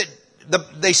she said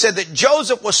that they said that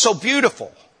Joseph was so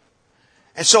beautiful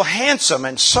and so handsome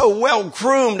and so well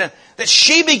groomed, and that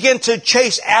she began to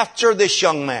chase after this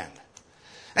young man.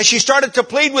 And she started to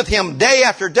plead with him day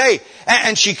after day.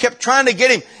 And she kept trying to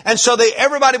get him. And so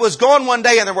everybody was gone one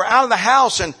day, and they were out of the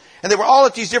house, and they were all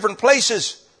at these different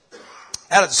places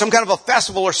at some kind of a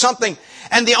festival or something.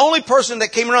 And the only person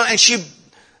that came around, and she,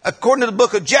 according to the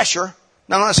book of Jasher,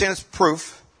 now I'm not saying it's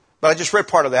proof, but I just read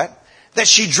part of that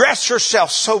she dressed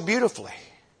herself so beautifully.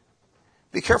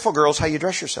 Be careful, girls, how you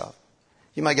dress yourself.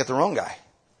 You might get the wrong guy.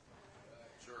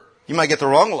 You might get the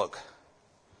wrong look.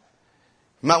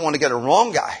 You might want to get a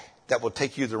wrong guy that will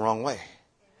take you the wrong way.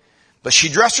 But she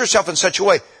dressed herself in such a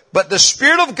way. But the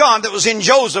Spirit of God that was in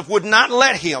Joseph would not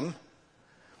let him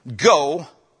go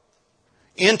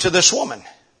into this woman.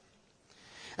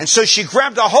 And so she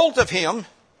grabbed a hold of him.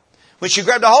 When she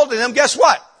grabbed a hold of him, guess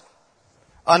what?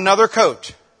 Another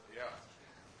coat.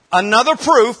 Another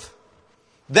proof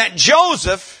that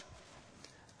Joseph,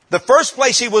 the first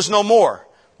place he was no more.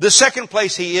 The second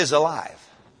place he is alive.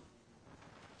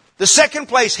 The second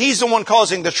place, he's the one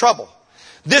causing the trouble.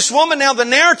 This woman now, the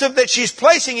narrative that she's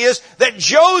placing is that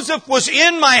Joseph was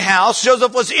in my house,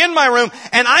 Joseph was in my room,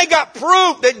 and I got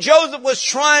proof that Joseph was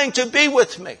trying to be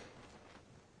with me.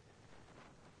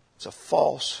 It's a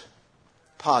false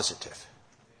positive.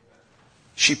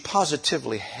 She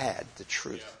positively had the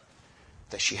truth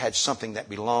that she had something that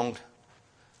belonged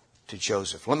to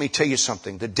Joseph. Let me tell you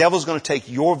something. The devil's going to take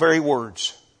your very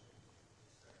words.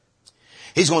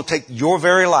 He's going to take your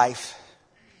very life,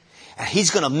 and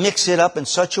he's going to mix it up in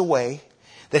such a way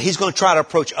that he's going to try to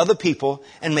approach other people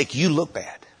and make you look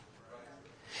bad.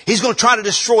 He's going to try to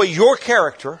destroy your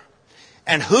character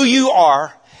and who you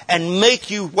are and make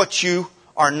you what you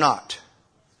are not.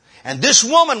 And this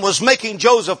woman was making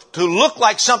Joseph to look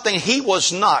like something he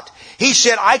was not. He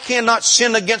said, I cannot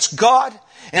sin against God,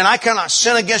 and I cannot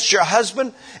sin against your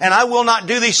husband, and I will not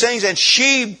do these things. And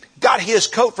she got his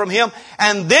coat from him.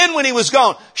 And then when he was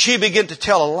gone, she began to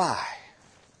tell a lie.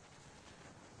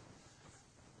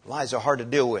 Lies are hard to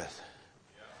deal with.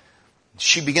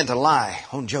 She began to lie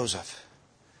on Joseph.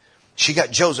 She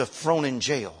got Joseph thrown in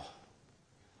jail.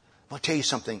 I'll tell you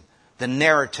something. The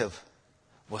narrative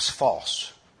was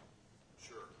false.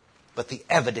 But the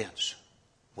evidence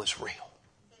was real.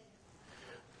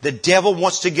 The devil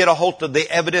wants to get a hold of the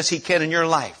evidence he can in your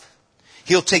life.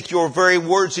 He'll take your very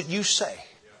words that you say,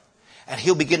 and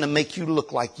he'll begin to make you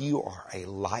look like you are a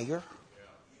liar,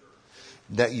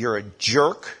 that you're a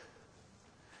jerk,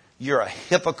 you're a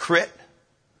hypocrite,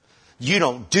 you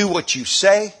don't do what you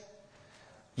say,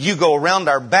 you go around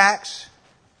our backs,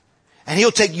 and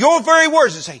he'll take your very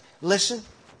words and say, listen,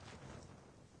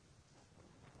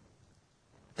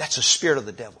 that's a spirit of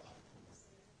the devil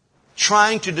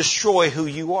trying to destroy who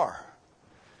you are.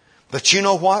 But you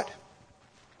know what?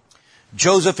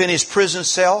 Joseph in his prison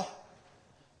cell,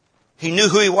 he knew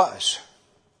who he was.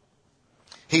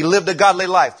 He lived a godly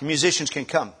life. The musicians can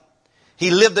come. He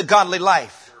lived a godly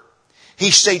life. He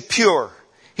stayed pure.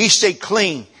 He stayed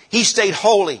clean. He stayed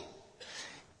holy.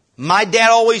 My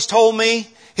dad always told me,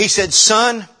 he said,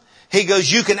 son, he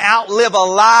goes, you can outlive a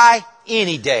lie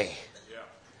any day.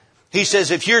 He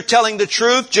says, if you're telling the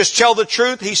truth, just tell the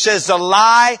truth. He says, the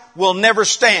lie will never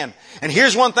stand. And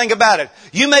here's one thing about it.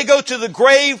 You may go to the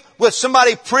grave with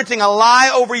somebody printing a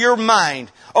lie over your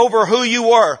mind, over who you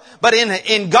were. But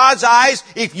in God's eyes,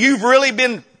 if you've really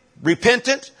been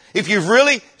repentant, if you've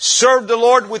really served the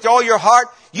Lord with all your heart,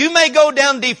 you may go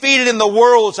down defeated in the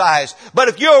world's eyes. But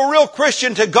if you're a real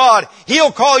Christian to God,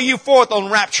 He'll call you forth on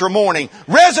rapture morning.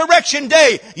 Resurrection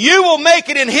day, you will make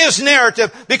it in His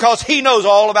narrative because He knows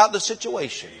all about the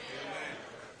situation.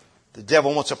 The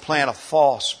devil wants to plant a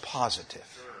false positive.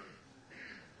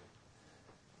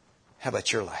 How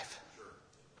about your life?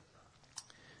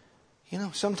 You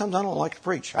know, sometimes I don't like to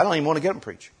preach. I don't even want to get up and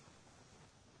preach.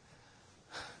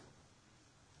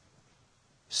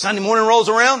 Sunday morning rolls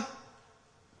around.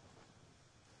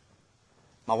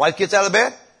 My wife gets out of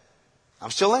bed. I'm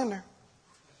still laying there.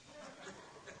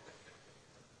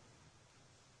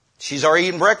 She's already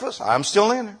eaten breakfast. I'm still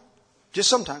laying there. Just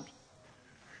sometimes.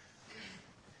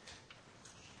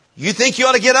 You think you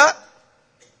ought to get up?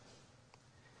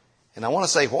 And I want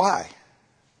to say, why?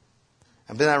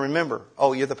 And then I remember,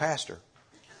 oh, you're the pastor.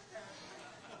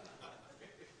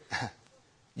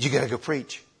 You got to go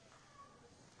preach.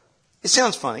 It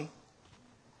sounds funny.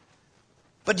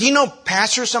 But do you know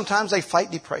pastors, sometimes they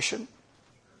fight depression?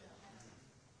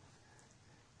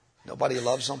 Nobody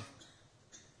loves them.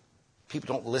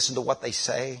 People don't listen to what they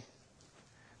say.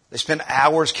 They spend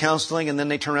hours counseling and then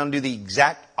they turn around and do the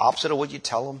exact opposite of what you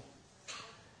tell them.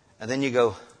 And then you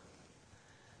go,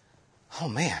 oh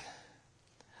man.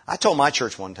 I told my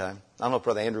church one time, I don't know if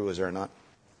Brother Andrew was there or not.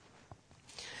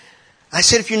 I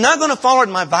said, if you're not going to follow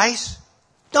my advice,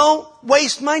 don't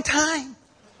waste my time.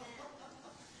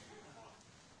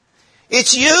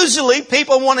 It's usually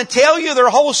people want to tell you their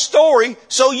whole story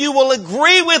so you will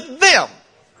agree with them.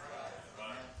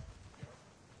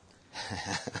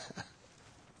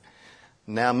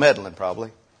 Now I'm meddling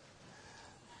probably.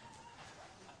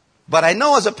 But I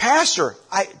know as a pastor,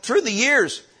 through the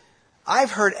years,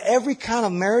 I've heard every kind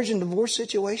of marriage and divorce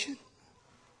situation.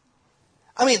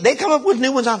 I mean, they come up with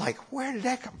new ones. I'm like, where did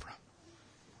that come from?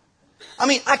 I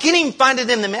mean, I can't even find it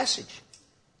in the message.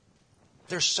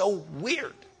 They're so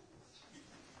weird.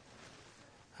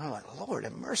 I'm like, Lord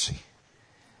have mercy.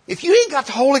 If you ain't got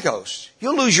the Holy Ghost,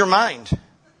 you'll lose your mind.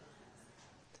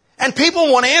 And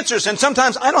people want answers, and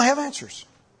sometimes I don't have answers.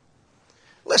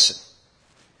 Listen,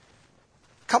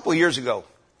 a couple of years ago,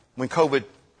 when COVID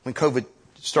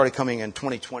started coming in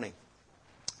 2020,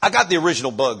 I got the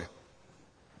original bug.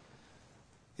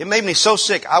 It made me so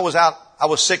sick. I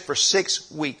was sick for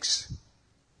 6 weeks.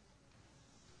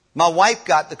 My wife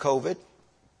got the COVID.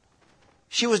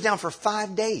 She was down for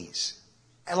 5 days.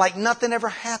 And like nothing ever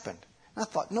happened. And I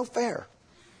thought, no fair.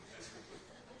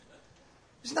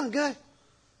 It's not good.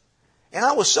 And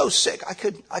I was so sick, I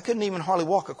couldn't even hardly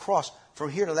walk across from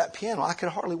here to that piano. I could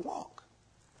hardly walk.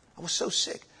 I was so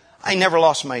sick. I never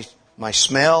lost my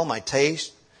smell, my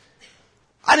taste.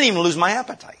 I didn't even lose my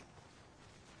appetite.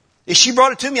 If she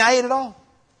brought it to me, I ate it all.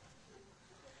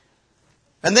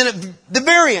 And then the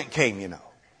variant came, you know.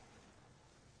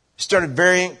 It started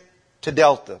variant to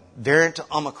Delta, variant to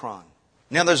Omicron.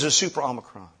 Now there's a super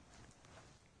Omicron.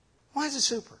 Why is it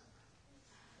super?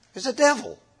 It's a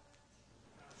devil.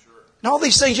 And all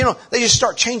these things, they just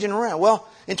start changing around. Well,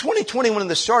 in 2020 when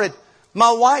this started,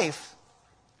 my wife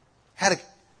had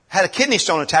a kidney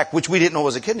stone attack, which we didn't know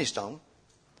was a kidney stone.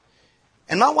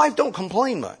 And my wife don't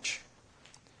complain much.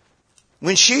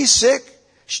 When she's sick,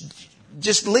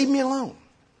 just leave me alone.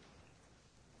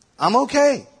 I'm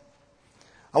okay.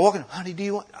 I walk in, honey, do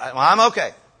you want... I'm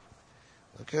okay.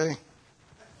 Okay.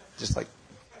 Just like...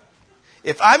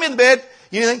 If I'm in bed,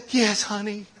 you think, yes,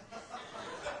 honey.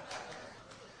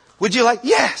 Would you like...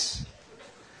 Yes.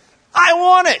 I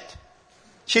want it.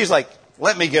 She's like,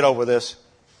 let me get over this.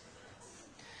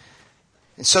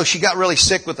 And so she got really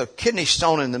sick with a kidney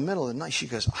stone in the middle of the night. She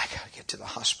goes, I got to get to the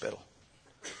hospital.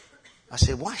 I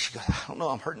said, why? She goes, I don't know.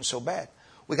 I'm hurting so bad.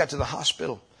 We got to the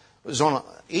hospital. It was on an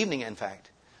evening, in fact.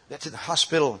 We got to the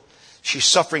hospital. She's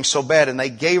suffering so bad. And they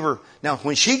gave her... Now,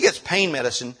 when she gets pain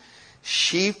medicine,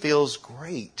 she feels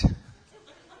great.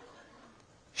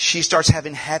 She starts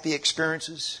having happy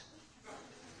experiences.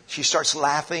 She starts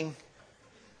laughing.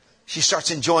 She starts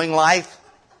enjoying life.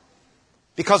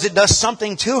 Because it does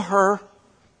something to her.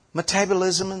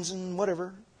 Metabolism and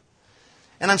whatever.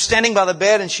 And I'm standing by the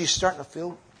bed and she's starting to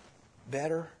feel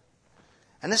better.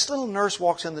 And this little nurse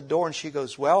walks in the door and she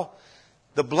goes, well,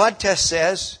 the blood test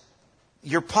says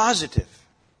you're positive.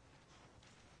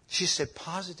 She said,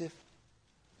 positive?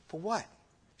 For what?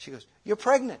 She goes, you're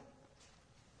pregnant.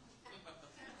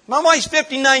 My wife's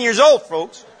 59 years old,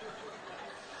 folks.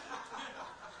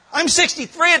 I'm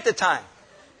 63 at the time.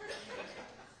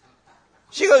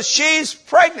 She goes, she's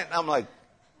pregnant. I'm like,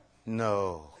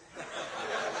 no.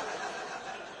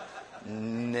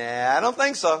 Nah, I don't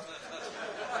think so.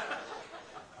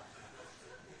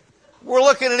 We're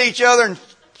looking at each other and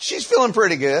she's feeling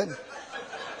pretty good.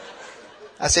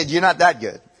 I said, you're not that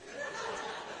good.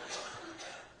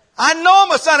 I know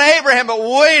I'm a son of Abraham, but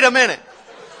wait a minute.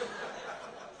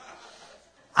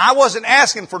 I wasn't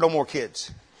asking for no more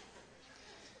kids.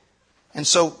 And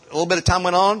so a little bit of time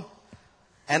went on.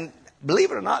 And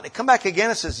believe it or not, they come back again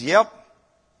and says, yep,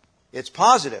 it's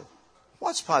positive.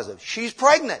 What's positive? She's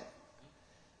pregnant.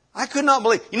 I could not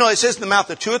believe. It says in the mouth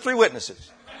of 2 or 3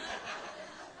 witnesses.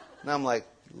 And I'm like,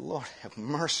 Lord have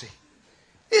mercy.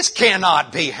 This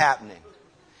cannot be happening.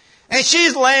 And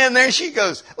she's laying there and she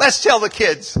goes, let's tell the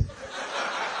kids.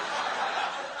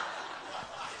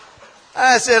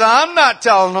 I said, I'm not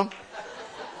telling them.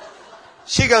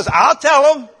 She goes, I'll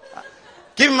tell them.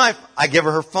 I give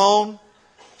her phone.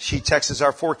 She texts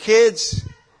our 4 kids.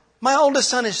 My oldest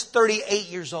son is 38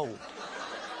 years old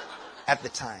at the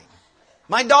time.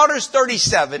 My daughter's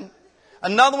 37.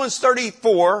 Another one's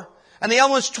 34. And the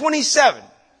other one's 27.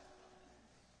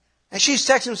 And she's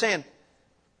texting him saying,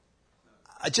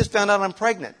 I just found out I'm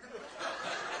pregnant.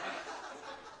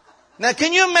 Now,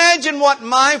 can you imagine what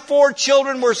my 4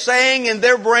 children were saying in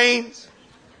their brains?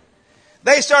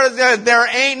 They started,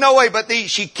 there ain't no way, but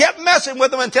she kept messing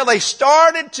with them until they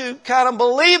started to kind of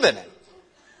believe in it.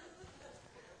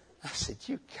 I said,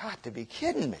 you got to be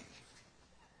kidding me.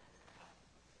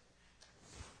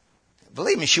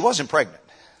 Believe me, she wasn't pregnant.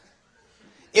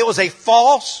 It was a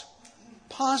false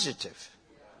positive.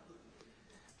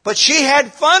 But she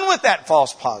had fun with that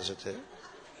false positive.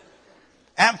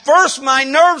 At first, my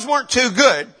nerves weren't too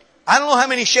good. I don't know how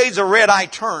many shades of red I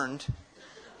turned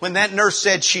when that nurse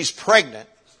said she's pregnant.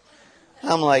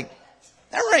 I'm like,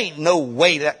 there ain't no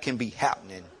way that can be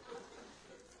happening.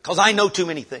 Because I know too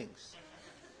many things.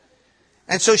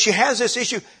 And so she has this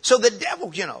issue. So the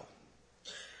devil,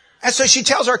 And so she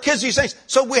tells our kids these things.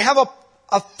 So we have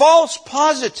a false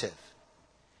positive.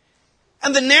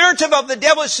 And the narrative of the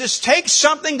devil is to take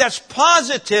something that's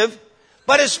positive,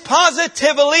 but is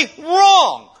positively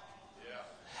wrong.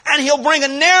 And he'll bring a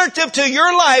narrative to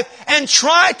your life and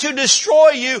try to destroy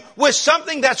you with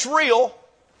something that's real.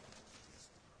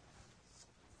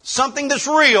 Something that's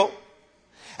real.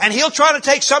 And he'll try to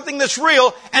take something that's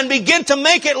real and begin to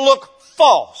make it look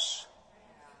false.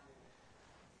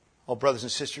 Oh, brothers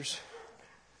and sisters,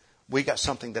 we got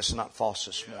something that's not false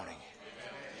this morning.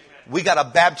 We got a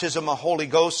baptism of Holy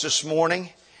Ghost this morning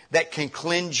that can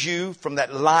cleanse you from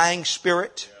that lying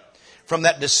spirit, from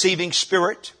that deceiving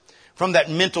spirit, from that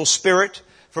mental spirit,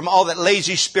 from all that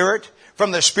lazy spirit,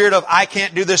 from the spirit of I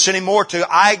can't do this anymore to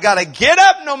I got to get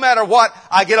up no matter what.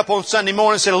 I get up on Sunday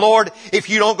morning and say, Lord, if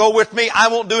you don't go with me, I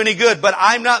won't do any good. But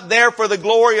I'm not there for the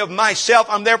glory of myself.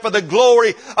 I'm there for the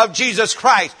glory of Jesus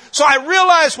Christ. So I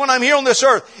realize when I'm here on this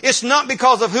earth, it's not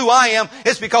because of who I am,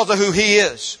 it's because of who He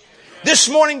is. This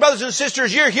morning, brothers and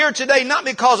sisters, you're here today not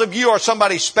because of you or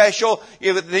somebody special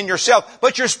than yourself,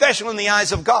 but you're special in the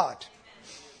eyes of God.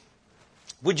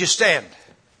 Would you stand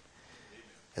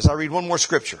as I read one more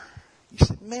scripture? You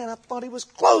said, man, I thought he was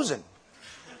closing.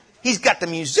 He's got the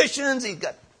musicians. He's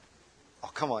got... Oh,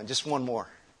 come on, just one more.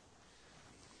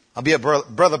 I'll be a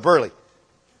Brother Burley.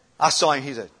 I saw him.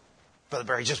 He said, Brother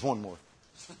Barry, just one more.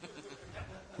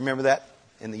 Remember that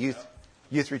in the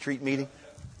youth retreat meeting?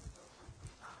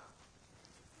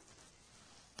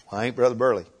 Well, I ain't Brother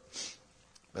Burley.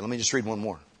 But let me just read one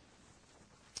more.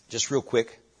 Just real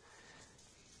quick.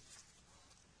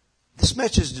 This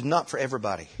message is not for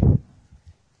everybody.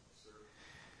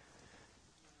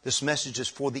 This message is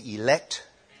for the elect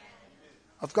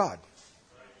of God.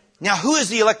 Now, who is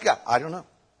the elect of God? I don't know.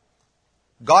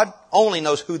 God only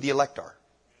knows who the elect are.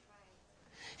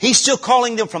 He's still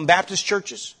calling them from Baptist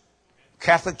churches,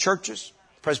 Catholic churches,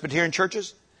 Presbyterian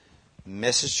churches,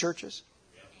 Message churches.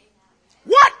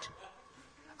 What?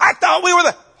 I thought we were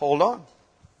the... Hold on.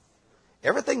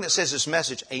 Everything that says this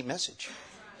message ain't message.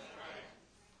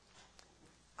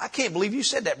 I can't believe you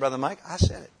said that, Brother Mike. I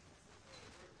said it.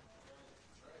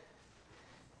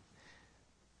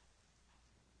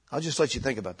 I'll just let you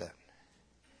think about that.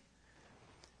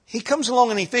 He comes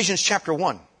along in Ephesians chapter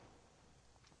 1.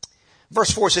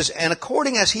 Verse 4 says, and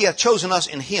according as he hath chosen us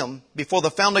in him before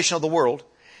the foundation of the world,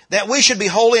 that we should be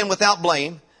holy and without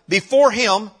blame before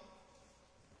him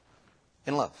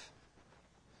in love.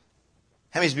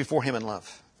 How many is before him in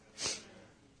love?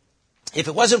 If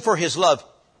it wasn't for his love,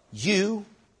 you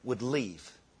would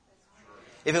leave.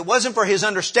 If it wasn't for his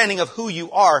understanding of who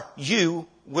you are, you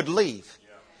would leave.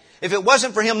 If it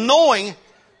wasn't for him knowing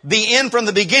the end from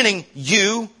the beginning,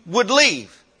 you would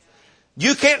leave.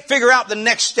 You can't figure out the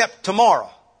next step tomorrow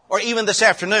or even this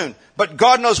afternoon, but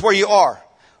God knows where you are.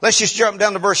 Let's just jump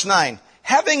down to verse 9.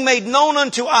 Having made known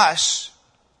unto us,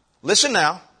 listen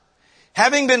now,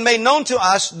 having been made known to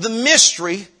us the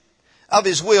mystery of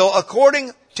his will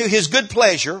according to his good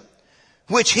pleasure,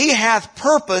 which he hath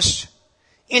purposed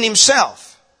in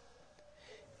himself.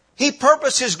 He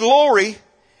purposed his glory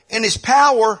and his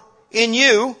power in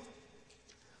you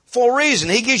for a reason.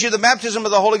 He gives you the baptism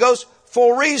of the Holy Ghost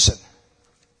for a reason.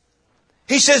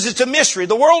 He says it's a mystery.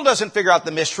 The world doesn't figure out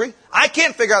the mystery. I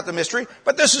can't figure out the mystery,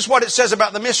 but this is what it says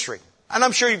about the mystery. And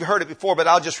I'm sure you've heard it before, but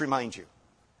I'll just remind you.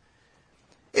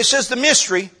 It says the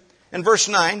mystery in verse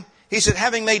 9. He said,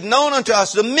 having made known unto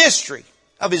us the mystery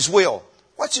of his will.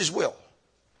 What's his will?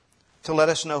 To let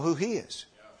us know who he is.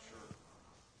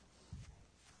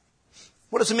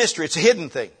 What is a mystery? It's a hidden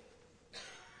thing.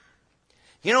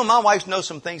 You know, my wife knows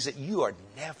some things that you are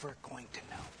never going to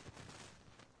know.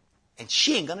 And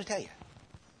she ain't going to tell you.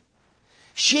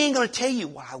 She ain't going to tell you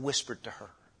what I whispered to her.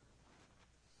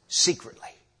 Secretly.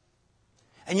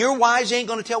 And your wives ain't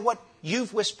going to tell what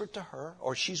you've whispered to her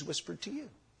or she's whispered to you.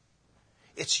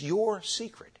 It's your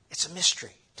secret. It's a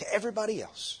mystery to everybody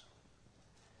else.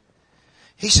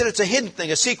 He said it's a hidden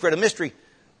thing, a secret, a mystery.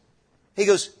 He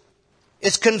goes,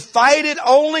 it's confided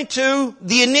only to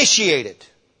the initiated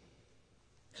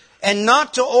and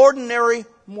not to ordinary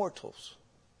mortals.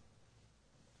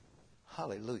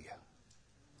 Hallelujah.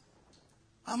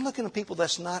 I'm looking at people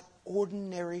that's not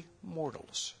ordinary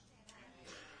mortals.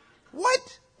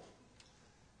 What?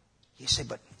 You say,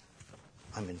 but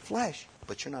I'm in flesh,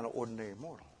 but you're not an ordinary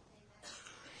mortal.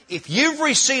 If you've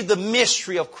received the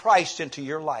mystery of Christ into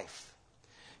your life,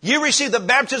 you receive the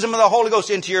baptism of the Holy Ghost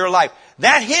into your life,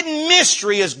 that hidden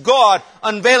mystery is God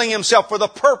unveiling himself for the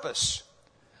purpose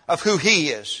of who he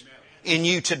is in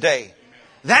you today.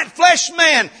 That flesh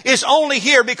man is only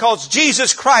here because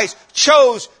Jesus Christ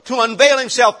chose to unveil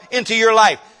himself into your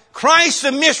life. Christ,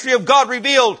 the mystery of God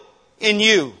revealed in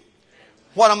you.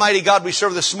 What a mighty God we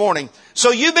serve this morning.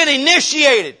 So you've been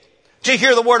initiated to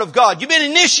hear the Word of God. You've been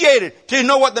initiated to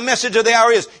know what the message of the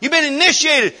hour is. You've been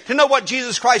initiated to know what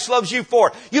Jesus Christ loves you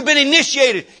for. You've been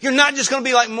initiated. You're not just going to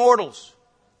be like mortals.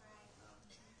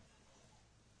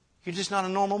 You're just not a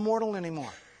normal mortal anymore.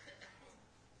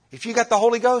 If you got the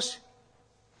Holy Ghost,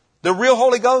 the real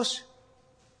Holy Ghost,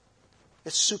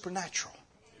 it's supernatural.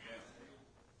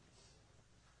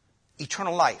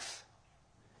 Eternal life.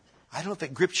 I don't know if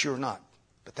it grips you or not,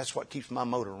 but that's what keeps my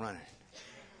motor running.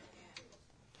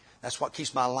 That's what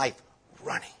keeps my life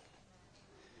running.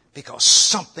 Because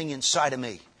something inside of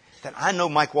me that I know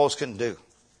Mike Walls couldn't do.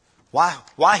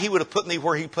 Why he would have put me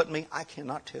where he put me, I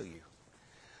cannot tell you.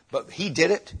 But he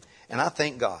did it, and I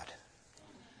thank God.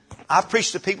 I've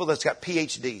preached to people that's got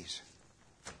PhDs.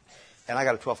 And I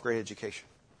got a 12th grade education.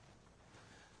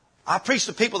 I preached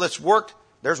to people that's worked,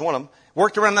 there's one of them,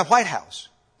 worked around the White House.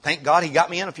 Thank God he got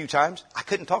me in a few times. I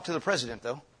couldn't talk to the president,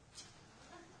 though.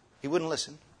 He wouldn't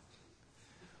listen.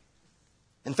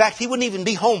 In fact, he wouldn't even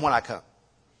be home when I come.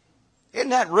 Isn't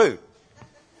that rude?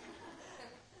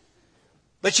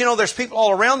 But you know, there's people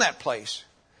all around that place.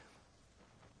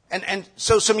 And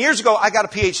so some years ago, I got a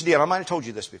PhD, and I might have told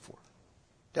you this before.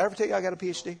 Did I ever tell you I got a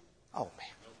PhD? Oh, man.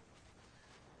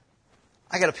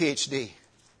 I got a PhD.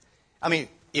 I mean,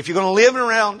 if you're going to live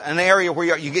around an area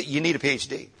where you need a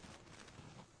PhD.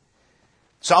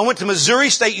 So I went to Missouri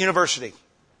State University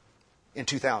in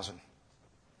 2000,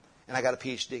 and I got a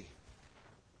PhD.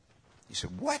 You said,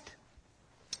 what?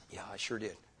 Yeah, I sure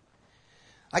did.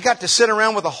 I got to sit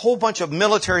around with a whole bunch of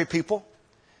military people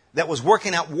that was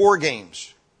working out war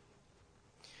games.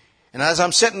 And as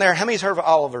I'm sitting there, how many's heard of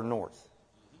Oliver North?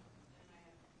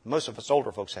 Most of us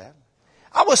older folks have.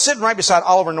 I was sitting right beside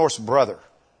Oliver North's brother.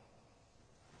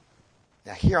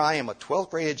 Now here I am, a 12th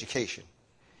grade education.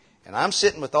 And I'm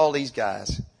sitting with all these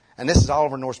guys. And this is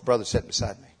Oliver North's brother sitting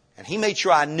beside me. And he made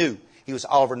sure I knew he was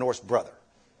Oliver North's brother.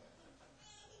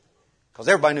 Because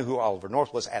everybody knew who Oliver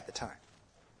North was at the time.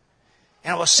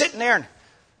 And I was sitting there and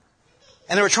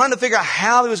they were trying to figure out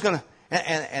how they was going to,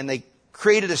 and they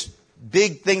created this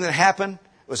big thing that happened.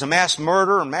 It was a mass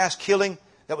murder and mass killing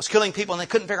that was killing people, and they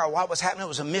couldn't figure out what was happening. It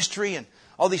was a mystery and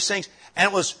all these things. And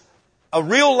it was a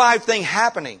real live thing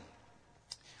happening.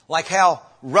 Like how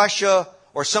Russia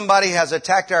or somebody has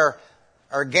attacked our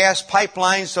gas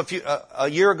pipelines a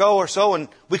year ago or so, and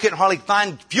we couldn't hardly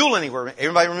find fuel anywhere.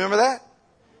 Everybody remember that?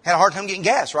 Had a hard time getting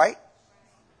gas, right?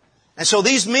 And so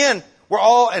these men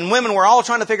and women were all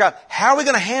trying to figure out, how are we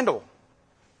going to handle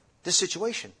this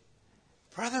situation?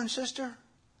 Brother and sister,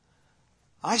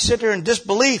 I sit there in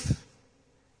disbelief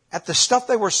at the stuff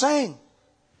they were saying.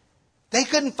 They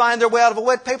couldn't find their way out of a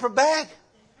wet paper bag.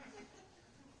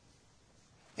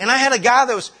 And I had a guy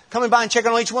that was coming by and checking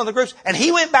on each one of the groups, and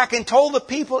he went back and told the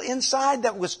people inside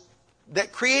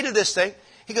that created this thing.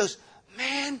 He goes,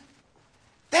 man,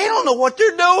 they don't know what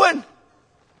they're doing.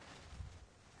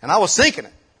 And I was thinking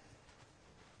it.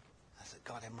 I said,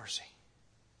 God have mercy.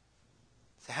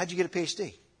 I said, how'd you get a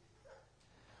PhD?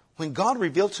 When God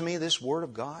revealed to me this Word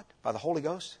of God by the Holy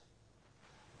Ghost,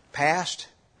 past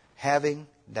having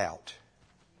doubt.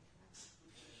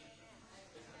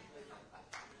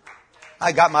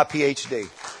 I got my PhD.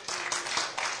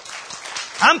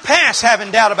 I'm past having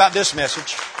doubt about this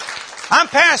message. I'm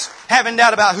past having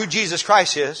doubt about who Jesus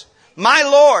Christ is. My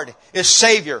Lord is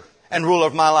Savior and ruler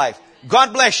of my life.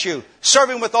 God bless you.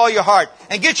 Serve Him with all your heart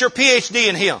and get your PhD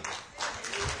in Him.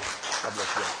 God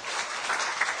bless you.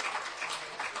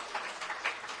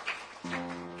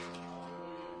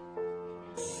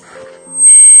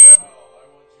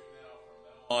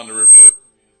 On to refer.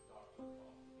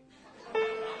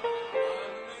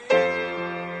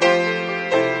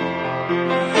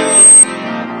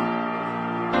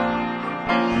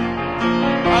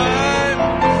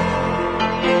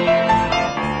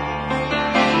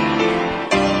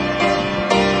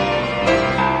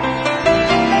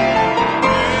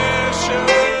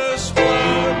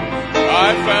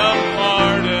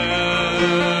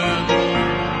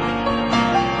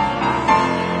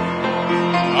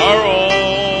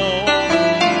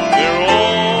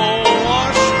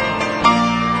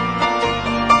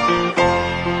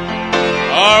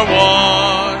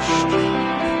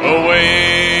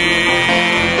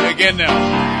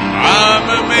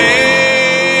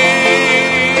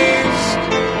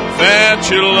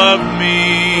 You love me.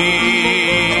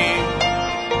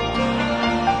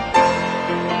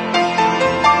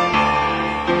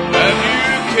 That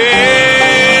you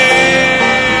came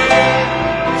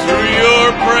through your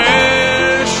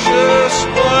precious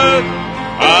blood.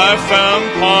 I found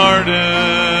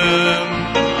pardon.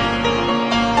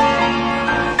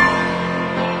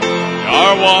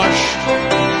 Are washed.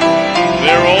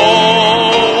 They're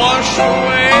all washed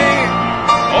away.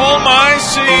 All my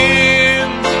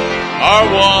sins are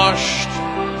washed.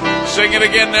 Sing it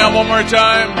again now, one more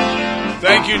time.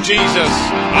 Thank you, Jesus.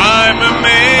 I'm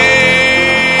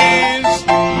amazed.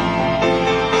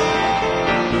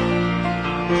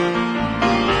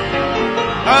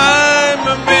 I'm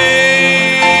amazed.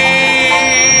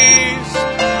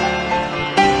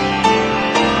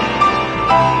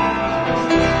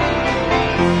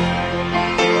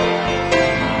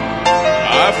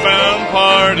 I found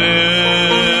pardon.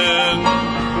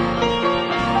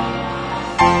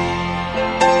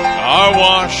 Are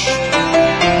washed,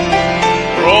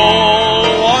 they're all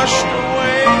washed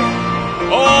away.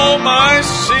 All my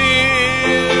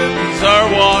sins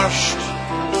are washed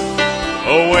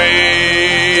away.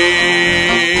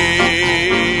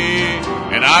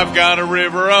 And I've got a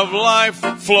river of life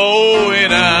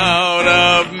flowing out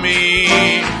of me.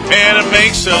 And it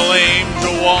makes the lame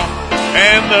to walk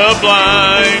and the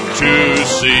blind to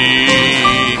see.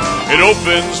 It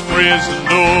opens prison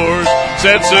doors,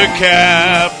 sets the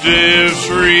captives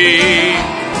free.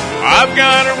 I've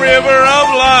got a river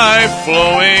of life life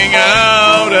flowing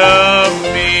out of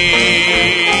me.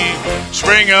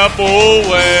 Spring up, oh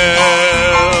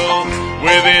well,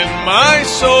 within my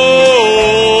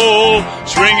soul.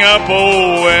 Spring up,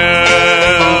 oh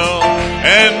well,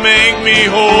 and make me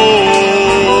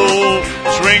whole.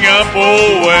 Spring up,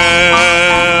 oh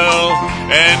well,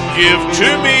 and give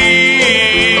to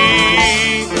me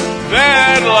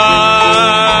that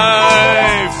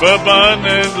life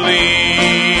abundantly.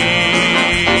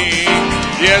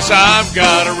 Yes, I've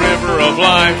got a river of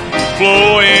life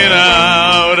flowing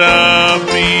out of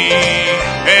me,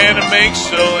 and it makes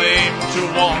the lame to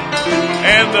walk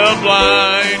and the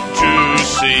blind to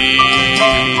see.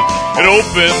 It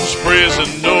opens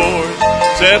prison doors,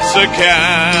 sets the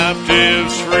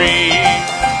captives free.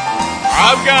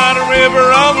 I've got a river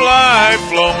of life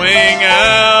flowing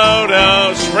out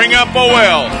of. Spring up, oh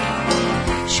well.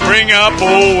 Spring up,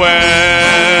 oh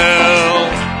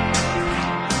well.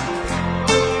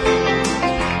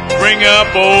 Spring up,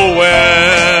 oh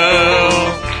well.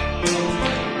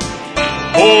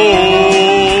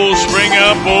 Oh, spring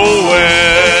up, oh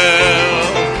well,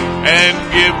 and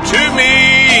give to me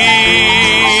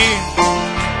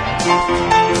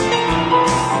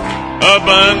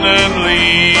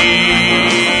abundantly.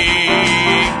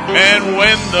 And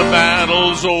when the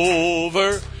battle's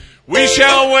over, we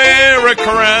shall wear a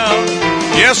crown.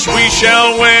 Yes, we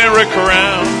shall wear a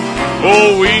crown.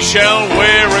 Oh, we shall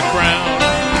wear a crown.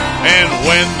 And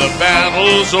when the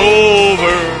battle's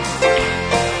over,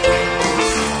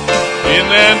 in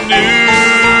that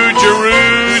new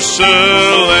Jerusalem,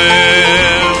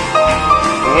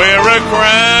 wear a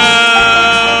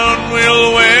crown,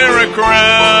 we'll wear a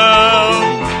crown,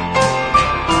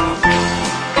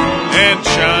 and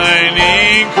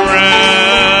shining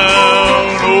crown.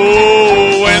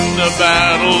 Oh, when the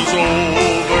battle's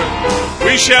over,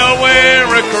 we shall wear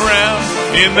a crown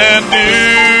in that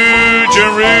new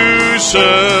Jerusalem.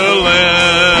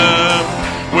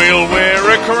 We'll wear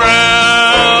a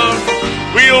crown,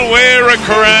 we'll wear a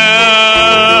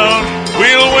crown,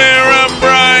 we'll wear a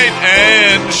bright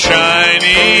and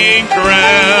shining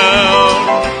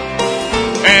crown.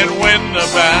 And when the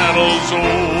battle's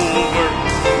over,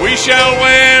 we shall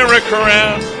wear a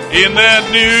crown in that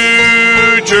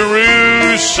new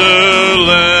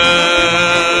Jerusalem.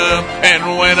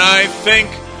 And when I think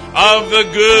of the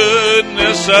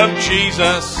goodness of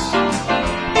Jesus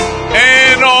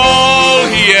and all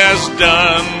He has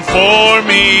done for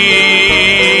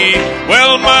me,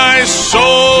 well, my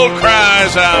soul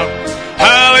cries out,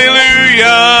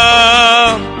 hallelujah,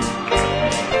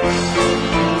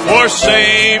 for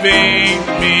saving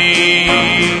me.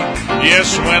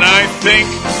 Yes, when I think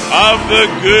of the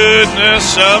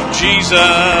goodness of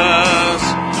Jesus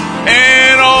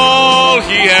and all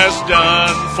He has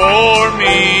done for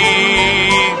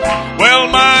me, well,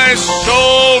 my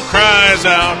soul cries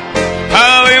out,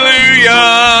 hallelujah,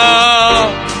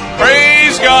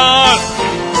 praise God.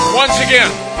 Once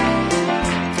again.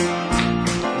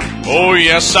 Oh,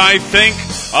 yes, I think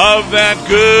of that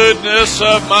goodness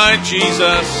of my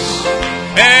Jesus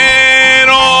and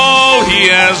all He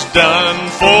has done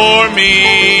for me.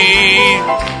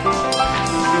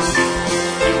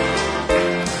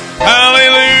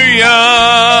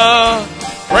 Hallelujah,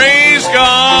 praise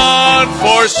God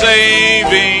for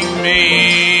saving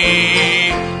me.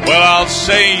 Well, I'll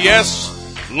say yes,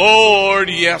 Lord,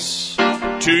 yes,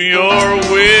 to your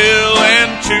will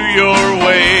and to your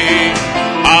way.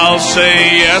 I'll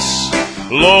say yes,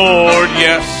 Lord,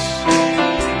 yes.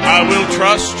 I will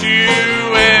trust you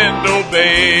and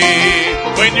obey.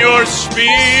 When your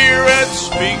Spirit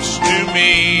speaks to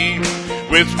me,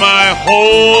 with my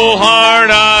whole heart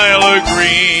I'll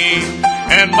agree,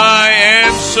 and my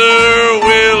answer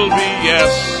will be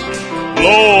yes,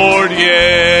 Lord,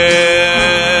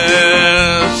 yes.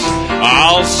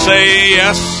 I'll say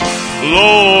yes,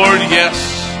 Lord,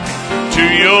 yes, to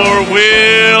your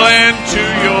will and to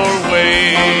your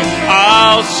way.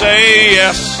 I'll say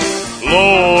yes,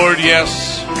 Lord, yes.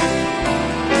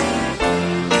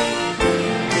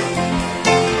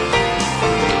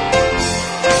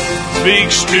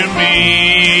 Speaks to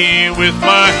me with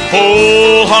my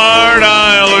whole heart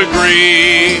I'll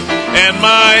agree, and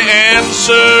my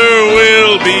answer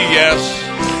will be yes,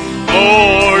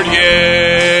 Lord,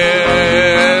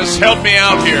 yes. Help me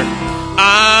out here.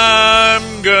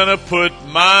 I'm gonna put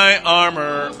my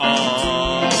armor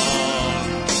on.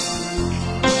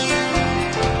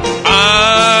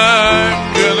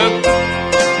 I'm gonna.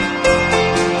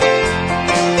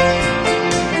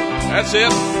 That's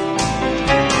it.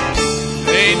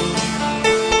 Ain't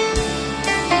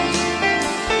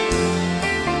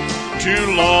too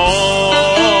long.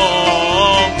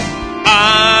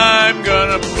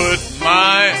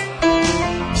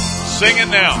 Sing it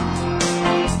now.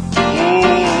 Oh,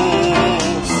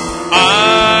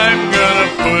 I'm gonna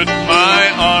put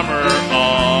my armor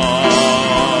on.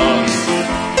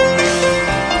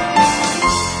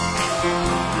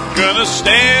 Gonna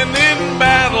stand in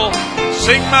battle,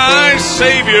 sing my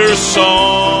Savior's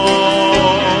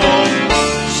song.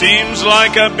 Seems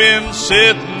like I've been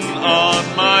sitting on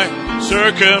my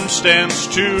circumstance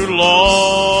too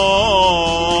long.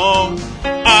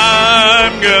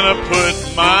 I'm gonna put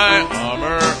my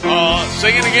armor on.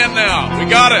 Sing it again now. We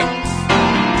got it.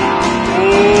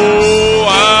 Oh,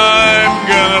 I'm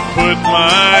gonna put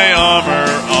my armor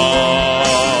on.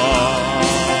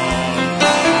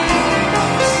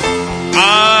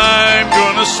 I'm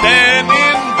gonna stand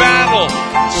in battle,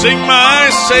 sing my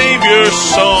Savior's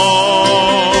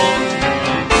song.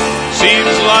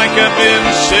 Seems like I've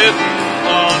been sitting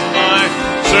on my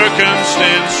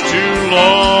circumstance too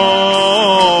long.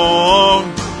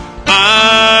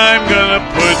 I'm gonna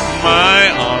put my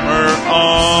armor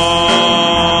on.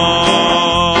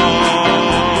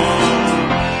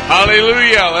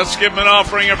 Hallelujah. Let's give him an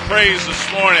offering of praise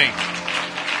this morning.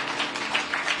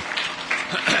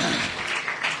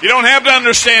 You don't have to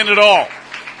understand it all.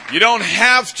 You don't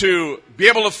have to be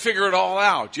able to figure it all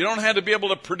out. You don't have to be able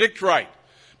to predict right,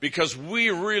 because we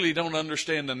really don't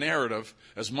understand the narrative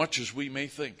as much as we may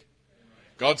think.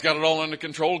 God's got it all under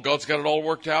control. God's got it all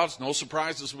worked out. There's no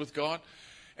surprises with God.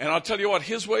 And I'll tell you what,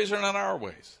 His ways are not our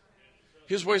ways.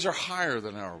 His ways are higher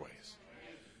than our ways.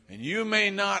 And you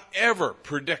may not ever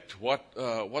predict what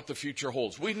the future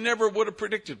holds. We never would have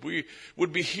predicted. We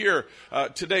would be here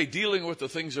today dealing with the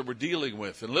things that we're dealing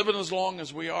with and living as long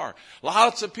as we are.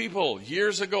 Lots of people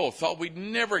years ago thought we'd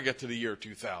never get to the year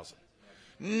 2000.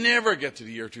 Never get to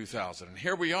the year 2000. And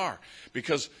here we are,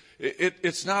 because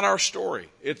it's not our story.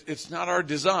 It's not our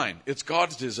design. It's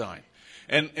God's design.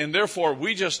 And therefore,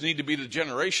 we just need to be the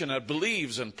generation that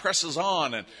believes and presses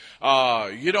on. And,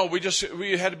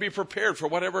 we had to be prepared for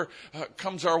whatever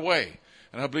comes our way.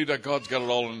 And I believe that God's got it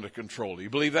all under control. Do you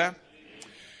believe that?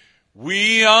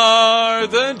 We are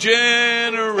the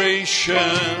generation.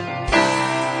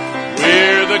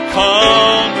 We're the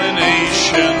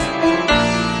culmination.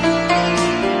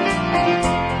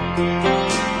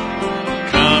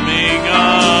 Coming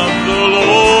of the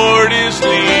Lord is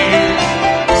near.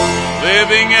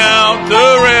 Living out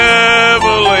the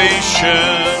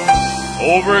revelation,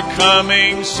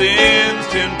 overcoming sin's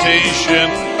temptation.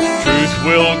 Truth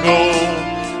will go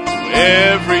to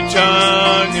every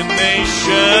tongue and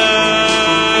nation.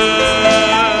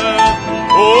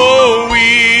 Oh,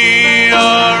 we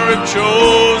are a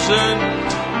chosen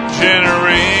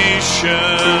generation.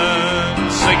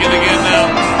 Sing it again now.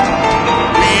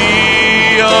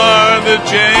 We are the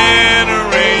generation.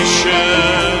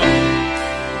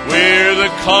 We're the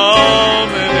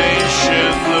culmination,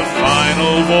 the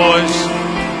final voice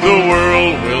the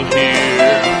world will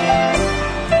hear.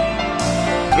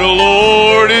 The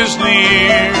Lord is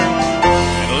near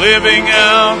and living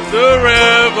out the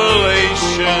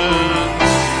revelation.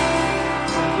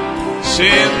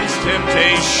 Sin's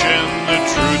temptation, the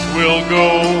truth will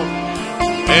go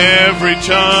every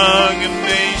tongue and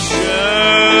nation.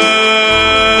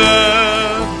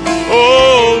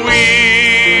 Oh,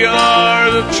 we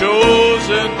are the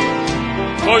chosen.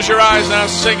 Close your eyes now,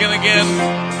 singing again.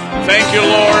 Thank you,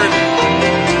 Lord.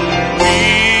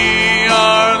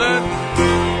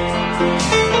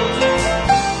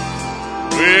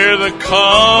 We're the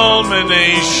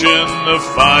culmination, the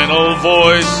final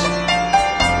voice.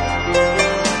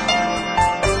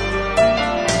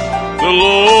 The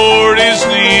Lord is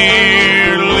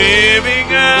near,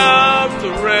 living out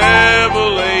the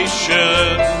revelation.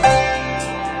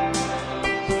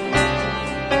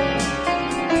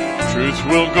 Truth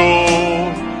will go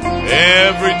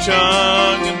every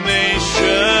tongue and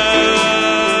nation.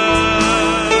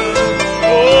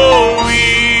 Oh,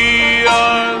 we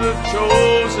are the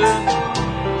chosen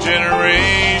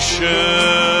generation.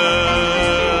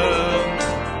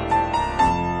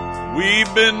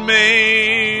 We've been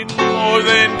made more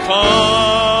than conquerors,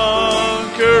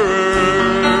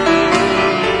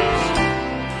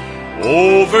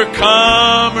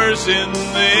 overcomers in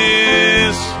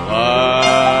this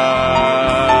life.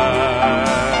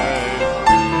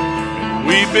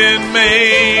 We've been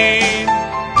made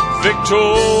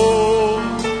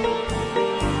victorious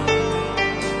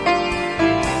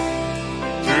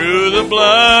through the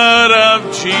blood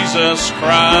of Jesus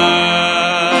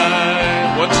Christ.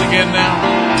 Once again now.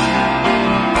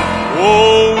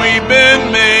 Oh, we've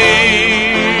been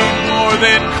made more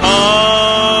than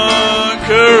conquerors,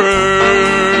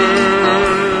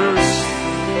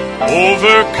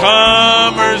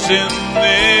 overcomers in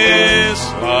this this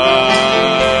life.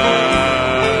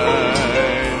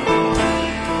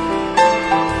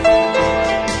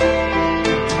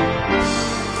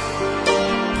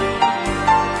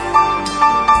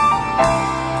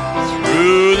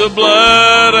 Through the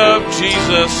blood of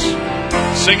Jesus.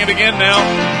 Sing it again now.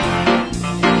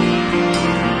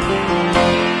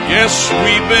 Yes,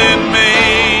 we've been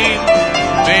made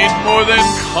more than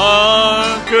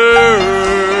conquerors,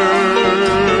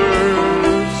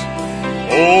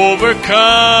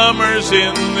 overcomers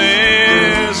in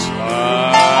this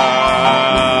life.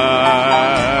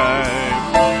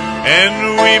 And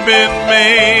we've been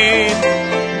made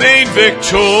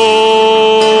victorious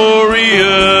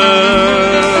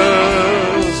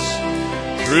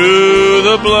through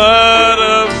the blood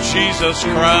of Jesus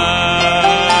Christ.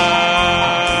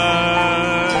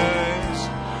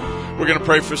 We're going to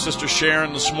pray for Sister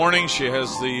Sharon this morning. She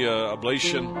has the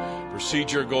ablation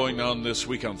procedure going on this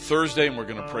week on Thursday, and we're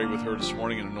going to pray with her this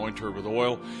morning and anoint her with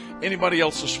oil. Anybody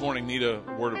else this morning need a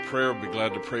word of prayer? We'll be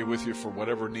glad to pray with you for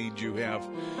whatever need you have.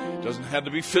 It doesn't have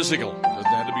to be physical. It doesn't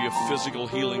have to be a physical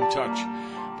healing touch.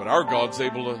 But our God's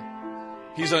able to,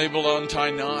 He's able to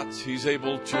untie knots. He's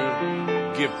able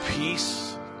to give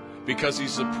peace because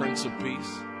He's the Prince of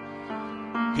Peace.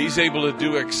 He's able to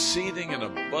do exceeding and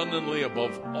abundantly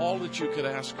above all that you could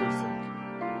ask or think.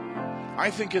 I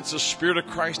think it's the Spirit of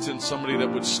Christ in somebody that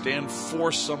would stand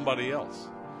for somebody else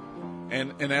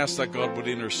and ask that God would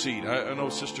intercede. I know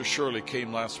Sister Shirley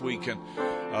came last week and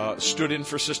stood in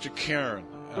for Sister Karen,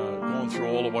 going through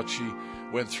all of what she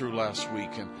went through last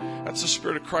week. And that's the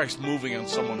Spirit of Christ moving on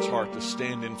someone's heart to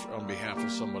stand in on behalf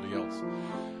of somebody else.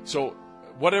 So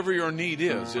whatever your need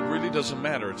is, it really doesn't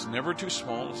matter. It's never too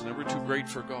small. It's never too great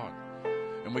for God.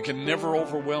 And we can never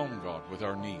overwhelm God with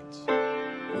our needs.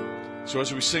 So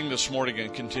as we sing this morning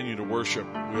and continue to worship,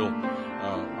 we'll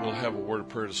have a word of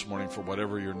prayer this morning for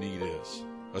whatever your need is.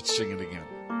 Let's sing it again.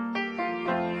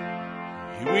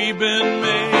 We've been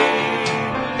made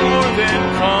more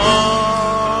than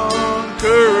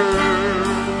conquerors.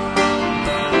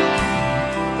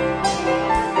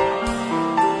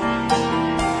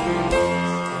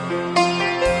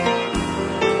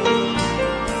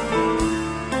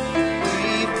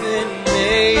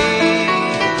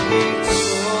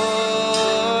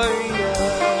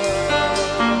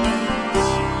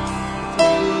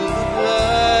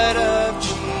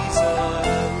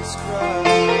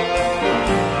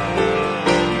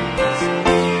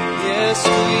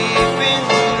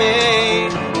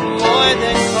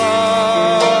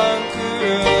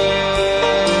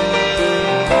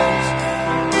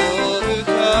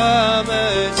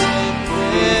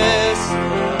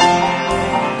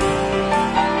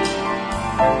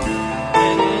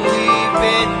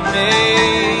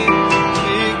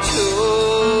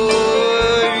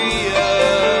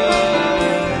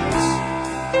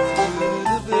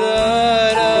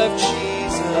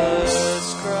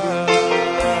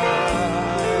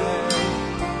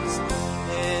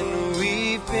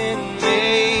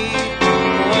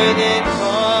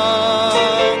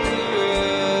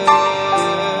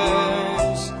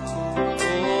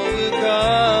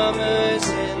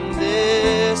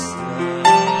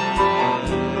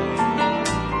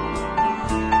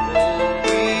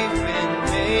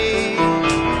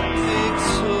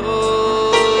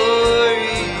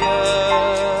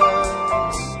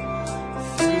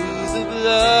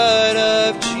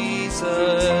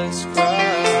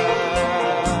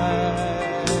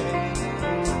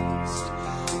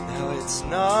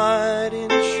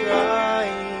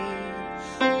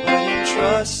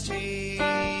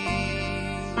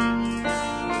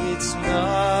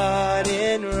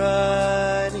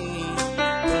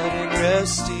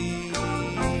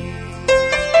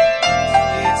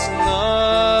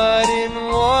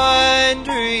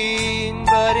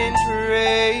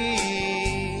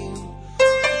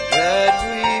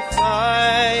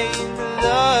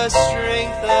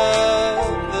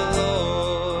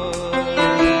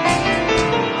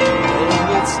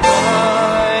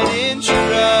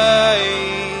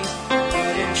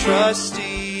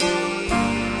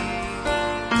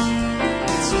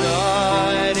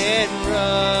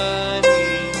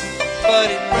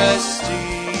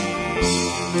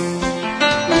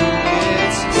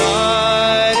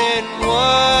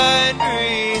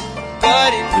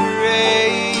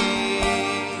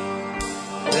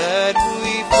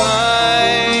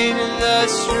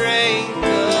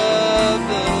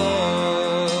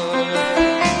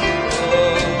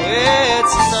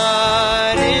 It's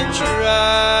not in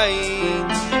trying.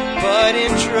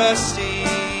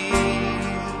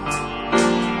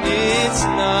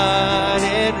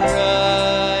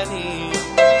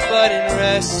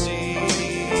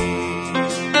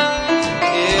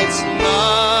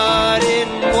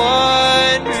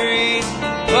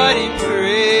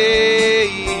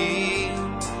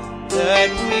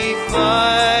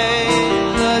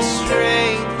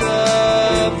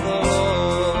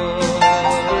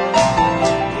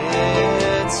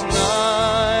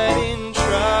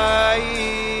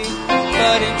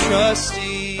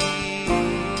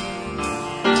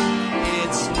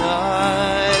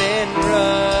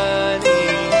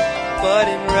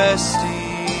 resting.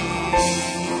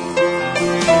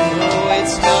 Oh,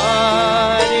 it's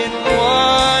not in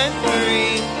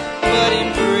wandering, but in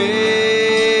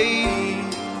praying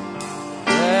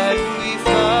that we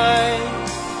find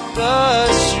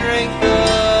the strength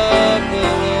of the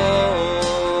Lord.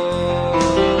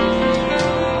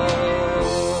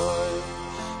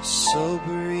 So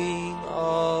bring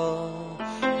all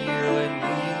your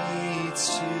needs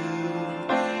to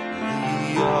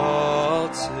the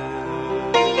altar.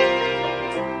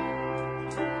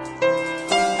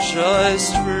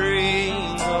 Just bring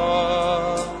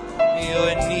all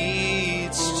your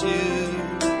needs to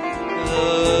the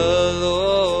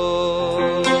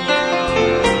Lord.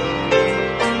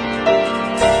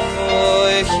 For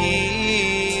He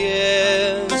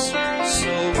is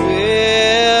so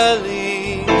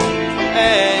willing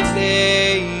and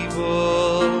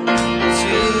able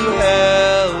to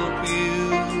help you.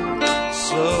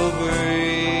 So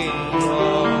bring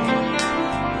all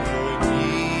your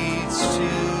needs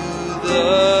to the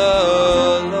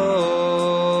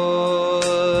Lord.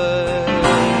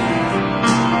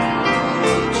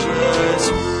 Just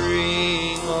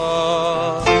bring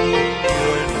all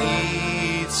your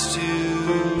needs to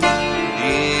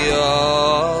the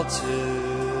altar.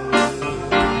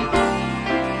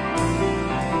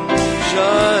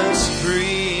 Just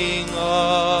bring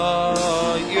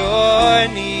all your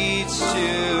needs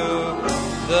to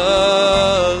the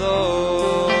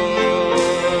Lord.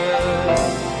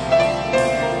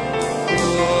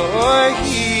 For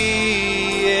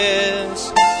He is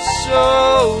so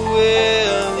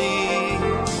willing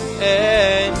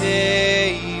and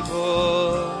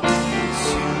able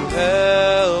to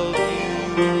help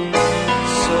you.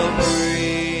 So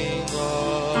bring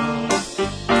all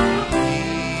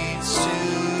needs to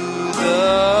the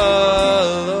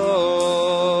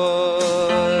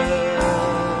Lord.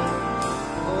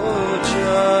 Oh,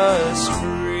 just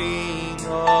bring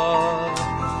all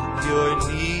your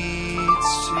needs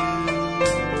to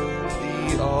the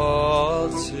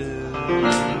altar.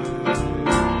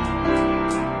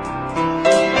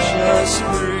 Just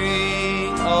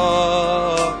bring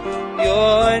all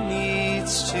your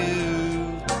needs to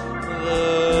the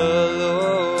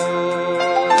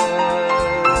Lord.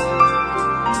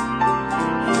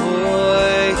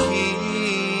 For He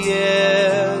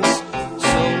is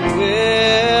so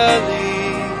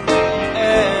willing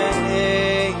and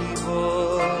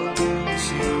able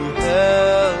to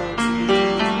help you.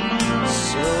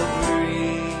 So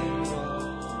bring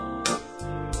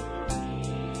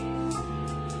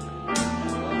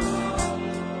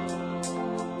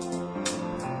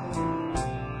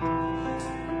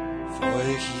for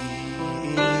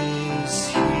He is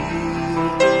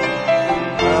here.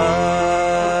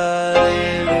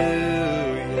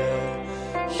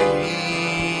 Hallelujah.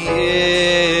 He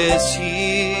is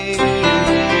here.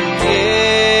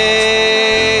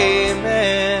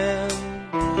 Amen.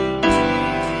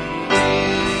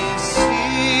 He's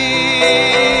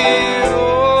here.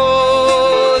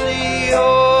 Holy,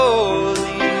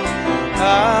 holy. I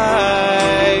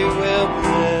will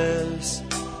bless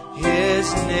His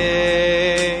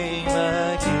name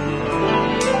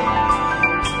again.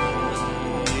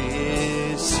 He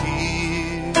is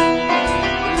here.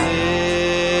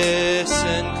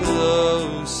 Listen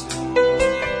closely.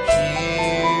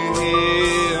 Hear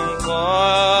Him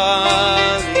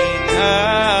calling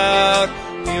out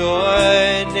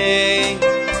your name.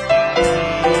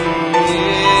 He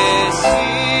is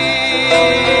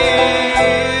here.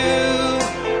 You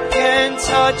can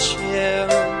touch Him,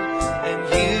 and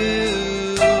you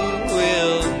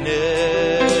will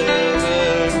never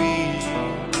be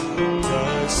the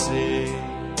same.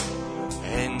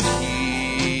 And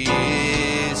He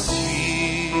is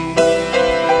here.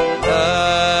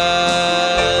 Hallelujah.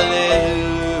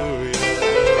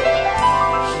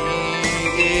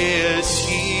 He is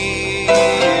here.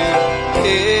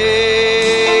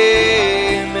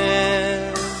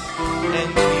 Amen.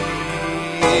 And He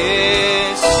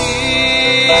is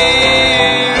here.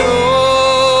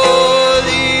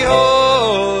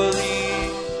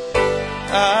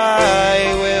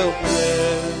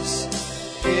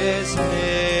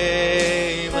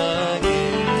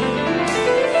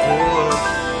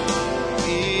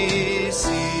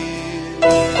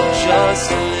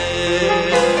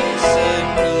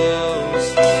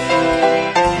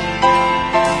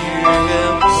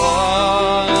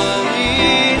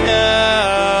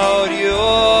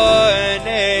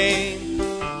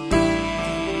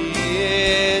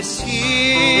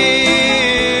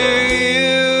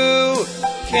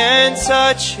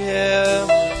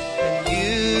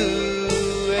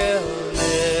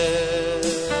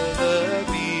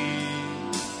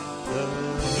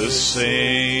 the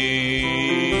same.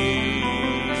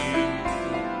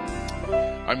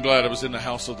 I'm glad I was in the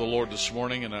house of the Lord this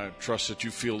morning, and I trust that you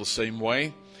feel the same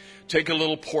way. Take a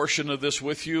little portion of this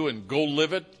with you and go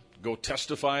live it, go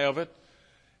testify of it,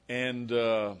 and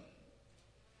I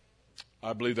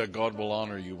believe that God will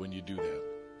honor you when you do that,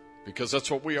 because that's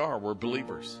what we are. We're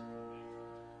believers.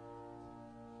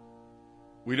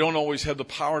 We don't always have the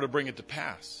power to bring it to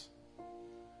pass.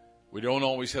 We don't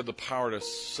always have the power to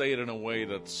say it in a way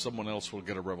that someone else will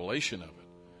get a revelation of it.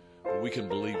 But we can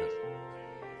believe it.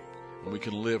 And we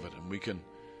can live it. And we can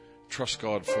trust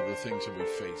God for the things that we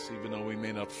face. Even though we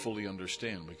may not fully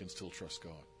understand, we can still trust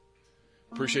God.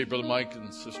 Appreciate Brother Mike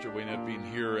and Sister Waynette being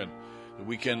here and the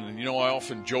weekend. And I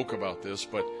often joke about this,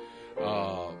 but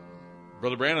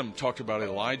Brother Branham talked about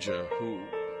Elijah, who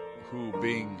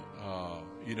being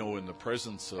in the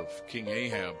presence of King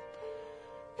Ahab,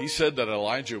 he said that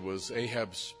Elijah was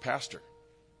Ahab's pastor.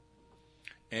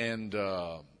 And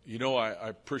I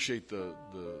appreciate the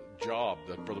job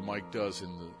that Brother Mike does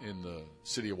in the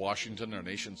city of Washington, our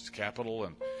nation's capital,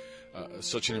 and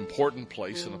such an important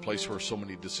place and a place where so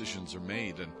many decisions are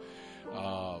made. And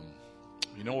I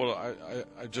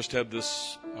just have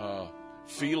this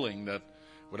feeling that,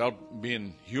 without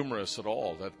being humorous at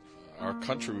all, that our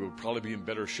country would probably be in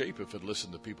better shape if it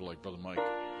listened to people like Brother Mike.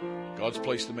 God's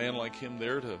placed a man like him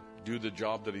there to do the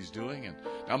job that he's doing. And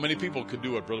how many people could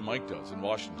do what Brother Mike does in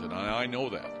Washington? I know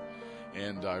that.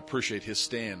 And I appreciate his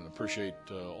stand and appreciate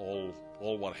all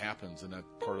what happens in that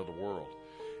part of the world.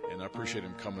 And I appreciate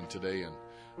him coming today and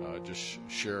just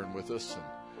sharing with us. And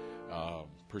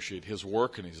appreciate his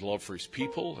work and his love for his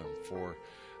people and for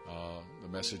the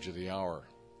message of the hour.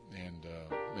 And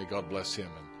may God bless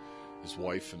him and his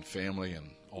wife and family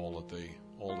and all they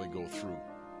go through.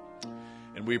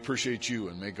 And we appreciate you,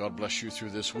 and may God bless you through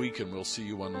this week, and we'll see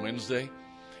you on Wednesday.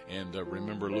 And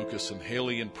remember Lucas and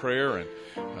Haley in prayer and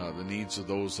the needs of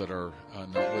those that are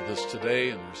not with us today.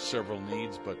 And there's several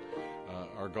needs, but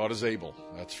our God is able,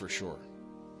 that's for sure.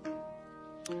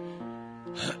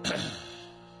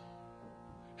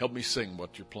 Help me sing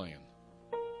what you're playing.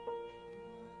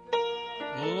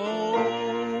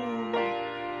 Alone.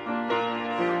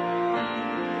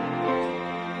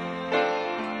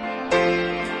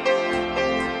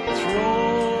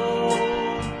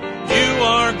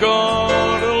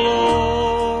 God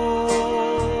alone,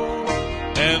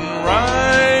 and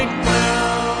right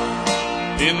now,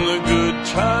 in the good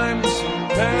times and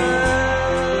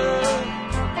bad,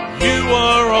 you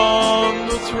are on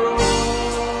the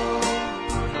throne,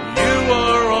 you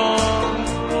are on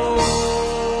the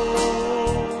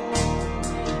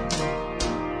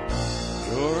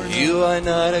throne. You are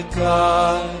not a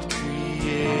God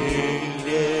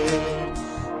created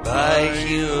by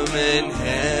human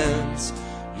hands.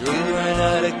 You are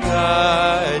not a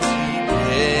God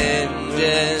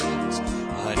dependent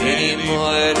on any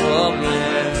mortal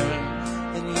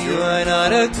man. And you are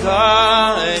not a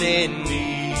God in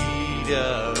need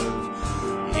of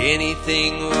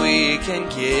anything we can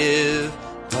give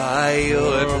by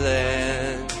your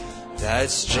plan.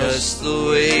 That's just the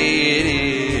way it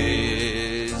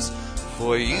is.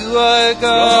 For you are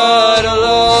God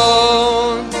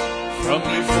alone from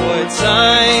before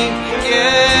time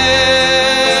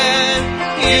began.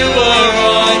 You are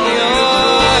on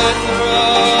your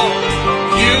throne.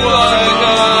 You are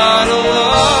God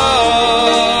alone.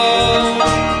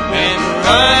 And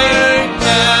right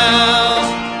now,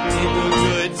 in the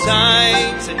good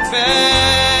times and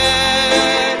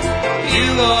bad, you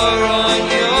are on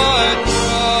your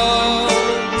throne.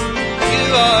 You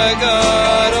are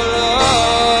God alone.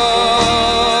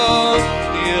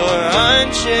 You are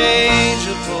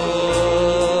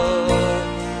unchangeable,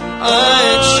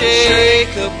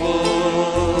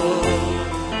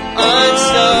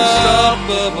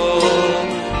 unstoppable,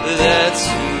 that's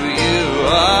who you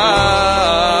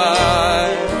are.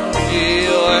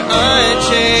 You're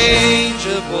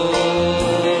unchangeable,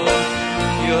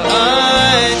 you're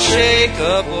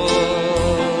unshakable,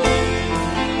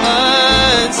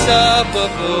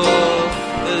 unstoppable,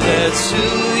 that's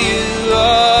who you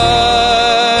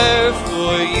are.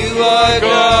 For you are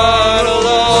God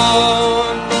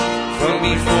alone from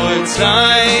before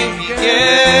time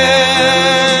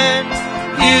began.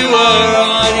 You are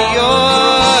on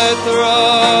your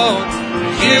throne.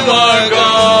 You are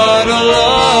God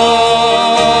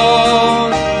alone.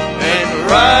 And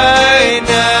right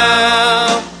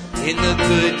now, in the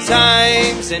good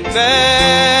times and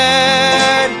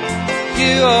bad,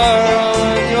 you are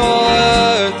on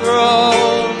your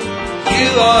throne.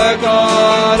 You are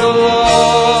God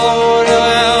alone.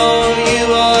 You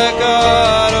are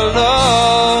God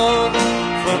alone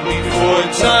from before before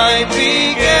time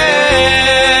began.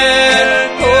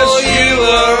 Oh, you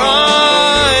are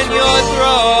on your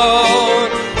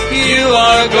throne. You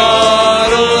are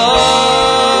God alone.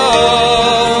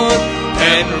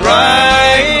 And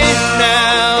right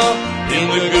now, in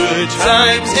the good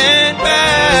times and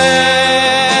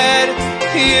bad,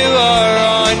 you are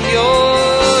on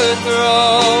your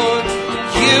throne.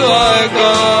 You are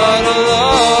God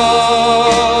alone.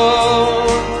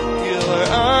 You are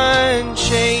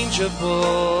unchangeable,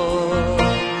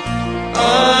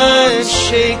 unshakable,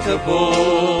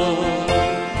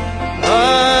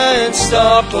 unstoppable.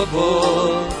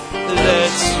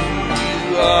 That's who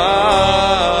you are.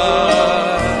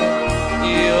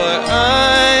 You are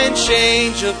unchangeable,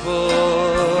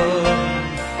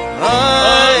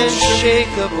 unshakable,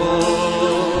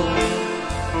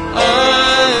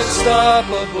 unstoppable.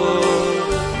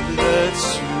 That's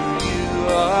who you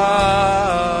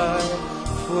are.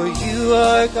 For you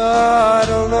are God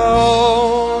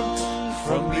alone.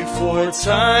 From before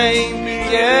time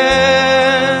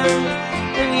began,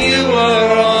 and you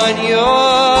are on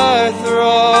your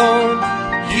throne.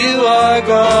 You are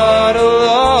God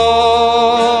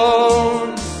alone.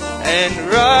 And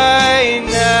right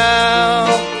now,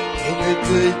 in the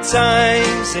good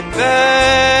times and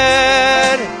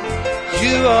bad,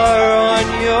 you are on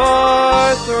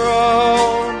your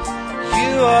throne.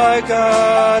 You are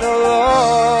God alone.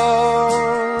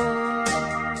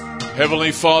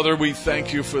 Heavenly Father, we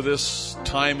thank you for this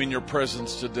time in your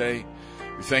presence today.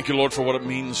 We thank you, Lord, for what it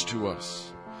means to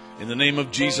us. In the name of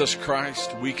Jesus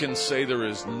Christ, we can say there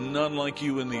is none like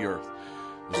you in the earth.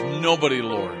 There's nobody,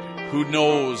 Lord, who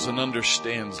knows and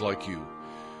understands like you.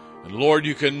 And Lord,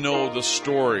 you can know the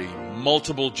story,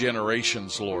 multiple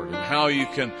generations, Lord, and how you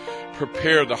can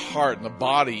prepare the heart and the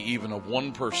body even of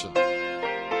one person,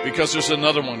 because there's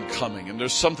another one coming and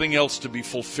there's something else to be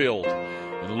fulfilled.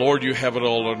 And Lord, you have it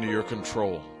all under your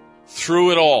control. Through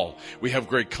it all, we have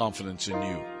great confidence in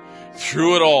you.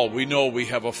 Through it all, we know we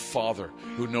have a Father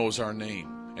who knows our name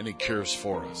and he cares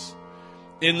for us.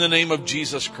 In the name of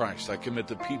Jesus Christ, I commit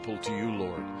the people to you,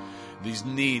 Lord. These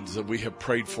needs that we have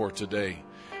prayed for today,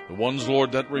 the ones,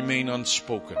 Lord, that remain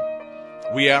unspoken.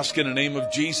 We ask in the name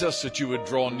of Jesus that you would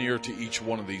draw near to each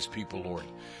one of these people, Lord,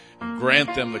 and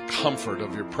grant them the comfort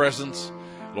of your presence.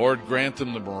 Lord, grant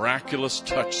them the miraculous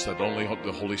touch that only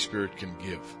the Holy Spirit can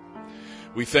give.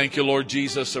 We thank you, Lord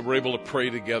Jesus, that we're able to pray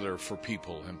together for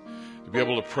people and to be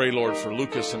able to pray, Lord, for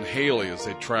Lucas and Haley as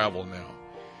they travel now.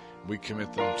 We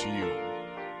commit them to you.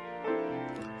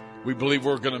 We believe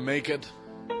we're going to make it,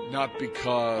 not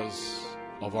because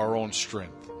of our own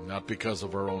strength, not because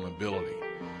of our own ability,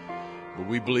 but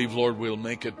we believe, Lord, we'll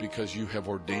make it because you have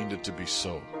ordained it to be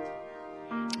so.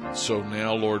 And so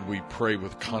now, Lord, we pray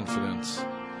with confidence,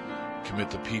 commit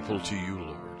the people to you,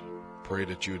 Lord. Pray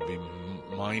that you would be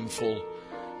mindful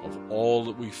of all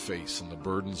that we face and the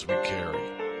burdens we carry.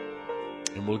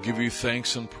 And we'll give you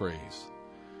thanks and praise.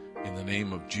 In the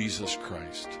name of Jesus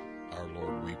Christ, our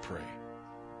Lord, we pray.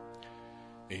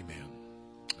 Amen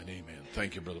and amen.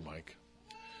 Thank you, Brother Mike.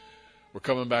 We're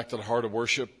coming back to the heart of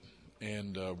worship,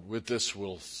 and with this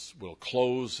we'll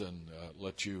close and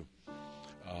let you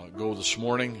go this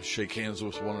morning, shake hands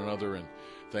with one another, and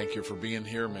thank you for being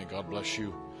here. May God bless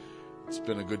you. It's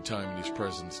been a good time in His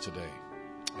presence today.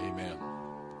 Amen.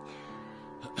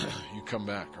 You come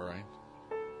back, all right?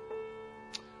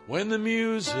 When the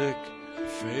music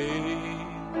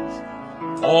fades,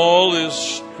 all is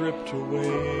stripped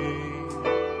away.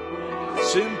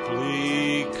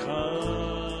 Simply come,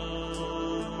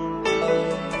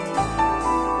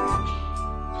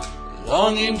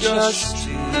 longing just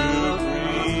to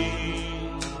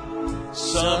bring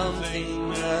something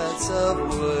that's of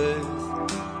worth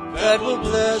that will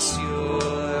bless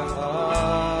your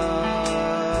heart.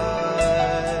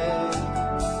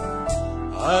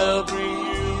 I'll bring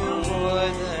you more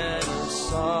than a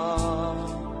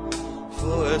song,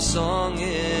 for a song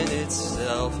in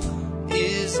itself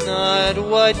is not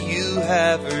what you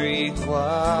have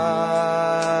required.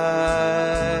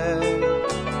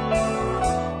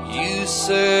 You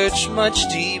search much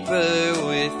deeper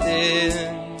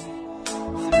within,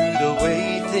 through the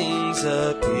way things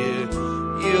appear.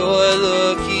 You're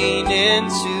looking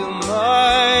into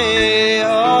my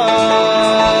heart.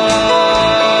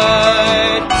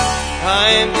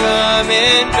 I'm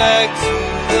coming back to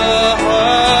the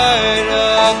heart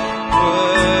of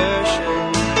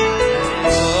worship.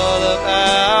 It's all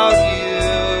about you.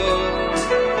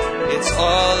 It's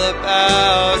all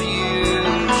about you,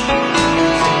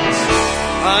 Jesus.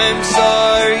 I'm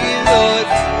sorry, Lord,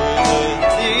 for the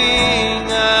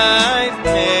thing I've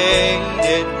made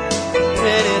it.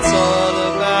 And it's all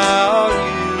about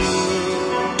you.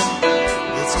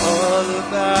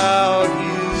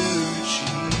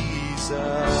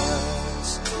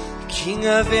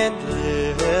 of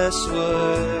endless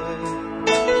worth.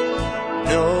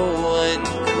 No one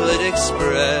could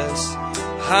express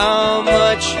how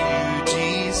much you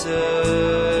deserve.